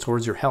all goes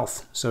towards your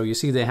health. So you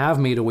see they have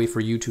made a way for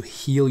you to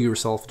heal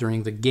yourself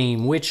during the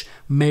game, which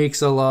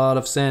makes a lot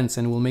of sense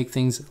and will make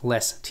things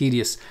less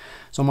tedious.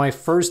 So my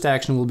first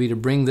action will be to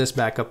bring this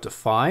back up to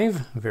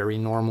 5, very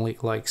normally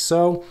like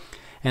so.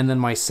 And then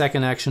my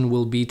second action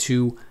will be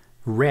to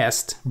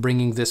rest,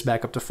 bringing this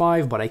back up to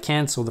 5, but I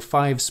can't, so the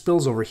 5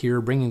 spills over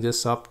here, bringing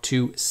this up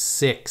to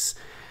 6.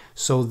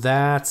 So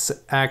that's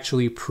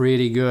actually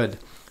pretty good.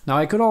 Now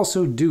I could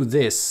also do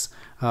this,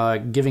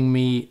 giving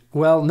me,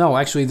 well, no,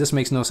 actually this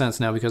makes no sense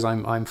now because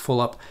I'm full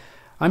up.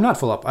 I'm not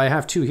full up, I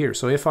have 2 here.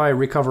 So if I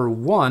recover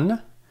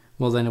 1,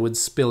 well then it would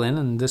spill in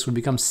and this would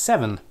become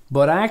 7.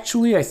 But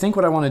actually I think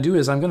what I want to do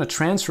is I'm going to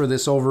transfer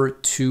this over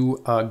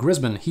to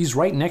Grisbin. He's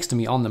right next to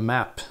me on the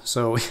map.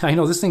 So I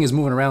know this thing is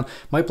moving around.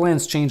 My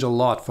plans change a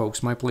lot,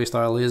 folks. My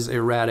playstyle is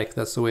erratic,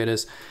 that's the way it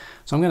is.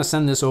 So I'm going to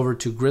send this over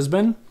to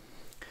Grisbin.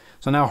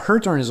 So now her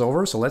turn is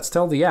over, so let's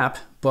tell the app.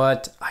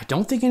 But I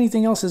don't think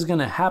anything else is going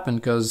to happen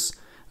because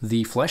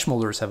the flesh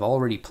molders have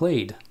already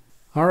played.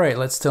 All right,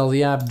 let's tell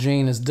the app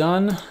Jane is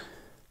done.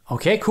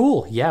 Okay,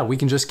 cool. Yeah, we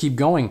can just keep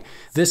going.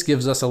 This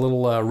gives us a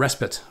little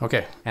respite.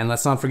 Okay, and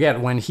let's not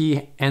forget, when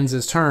he ends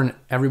his turn,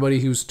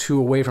 everybody who's 2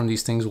 away from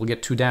these things will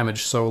get 2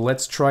 damage. So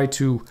let's try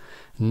to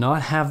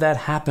not have that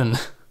happen.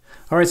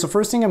 All right, so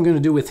first thing I'm going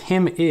to do with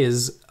him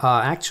is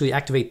actually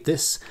activate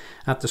this.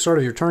 At the start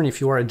of your turn,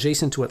 if you are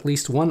adjacent to at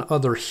least one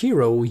other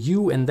hero,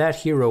 you and that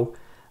hero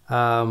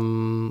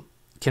can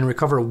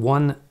recover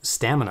 1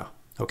 stamina.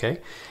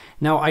 Okay,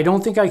 now I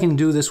don't think I can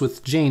do this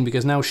with Jane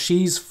because now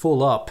she's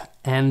full up,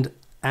 and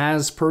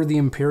as per the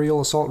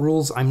Imperial Assault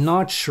rules, I'm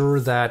not sure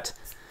that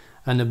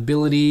an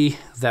ability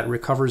that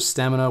recovers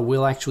stamina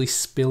will actually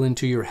spill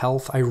into your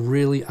health. I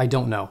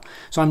don't know.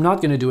 So I'm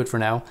not going to do it for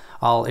now.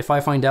 If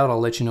I find out, I'll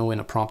let you know in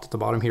a prompt at the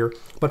bottom here.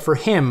 But for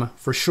him,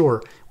 for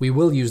sure, we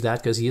will use that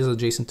because he is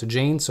adjacent to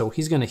Jane, so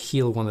he's going to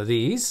heal one of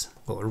these,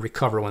 well,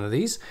 recover one of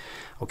these.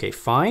 Okay,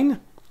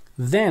 fine.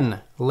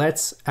 Then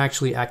let's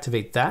actually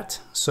activate that.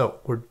 So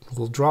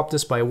we'll drop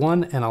this by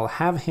 1 and I'll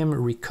have him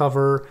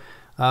recover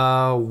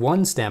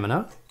 1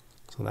 stamina.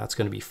 So that's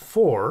going to be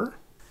 4.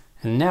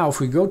 And now if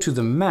we go to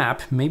the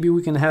map, maybe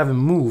we can have him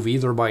move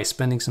either by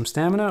spending some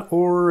stamina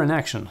or an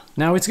action.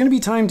 Now it's going to be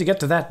time to get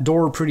to that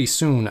door pretty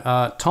soon.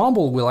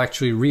 Tomble will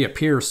actually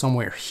reappear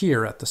somewhere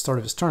here at the start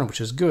of his turn,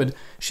 which is good.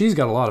 She's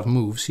got a lot of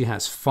moves. She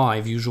has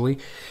 5 usually.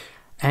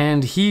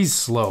 And he's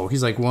slow.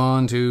 He's like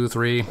 1, 2,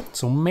 3.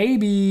 So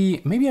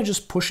maybe I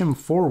just push him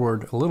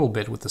forward a little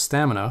bit with the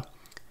stamina.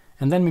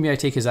 And then maybe I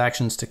take his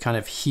actions to kind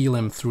of heal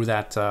him through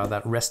that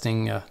that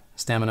resting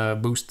stamina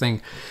boost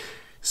thing.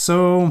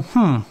 So,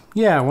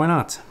 yeah, why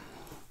not?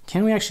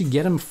 Can we actually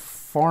get him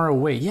far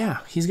away? Yeah,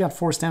 he's got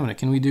 4 stamina.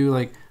 Can we do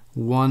like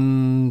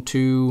 1,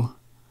 2,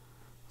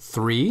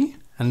 3?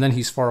 And then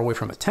he's far away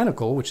from a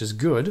tentacle, which is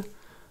good.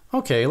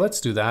 Okay, let's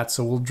do that.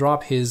 So we'll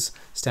drop his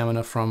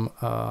stamina from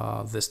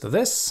this to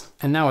this.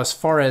 And now as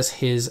far as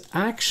his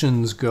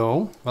actions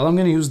go, well, I'm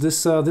going to use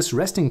this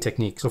resting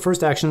technique. So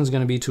first action is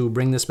going to be to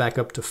bring this back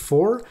up to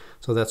 4.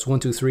 So that's 1,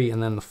 2, 3,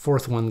 and then the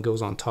 4th one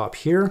goes on top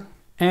here.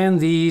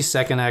 And the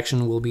second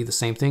action will be the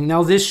same thing.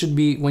 Now this should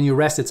be, when you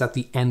rest, it's at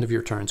the end of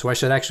your turn. So I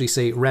should actually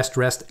say rest,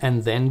 rest,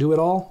 and then do it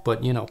all.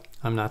 But you know,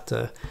 I'm not,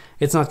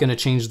 it's not going to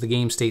change the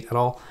game state at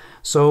all.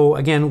 So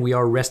again, we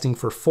are resting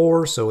for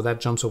 4. So that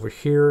jumps over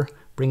here,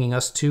 bringing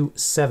us to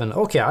 7.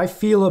 Okay, I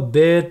feel a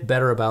bit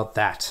better about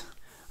that.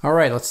 All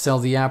right, let's tell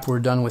the app we're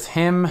done with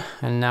him.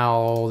 And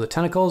now the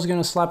tentacle is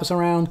going to slap us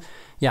around.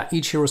 Yeah,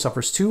 each hero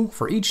suffers 2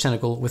 for each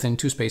tentacle within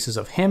 2 spaces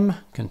of him.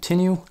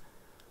 Continue.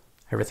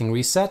 Everything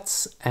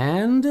resets,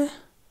 and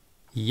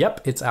yep,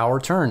 it's our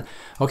turn.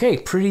 Okay,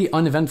 pretty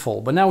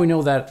uneventful, but now we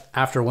know that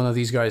after one of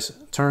these guys'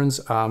 turns,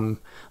 the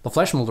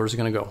flesh molders are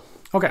gonna go.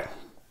 Okay,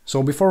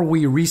 so before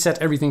we reset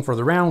everything for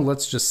the round,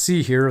 let's just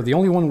see here. The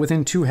only one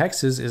within 2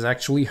 hexes is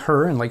actually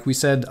her, and like we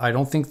said, I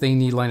don't think they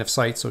need line of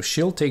sight, so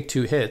she'll take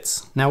 2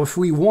 hits. Now, if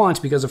we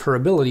want, because of her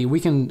ability, we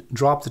can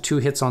drop the 2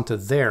 hits onto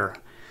there,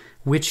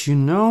 which, you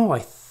know, I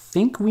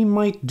think we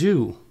might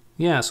do.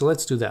 Yeah, so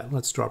let's do that.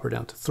 Let's drop her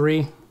down to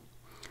 3.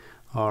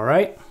 All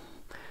right,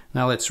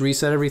 now let's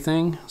reset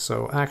everything.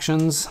 So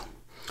actions.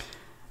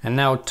 And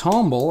now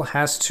Tomble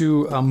has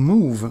to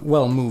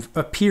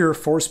appear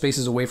 4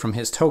 spaces away from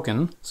his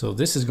token. So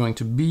this is going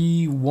to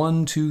be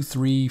 1, 2,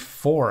 3,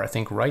 4, I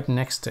think, right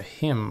next to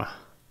him.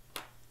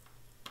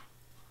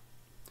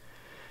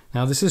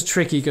 Now this is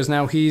tricky because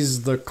now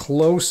he's the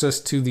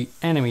closest to the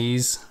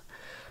enemies.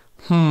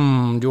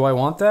 Do I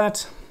want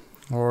that?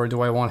 Or do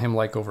I want him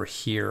like over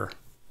here?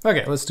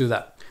 Okay, let's do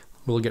that.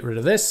 We'll get rid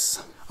of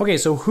this. Okay,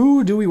 so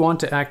who do we want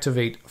to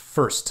activate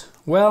first?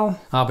 Well,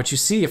 but you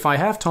see, if I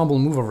have Tomble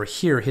move over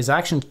here, his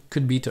action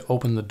could be to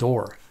open the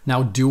door.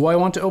 Now, do I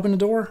want to open the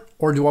door?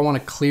 Or do I want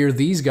to clear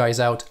these guys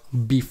out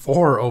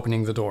before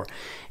opening the door?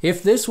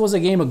 If this was a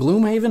game of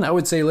Gloomhaven, I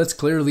would say let's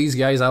clear these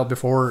guys out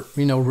before,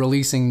 you know,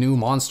 releasing new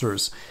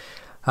monsters.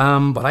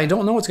 But I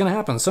don't know what's going to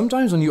happen.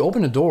 Sometimes when you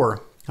open a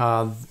door,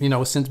 you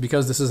know,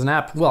 because this is an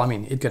app, well, I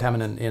mean, it could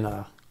happen in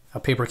a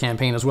paper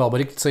campaign as well,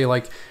 but it could say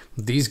like,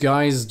 these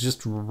guys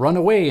just run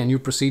away and you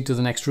proceed to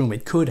the next room.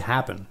 It could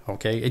happen,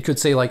 okay? It could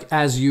say like,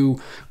 as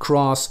you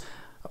cross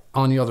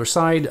on the other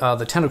side,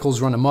 the tentacles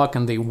run amok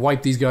and they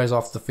wipe these guys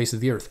off the face of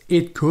the earth.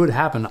 It could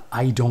happen,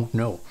 I don't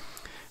know.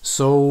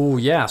 So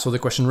yeah, so the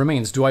question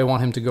remains, do I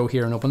want him to go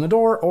here and open the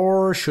door,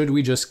 or should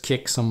we just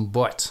kick some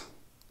butt?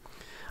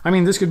 I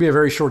mean, this could be a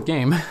very short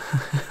game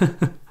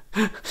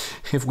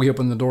if we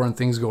open the door and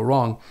things go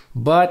wrong,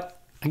 but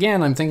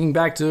again, I'm thinking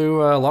back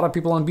to a lot of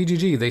people on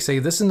BGG. They say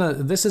this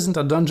isn't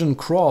a dungeon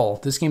crawl.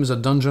 This game is a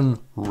dungeon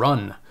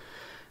run.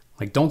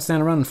 Like, don't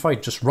stand around and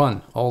fight. Just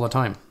run all the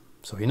time.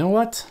 So you know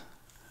what?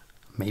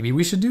 Maybe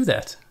we should do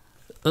that.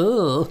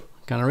 Ugh,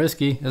 kind of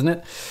risky, isn't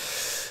it?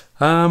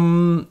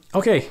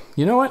 Okay,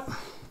 you know what?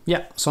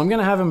 Yeah, so I'm going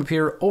to have him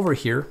appear over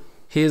here.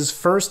 His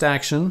first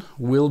action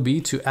will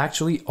be to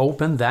actually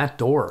open that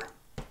door.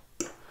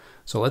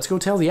 So let's go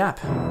tell the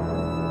app.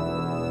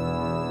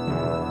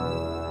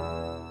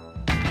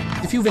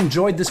 If you've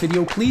enjoyed this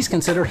video, please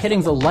consider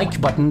hitting the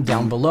like button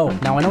down below.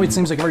 Now, I know it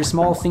seems like a very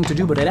small thing to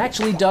do, but it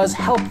actually does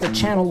help the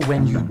channel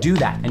when you do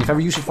that. And if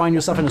ever you should find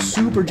yourself in a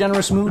super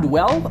generous mood,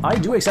 well, I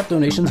do accept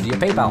donations via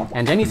PayPal.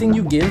 And anything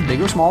you give, big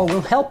or small,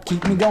 will help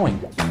keep me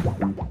going.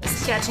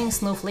 It's catching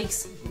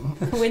snowflakes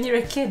when you're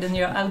a kid and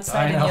you're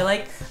outside and you're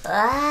like,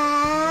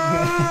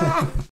 ah!